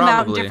all come out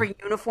in Probably. different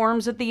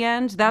uniforms at the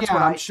end? That's yeah,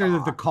 what I'm I sure saw.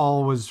 that the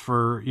call was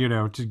for,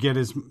 to get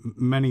as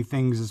many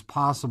things as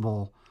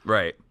possible.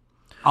 Right.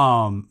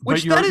 But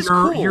that is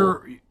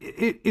cool.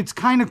 It's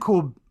kind of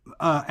cool,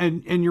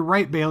 and you're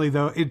right, Bailey.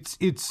 Though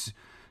it's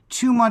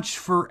too much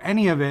for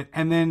any of it.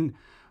 And then,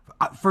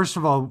 first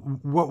of all,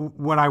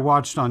 what I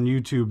watched on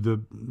YouTube,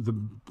 the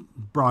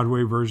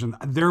Broadway version,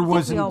 there I think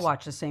wasn't. we all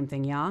watch the same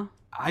thing, yeah?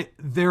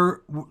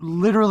 There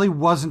literally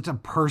wasn't a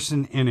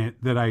person in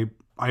it that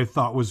I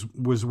thought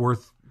was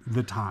worth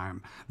the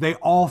time. They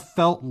all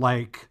felt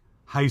like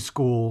high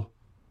school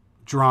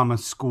drama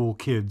school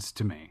kids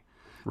to me.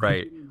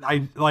 Right.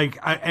 And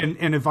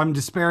if I'm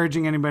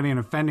disparaging anybody and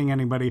offending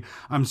anybody,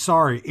 I'm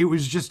sorry. It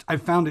was just, I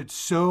found it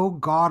so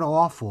god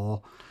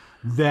awful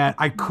that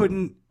I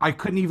couldn't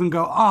even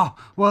go, oh,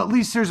 well, at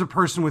least there's a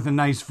person with a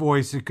nice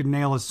voice that could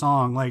nail a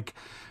song. Like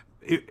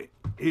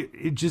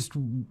it just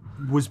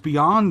was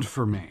beyond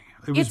for me.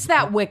 It's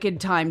that Wicked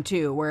time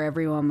too, where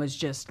everyone was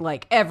just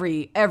like,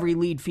 every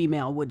lead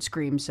female would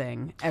scream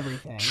sing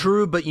everything.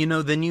 True, but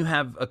then you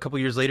have a couple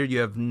years later, you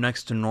have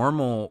Next to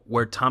Normal,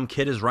 where Tom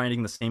Kidd is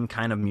writing the same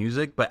kind of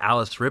music, but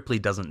Alice Ripley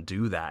doesn't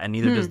do that, and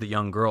neither does the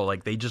young girl.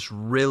 Like, they just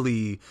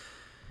really,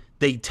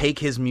 they take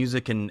his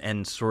music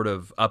and sort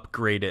of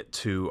upgrade it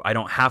to, I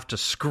don't have to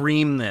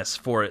scream this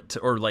for it to,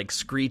 or like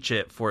screech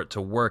it for it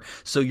to work.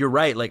 So you're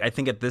right. Like, I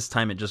think at this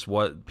time, it just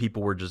was,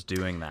 people were just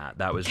doing that.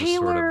 That was just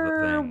sort of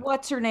the thing.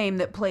 What's her name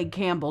that played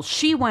Campbell?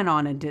 She went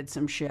on and did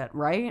some shit,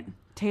 right?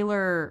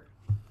 Taylor,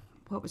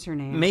 what was her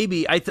name?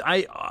 Maybe I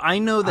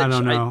know that I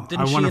don't know.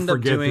 didn't I she wanna end up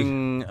forget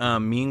doing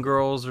Mean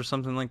Girls or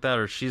something like that,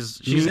 or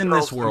she's Mean in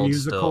Girls, this the world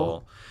musical?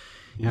 still.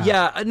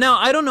 Yeah. No,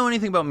 I don't know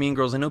anything about Mean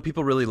Girls. I know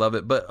people really love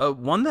it, but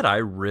one that I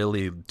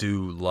really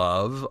do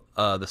love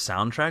the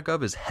soundtrack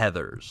of is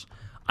Heathers.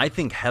 I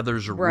think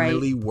Heathers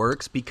really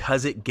works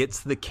because it gets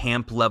the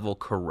camp level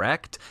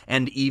correct,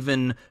 and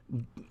even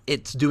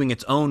it's doing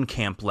its own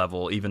camp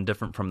level, even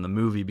different from the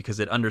movie, because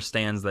it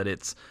understands that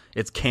it's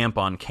camp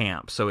on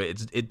camp. So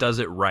it does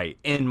it right,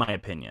 in my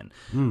opinion.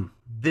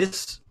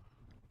 This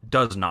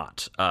does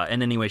not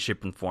in any way,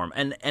 shape, and form.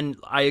 And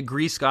I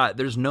agree, Scott.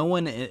 There's no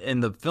one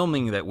in the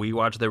filming that we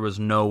watched. There was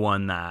no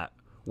one that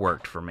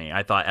worked for me.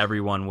 I thought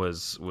everyone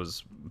was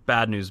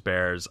Bad News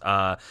Bears.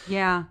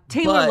 Yeah.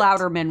 Taylor but-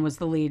 Louderman was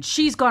the lead.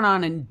 She's gone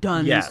on and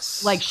done.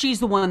 Yes. Like, she's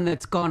the one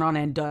that's gone on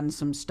and done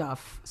some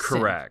stuff. since.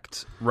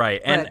 Correct.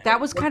 Right. But And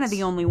that was kind of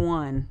the only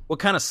one. what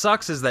kind of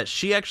sucks is that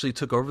she actually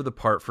took over the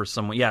part for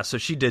someone. Yeah, so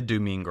she did do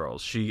Mean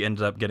Girls. She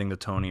ended up getting the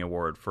Tony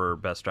Award for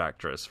Best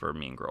Actress for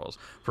Mean Girls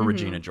for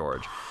Regina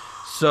George.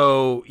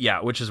 So yeah,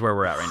 which is where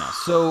we're at right now.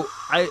 So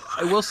I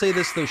will say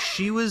this though,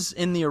 she was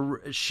in the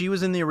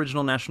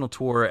original national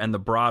tour and the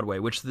Broadway,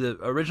 which the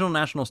original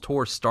national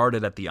tour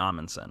started at the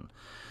Amundsen.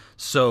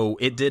 So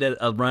it did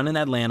a run in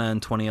Atlanta in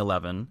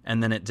 2011,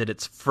 and then it did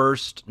its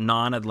first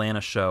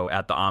non-Atlanta show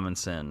at the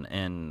Amundsen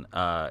in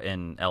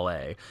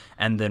LA,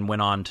 and then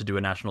went on to do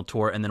a national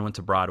tour, and then went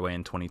to Broadway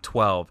in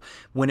 2012.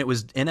 When it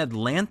was in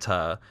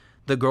Atlanta,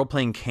 the girl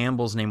playing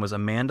Campbell's name was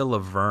Amanda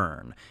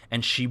Laverne,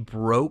 and she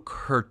broke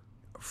her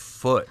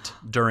foot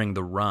during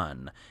the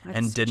run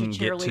and such a didn't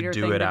get to cheerleader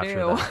do thing it to after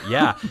do. that.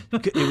 Yeah,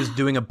 it was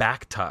doing a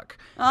back tuck.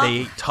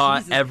 They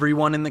taught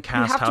everyone in the You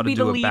cast have how to to be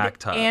do the a lead back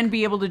tuck. and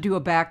be able to do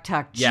a back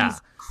tuck. Yeah.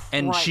 Jesus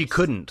And she Christ.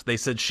 couldn't. They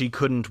said she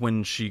couldn't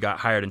when she got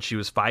hired, and she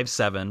was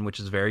 5'7", which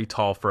is very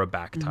tall for a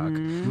back tuck.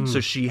 So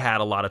she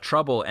had a lot of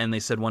trouble, and they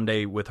said one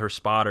day with her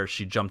spotter,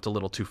 she jumped a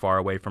little too far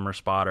away from her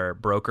spotter,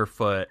 broke her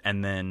foot,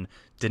 and then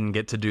didn't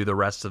get to do the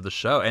rest of the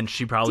show. And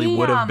she probably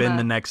would have been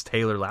the next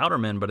Taylor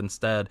Louderman, but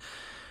instead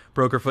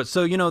broke her foot.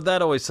 So,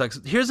 that always sucks.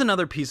 Here's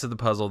another piece of the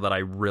puzzle that I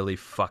really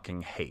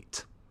fucking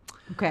hate.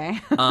 Okay.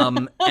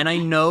 And I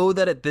know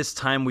that at this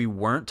time we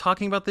weren't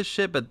talking about this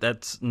shit, but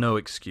that's no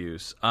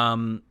excuse.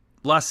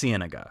 La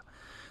Cienega.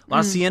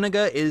 La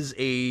Cienega is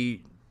a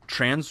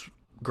trans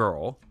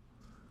girl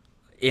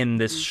in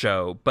this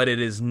show, but it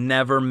is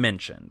never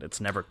mentioned.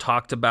 It's never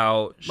talked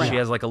about. Right. She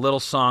has like a little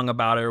song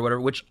about it or whatever,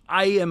 which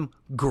I am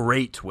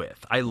great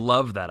with. I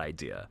love that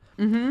idea.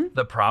 Mm-hmm.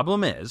 The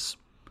problem is,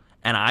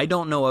 and I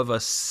don't know of a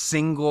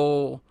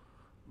single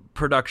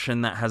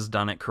production that has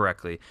done it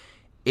correctly,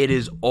 it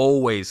is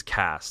always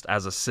cast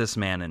as a cis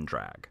man in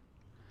drag.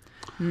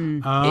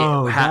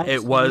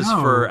 It was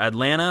for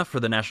Atlanta, for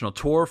the national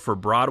tour, for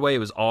Broadway. It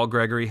was all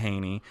Gregory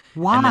Haney.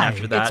 Why? And then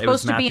after that, it's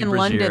supposed to be in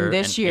London Brazier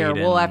this year.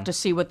 We'll have to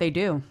see what they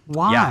do.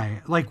 Why? Yeah.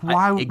 Like,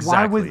 why?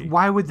 Exactly.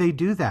 Why would they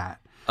do that?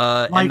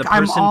 Like, and the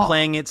person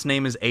playing its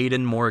name is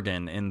Aidan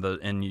Morgan in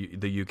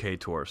the UK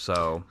tour.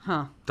 So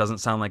doesn't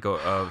sound like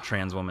a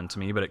trans woman to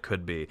me, but it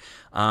could be.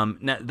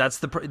 That's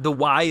the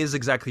why is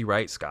exactly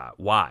right, Scott.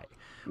 Why?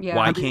 Yeah.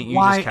 Why can't you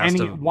just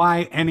cast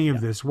why any of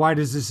this? Why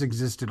does this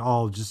exist at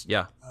all? Just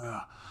yeah.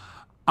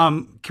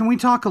 Can we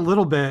talk a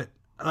little bit?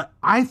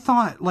 I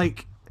thought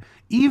like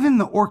even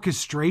the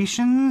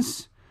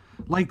orchestrations,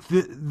 like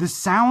the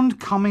sound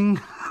coming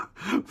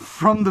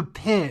from the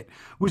pit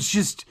was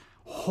just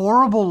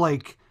horrible.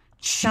 Like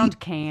sound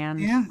canned.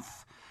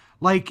 Synth.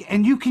 Like,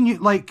 and you can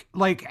like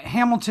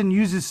Hamilton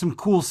uses some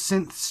cool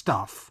synth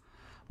stuff,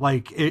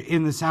 like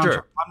in the soundtrack.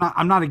 Sure.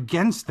 I'm not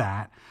against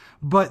that,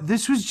 but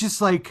this was just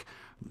like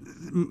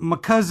my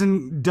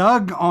cousin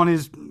Doug on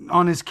his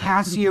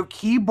Casio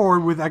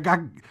keyboard with I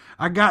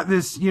got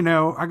this,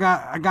 I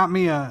got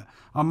me a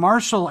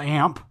Marshall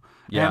amp.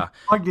 Yeah, and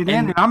plugged it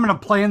in, and I'm gonna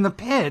play in the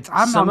pits.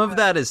 Some of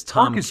that is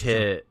Tom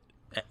Kitt.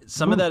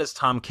 Some of that is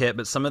Tom Kitt,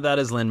 but some of that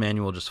is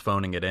Lin-Manuel just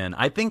phoning it in.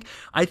 I think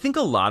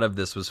a lot of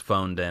this was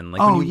phoned in.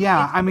 Like,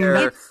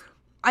 they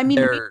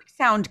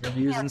sound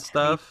interviews and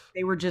stuff.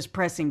 They were just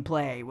pressing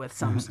play with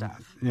some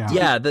stuff.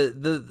 Yeah.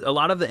 A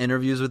lot of the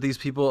interviews with these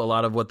people, a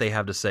lot of what they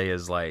have to say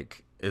is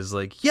like,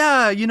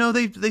 yeah,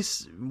 they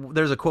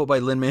there's a quote by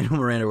Lin-Manuel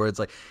Miranda where it's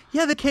like,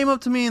 yeah, they came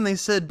up to me and they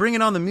said, bring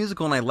it on the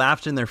musical, and I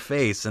laughed in their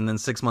face, and then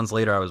 6 months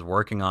later I was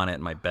working on it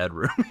in my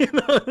bedroom.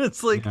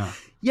 It's like,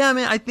 yeah,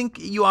 man, I think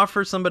you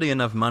offer somebody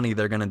enough money,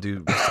 they're gonna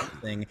do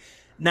something.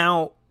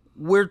 Now,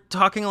 we're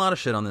talking a lot of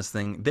shit on this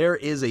thing. There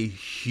is a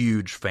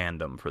huge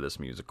fandom for this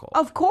musical.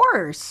 Of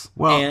course.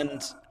 Well,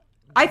 and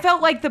I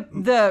felt like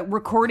the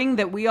recording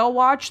that we all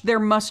watched, they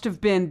must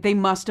have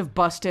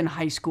bussed in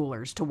high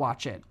schoolers to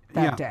watch it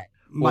that day.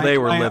 Well, they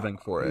were living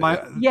for it.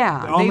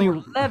 They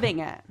were living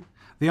it.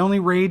 The only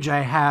rage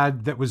I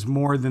had that was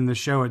more than the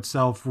show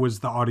itself was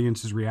the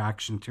audience's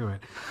reaction to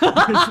it.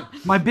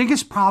 My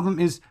biggest problem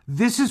is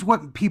this is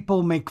what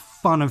people make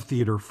fun of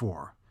theater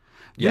for.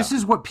 This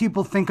is what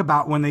people think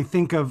about when they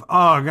think of,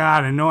 oh,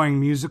 God, annoying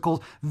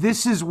musicals.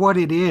 This is what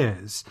it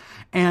is.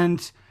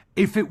 And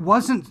if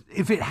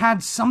it had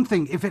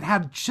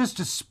just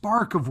a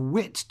spark of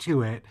wit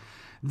to it,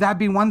 that'd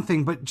be one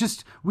thing. But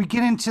just, we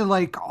get into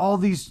like all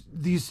these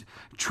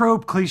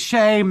trope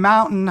cliche,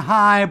 mountain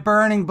high,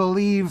 burning,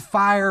 believe,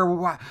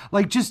 fire,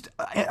 like just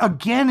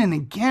again and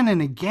again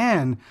and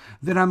again,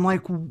 that I'm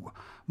like,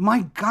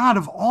 my God,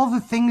 of all the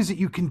things that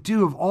you can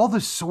do, of all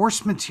the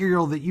source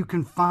material that you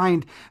can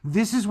find,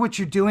 this is what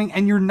you're doing,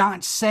 and you're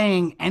not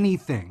saying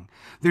anything.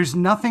 There's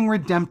nothing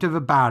redemptive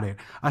about it.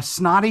 A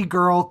snotty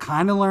girl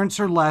kind of learns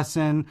her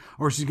lesson,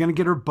 or she's going to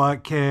get her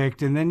butt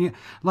kicked, and then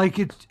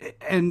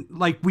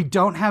we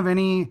don't have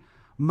any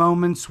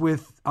moments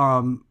with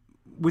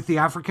the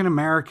African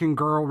American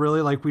girl,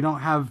 really. Like, we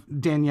don't have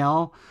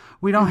Danielle.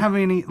 We don't have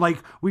any, like,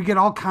 we get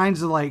all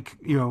kinds of, like,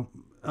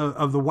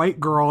 of the white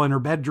girl in her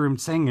bedroom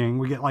singing.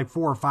 We get like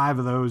 4 or 5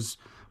 of those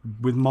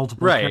with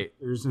multiple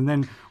characters, and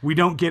then we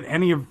don't get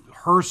any of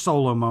her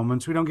solo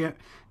moments. We don't get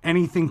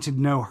anything to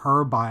know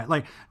her by.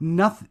 Like,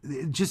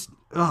 nothing. Just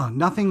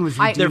nothing was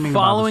redeeming. They're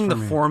following the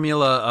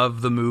formula of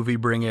the movie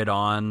Bring It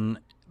On,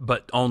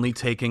 but only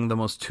taking the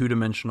most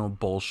 2-dimensional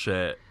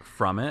bullshit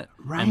from it,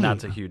 and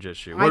that's a huge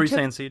issue. What were you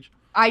saying, Siege?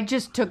 I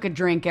just took a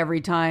drink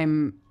every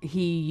time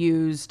he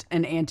used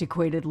an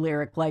antiquated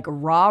lyric like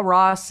 "rah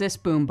rah sis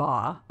boom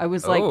bah." I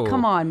was like,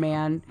 "Come on,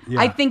 man!"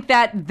 Yeah. I think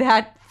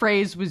that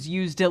phrase was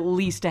used at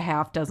least a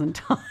half dozen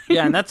times.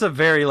 Yeah, and that's a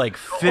very like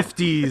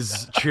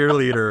 50s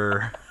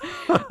cheerleader.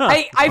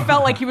 I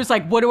felt like he was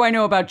like, "What do I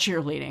know about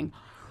cheerleading?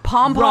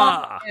 Pom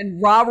pom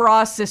and rah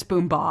rah sis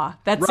boom bah."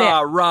 That's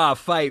rah, it. Rah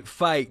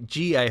fight.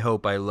 Gee, I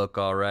hope I look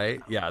all right.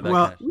 Yeah. That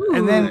well,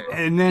 kind of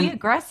and then be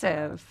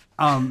aggressive.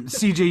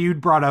 CJ, you'd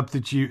brought up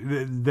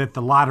that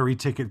the lottery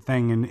ticket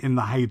thing in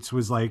the Heights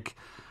was like,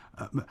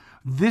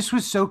 this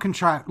was so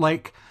contrived.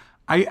 Like,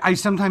 I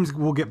sometimes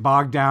will get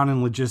bogged down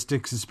in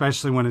logistics,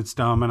 especially when it's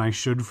dumb, and I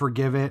should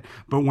forgive it.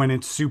 But when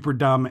it's super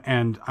dumb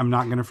and I'm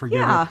not going to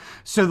forgive it.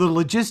 So the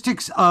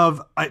logistics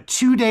of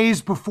 2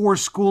 days before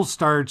school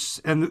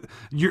starts and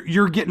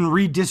you're getting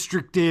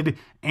redistricted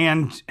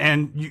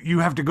and you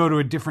have to go to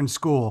a different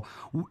school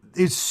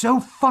is so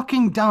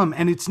fucking dumb,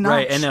 and it's not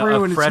right. And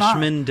true. a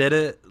freshman did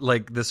it.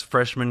 Like, this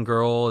freshman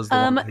girl is the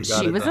one who got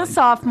she it was done. a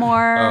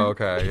sophomore. Oh,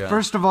 okay. Yeah.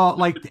 First of all,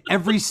 like,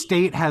 every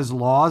state has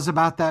laws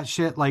about that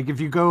shit. Like,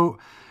 if you go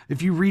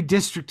if you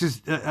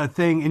redistrict a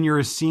thing and you're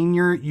a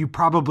senior, you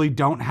probably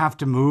don't have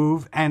to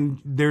move.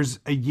 And there's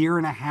a year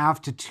and a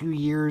half to 2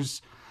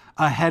 years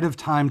ahead of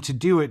time to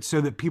do it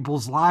so that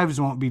people's lives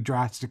won't be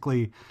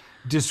drastically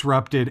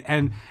disrupted.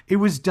 And it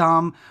was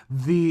dumb.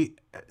 The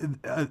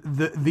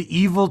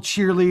evil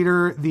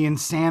cheerleader, the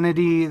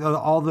insanity,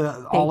 all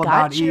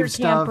about Eve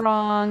stuff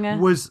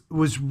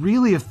was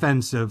really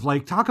offensive.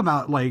 Like, talk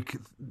about like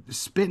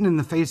spitting in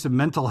the face of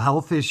mental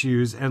health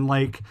issues and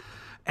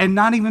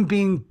not even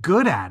being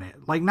good at it.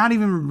 Like, not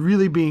even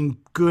really being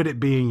good at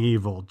being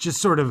evil. Just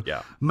sort of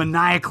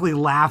maniacally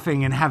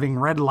laughing and having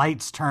red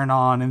lights turn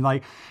on. And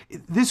like,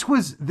 this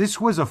was a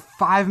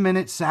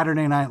 5-minute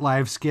Saturday Night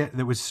Live skit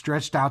that was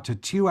stretched out to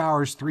 2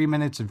 hours, 3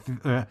 minutes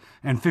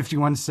and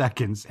 51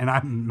 seconds. And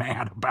I'm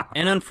mad about it.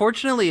 And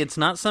unfortunately, it's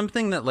not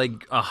something that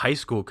like a high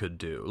school could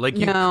do. Like,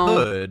 you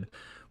could,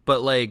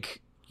 but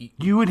like,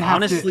 you would have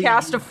honestly, to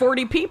cast of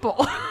 40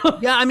 people.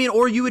 Yeah, I mean,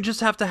 or you would just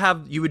have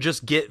to you would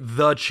just get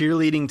the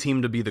cheerleading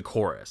team to be the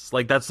chorus.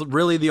 Like, that's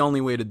really the only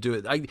way to do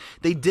it.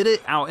 They did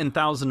it out in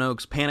Thousand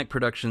Oaks. Panic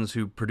Productions,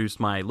 who produced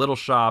My Little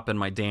Shop and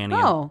My Danny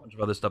and a bunch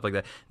of other stuff like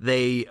that,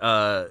 they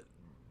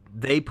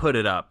put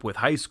it up with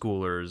high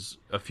schoolers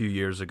a few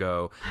years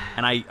ago,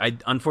 and I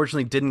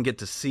unfortunately didn't get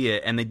to see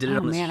it, and they did it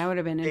on the I would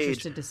have been stage.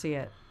 interested to see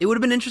it. It would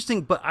have been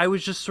interesting, but I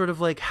was just sort of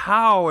like,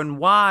 how and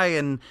why,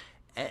 and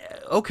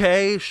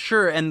okay,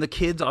 sure. And the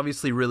kids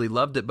obviously really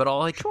loved it, but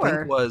all I could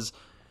think was,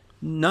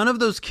 none of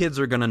those kids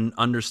are going to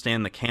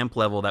understand the camp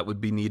level that would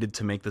be needed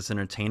to make this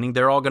entertaining.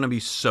 They're all going to be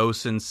so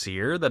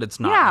sincere that it's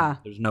not. Yeah.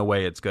 There's no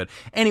way it's good.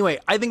 Anyway,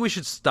 I think we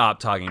should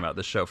stop talking about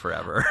this show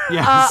forever.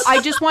 Yes.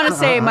 I just want to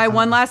say my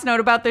one last note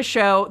about the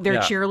show. Their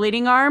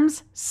cheerleading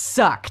arms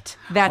sucked.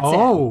 That's it.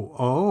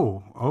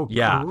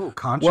 Yeah. Cool.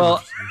 Controversy.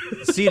 Well,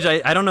 Siege,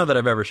 I don't know that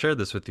I've ever shared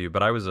this with you,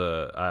 but I was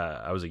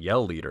a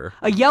yell leader.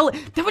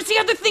 That was the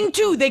other thing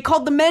too. They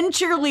called the men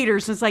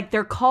cheerleaders. It's like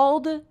they're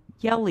called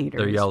yell leaders.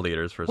 They're yell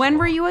leaders. When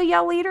were you a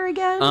yell leader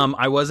again?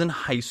 I was in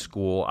high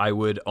school. I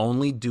would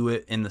only do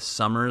it in the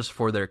summers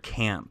for their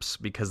camps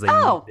because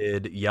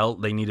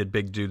they needed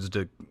big dudes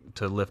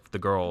to lift the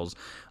girls.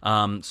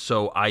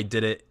 So I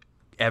did it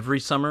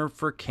every summer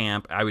for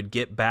camp. I would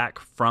get back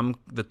from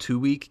the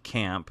 2-week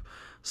camp,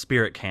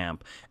 spirit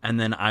camp, and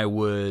then I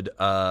would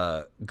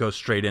go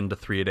straight into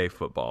 3-a-day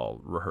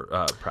football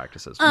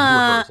practices,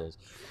 rehearsals.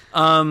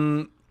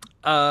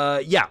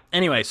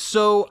 Anyway,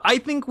 so I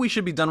think we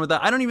should be done with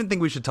that. I don't even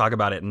think we should talk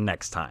about it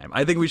next time.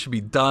 I think we should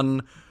be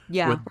done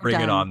with Bring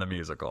It On, the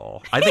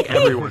musical. I think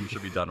everyone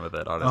should be done with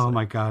it, honestly. Oh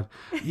my God.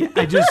 Yeah,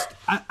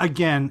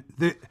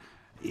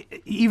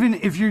 even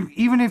if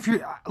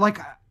you're like,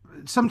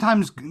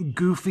 sometimes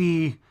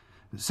goofy,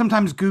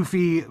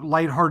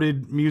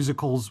 lighthearted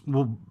musicals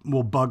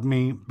will bug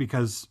me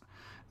because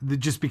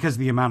of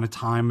the amount of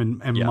time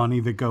and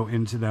money that go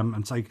into them.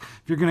 It's like,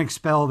 if you're going to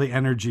expel the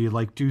energy,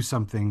 like, do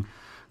something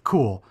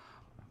cool.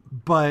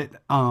 But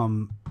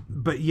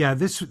yeah,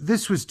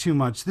 this was too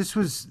much. This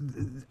was,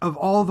 of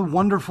all the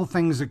wonderful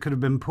things that could have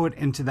been put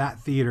into that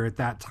theater at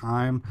that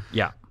time.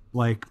 Yeah.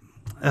 Like,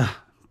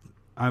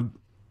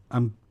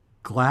 I'm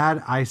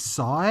glad I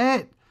saw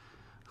it.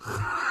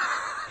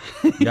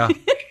 Yeah.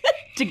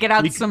 To get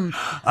out some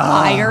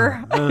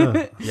fire.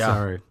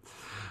 Sorry.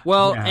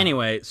 Well,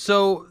 anyway,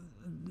 so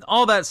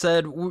all that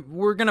said,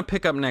 we're going to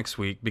pick up next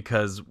week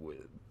because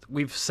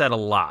we've said a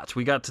lot.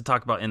 We got to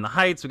talk about In the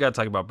Heights. We got to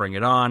talk about Bring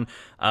It On.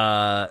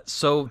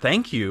 So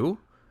thank you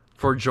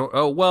for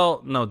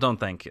don't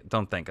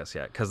thank us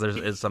yet, because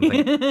there's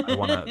something I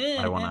want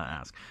to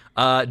ask.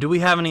 Do we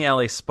have any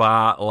LA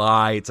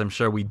spotlights? I'm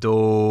sure we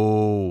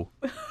do.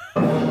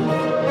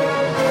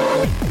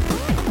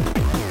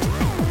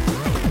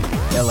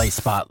 LA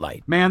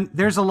Spotlight. Man,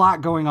 there's a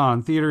lot going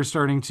on. Theater's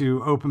starting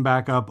to open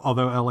back up,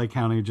 although LA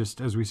County, just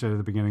as we said at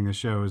the beginning of the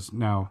show, is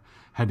now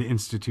had to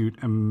institute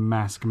a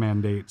mask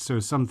mandate. So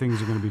some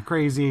things are going to be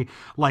crazy.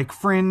 Like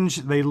Fringe,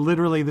 they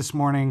literally this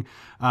morning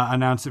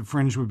announced that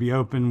Fringe would be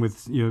open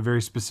with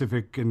very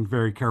specific and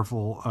very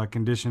careful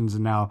conditions,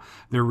 and now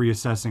they're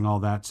reassessing all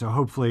that. So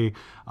hopefully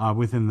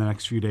within the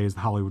next few days,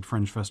 the Hollywood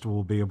Fringe Festival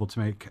will be able to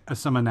make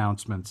some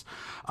announcements.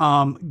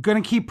 Going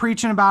to keep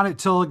preaching about it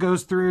till it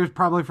goes through,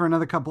 probably for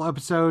another couple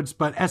episodes.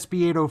 But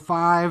SB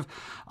 805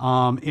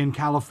 in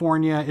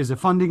California is a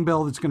funding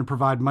bill that's going to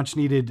provide much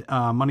needed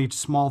money to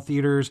small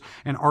theaters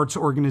and arts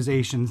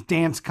organizations,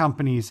 dance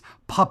companies,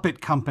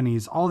 puppet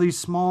companies, all these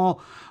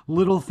small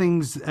little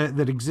things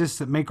that exist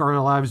that make our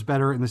lives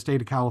better in the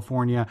state of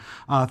California.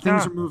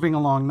 Things are moving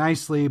along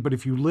nicely, but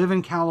if you live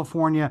in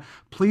California,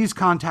 please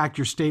contact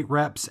your state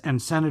reps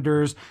and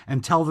senators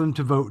and tell them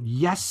to vote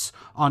yes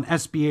on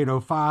SB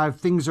 805.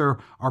 Things are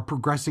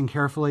progressing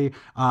carefully.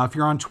 If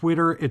you're on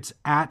Twitter, it's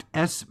at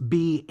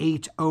SB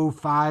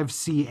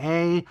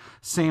 805CA.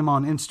 Same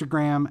on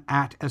Instagram,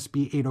 at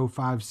SB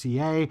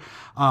 805CA.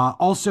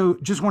 Also,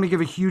 just want to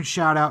give a huge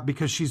shout out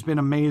because she's been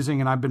amazing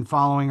and I've been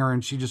following her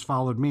and she just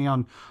followed me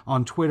on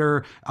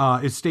Twitter,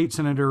 is State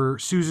Senator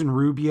Susan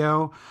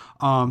Rubio.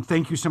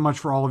 Thank you so much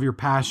for all of your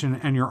passion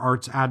and your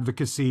arts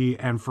advocacy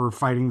and for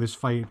fighting this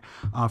fight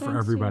for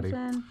everybody.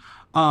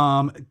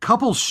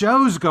 Couple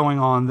shows going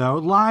on, though.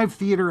 Live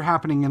theater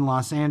happening in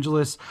Los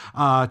Angeles.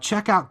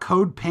 Check out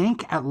Code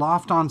Pink at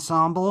Loft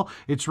Ensemble.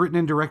 It's written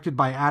and directed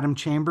by Adam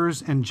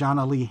Chambers and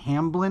Jonna Lee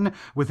Hamblin,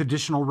 with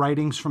additional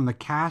writings from the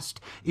cast.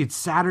 It's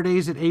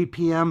Saturdays at 8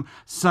 p.m.,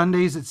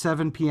 Sundays at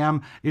 7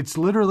 p.m. It's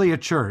literally a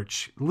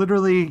church.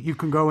 Literally, you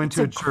can go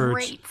into a church.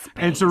 Great space.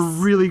 And it's a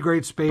really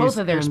great space. Both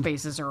of their and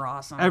spaces are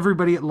awesome.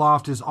 everybody at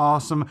Loft is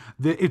awesome.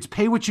 It's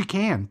pay what you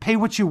can. Pay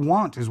what you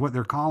want is what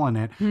they're calling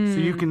it. So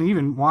you can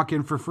even walk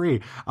in for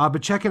free.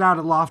 But check it out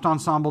at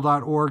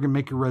loftensemble.org and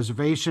make your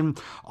reservation.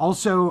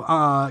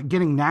 Also,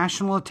 getting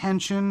national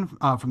attention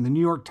from the New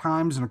York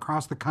Times and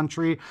across the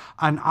country,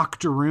 An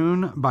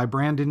Octoroon by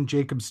Brandon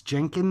Jacobs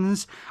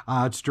Jenkins.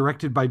 It's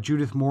directed by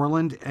Judith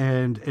Moreland,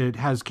 and it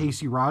has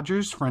Casey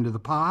Rogers, friend of the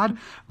pod,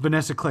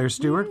 Vanessa Claire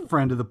Stewart,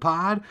 friend of the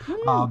pod.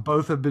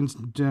 Both have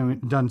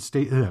done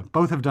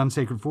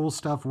Sacred Fools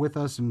stuff with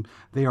us, and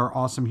they are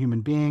awesome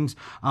human beings.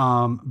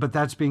 But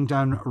that's being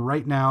done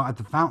right now at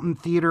the Fountain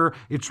Theater.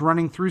 It's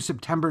running through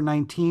September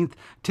 19th.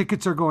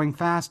 Tickets are going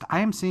fast. I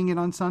am seeing it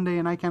on Sunday,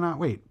 and I cannot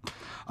wait.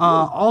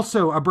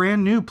 Also, a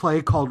brand new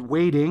play called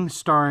Waiting,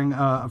 starring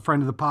a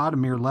friend of the pod,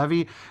 Amir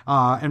Levy,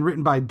 and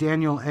written by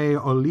Daniel A.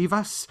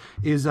 Olivas,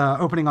 is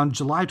opening on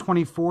July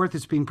 24th.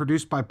 It's being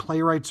produced by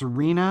Playwrights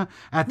Arena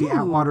at the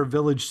Atwater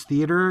Village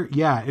Theater.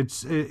 Yeah,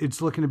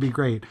 it's looking to be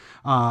great.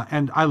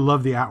 And I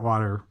love the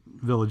Atwater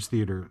Village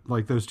Theater.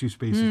 Like, those two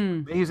spaces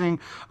are amazing.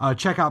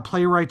 Check out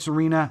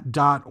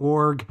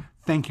playwrightsarena.org.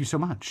 Thank you so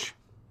much.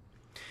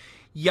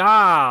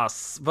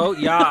 Yes! Vote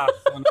yes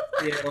on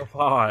Theater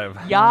 5.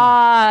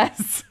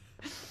 Yes.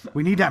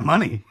 We need that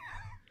money.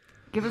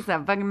 Give us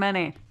that fucking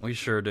money. We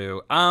sure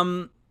do.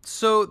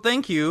 So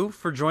thank you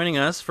for joining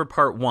us for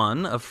part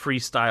 1 of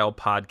Freestyle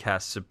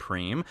Podcast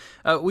Supreme.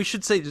 We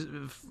should say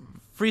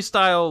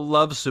Freestyle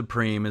Love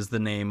Supreme is the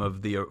name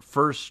of the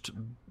first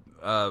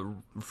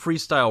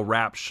freestyle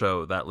rap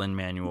show that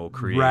Lin-Manuel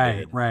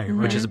created. Right.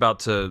 Which is about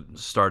to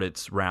start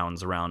its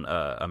rounds around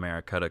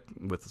America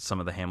with some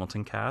of the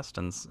Hamilton cast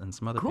and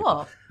some other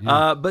people.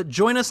 But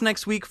join us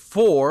next week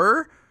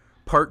for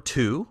part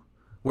 2,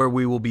 where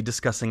we will be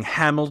discussing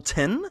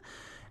Hamilton.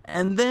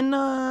 And then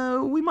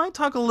we might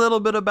talk a little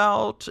bit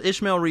about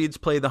Ishmael Reed's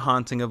play The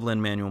Haunting of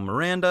Lin-Manuel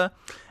Miranda.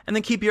 And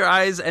then keep your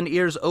eyes and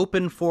ears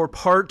open for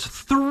part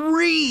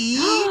 3.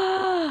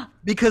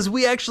 Because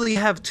we actually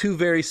have 2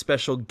 very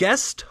special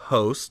guest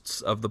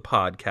hosts of the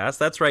podcast.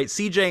 That's right,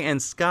 CJ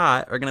and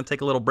Scott are going to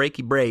take a little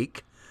breaky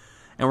break.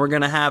 And we're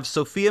going to have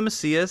Sophia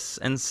Macias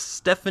and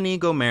Stephanie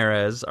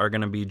Gomez are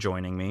going to be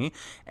joining me.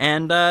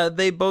 And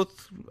they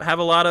both have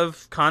a lot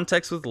of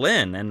context with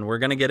Lin, and we're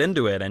going to get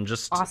into it and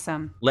just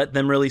let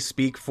them really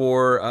speak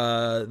for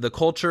the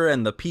culture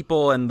and the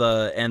people and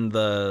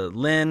the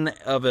Lin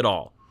of it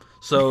all.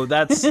 So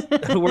that's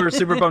we're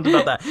super pumped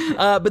about that.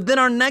 But then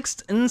our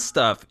next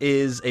stuff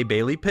is a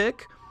Bailey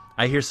pick.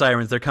 I hear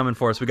sirens. They're coming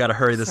for us. We got to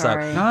hurry this up.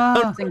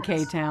 It's in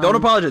K-Town. Don't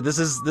apologize. This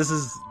is.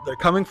 They're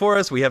coming for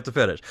us. We have to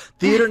finish.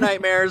 Theater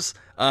nightmares.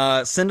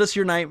 Send us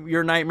your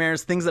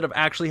nightmares, things that have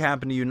actually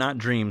happened to you, not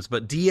dreams.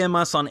 But DM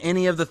us on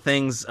any of the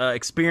things,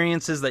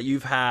 experiences that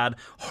you've had,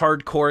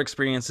 hardcore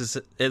experiences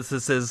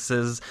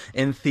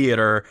in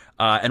theater,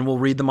 and we'll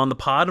read them on the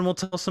pod, and we'll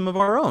tell some of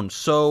our own.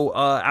 So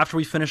after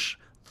we finish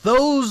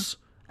those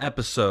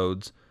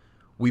episodes,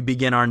 we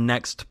begin our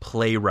next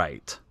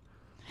playwright.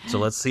 So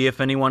let's see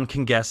if anyone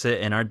can guess it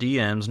in our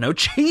DMs. No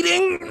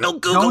cheating, no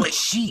Googling. Don't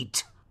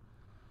cheat.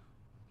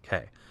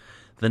 Okay.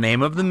 The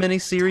name of the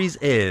miniseries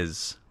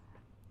is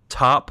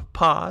Top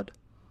Pod,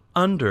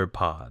 Under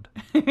Pod.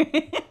 Who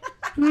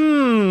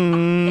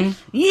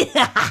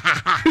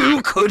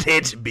could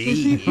it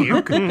be?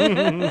 Who could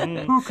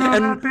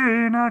it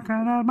be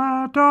knocking at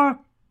my door?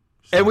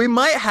 And we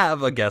might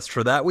have a guest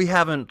for that. We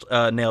haven't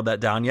nailed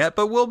that down yet,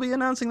 but we'll be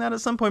announcing that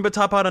at some point. But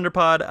Top Pod, Under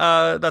Pod,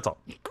 that's all.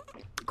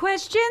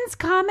 Questions,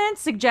 comments,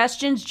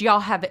 suggestions? Do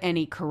y'all have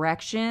any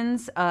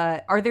corrections?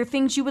 Are there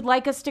things you would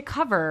like us to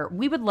cover?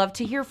 We would love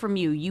to hear from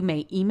you. You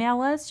may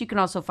email us. You can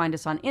also find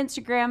us on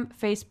Instagram,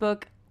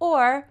 Facebook,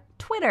 or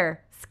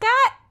Twitter. Scott?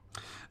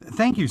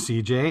 Thank you,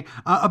 CJ.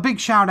 A big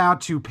shout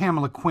out to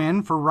Pamela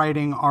Quinn for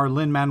writing our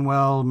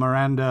Lin-Manuel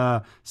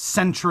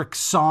Miranda-centric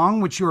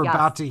song, which you're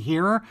about to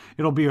hear.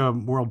 It'll be a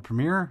world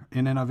premiere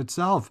in and of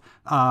itself.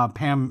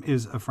 Pam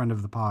is a friend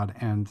of the pod,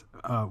 and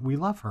we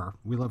love her.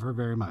 We love her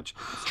very much.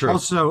 True.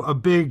 Also, a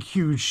big,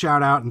 huge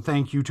shout out and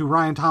thank you to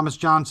Ryan Thomas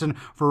Johnson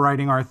for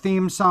writing our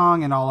theme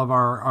song and all of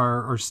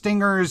our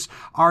stingers.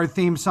 Our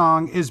theme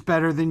song is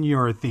better than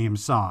your theme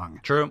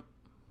song. True.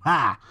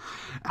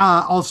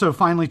 Also,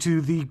 finally,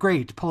 to the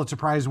great Pulitzer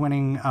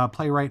Prize-winning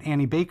playwright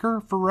Annie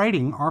Baker for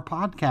writing our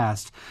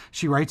podcast.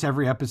 She writes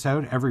every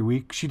episode, every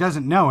week. She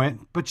doesn't know it,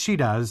 but she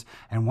does.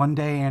 And one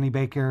day, Annie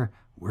Baker,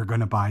 we're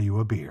going to buy you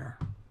a beer.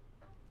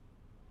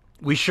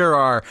 We sure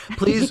are.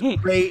 Please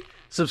rate,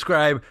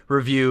 subscribe,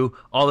 review,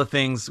 all the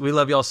things. We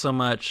love y'all so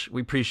much.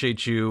 We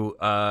appreciate you.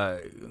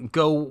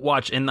 Go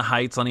watch In the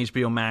Heights on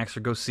HBO Max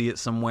or go see it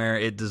somewhere.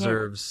 It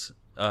deserves...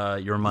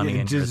 your money.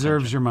 It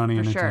deserves your money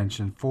and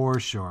attention, for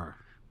sure.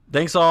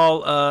 Thanks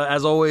all.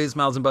 As always,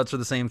 mouths and butts are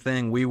the same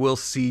thing. We will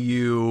see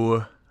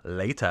you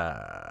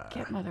later.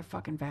 Get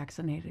motherfucking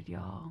vaccinated,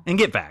 y'all. And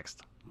get vaxxed.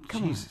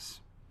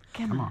 Jesus.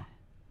 Come on.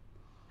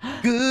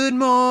 Good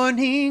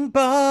morning,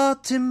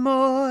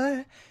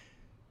 Baltimore.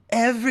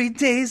 Every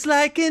day's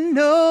like an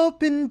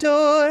open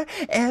door.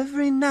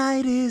 Every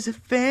night is a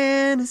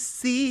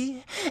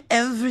fantasy.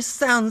 Every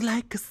sound's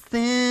like a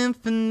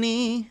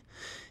symphony.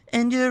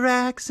 And your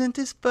accent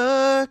is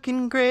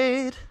fucking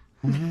great.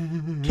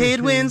 Kate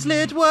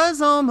Winslet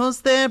was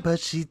almost there, but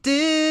she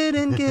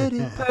didn't get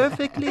it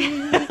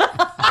perfectly.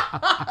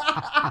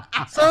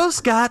 So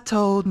Scott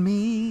told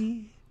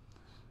me,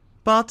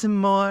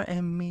 Baltimore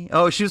and me.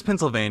 Oh, she was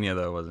Pennsylvania,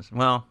 though, wasn't she?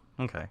 Well,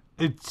 okay.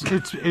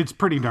 It's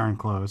pretty darn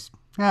close.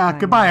 Yeah,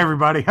 goodbye,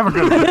 everybody. Have a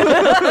good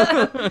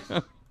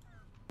one.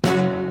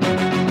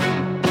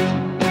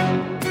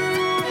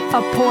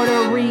 A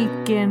Puerto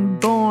Rican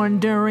born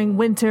during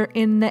winter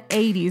in the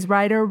 80s,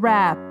 writer,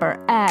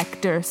 rapper,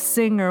 actor,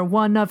 singer,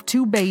 one of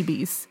two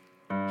babies.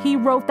 He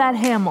wrote that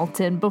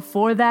Hamilton,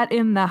 before that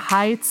In the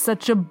Heights,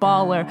 such a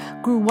baller.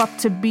 Grew up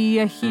to be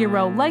a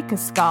hero, like a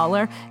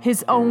scholar.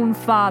 His own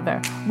father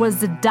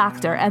was a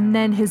doctor, and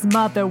then his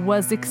mother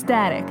was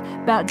ecstatic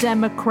about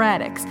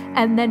democratics.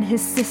 And then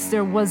his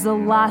sister was a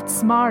lot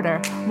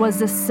smarter,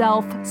 was a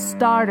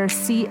self-starter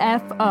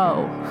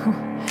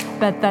CFO.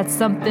 Bet that's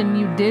something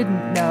you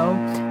didn't know.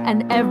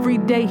 And every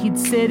day he'd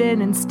sit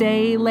in and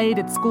stay late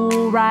at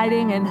school,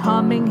 writing and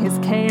humming his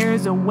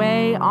cares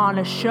away on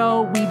a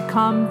show we'd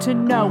come to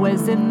know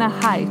as In the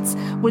Heights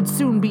would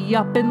soon be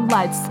up in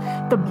lights.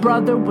 The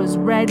brother was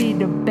ready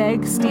to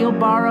beg, steal,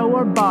 borrow,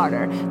 or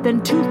barter.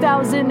 Then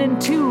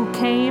 2002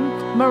 came,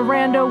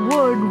 Miranda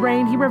would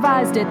reign. He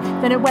revised it,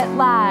 then it went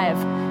live.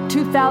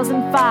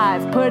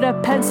 2005, put a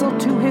pencil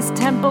to his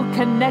temple,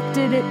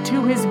 connected it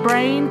to his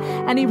brain,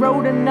 and he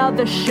wrote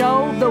another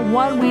show, the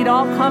one we'd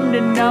all come to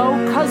know,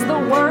 'cause the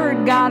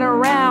word got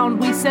around.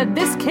 We said,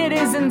 this kid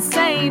is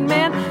insane,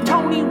 man.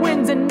 Tony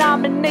wins and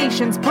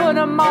nominations, put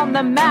him on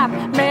the map,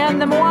 man.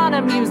 The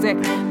Moana music,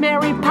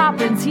 Mary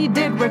Poppins, he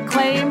did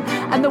reclaim,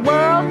 and the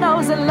world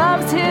knows and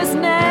loves his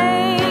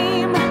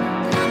name.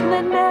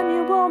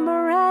 Lin-Manuel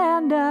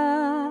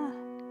Miranda.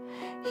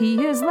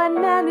 He is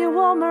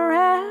Lin-Manuel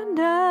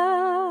Miranda.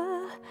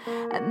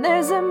 And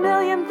there's a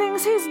million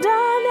things he's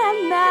done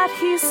and that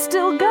he's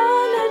still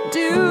gonna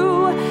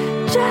do.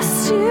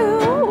 Just you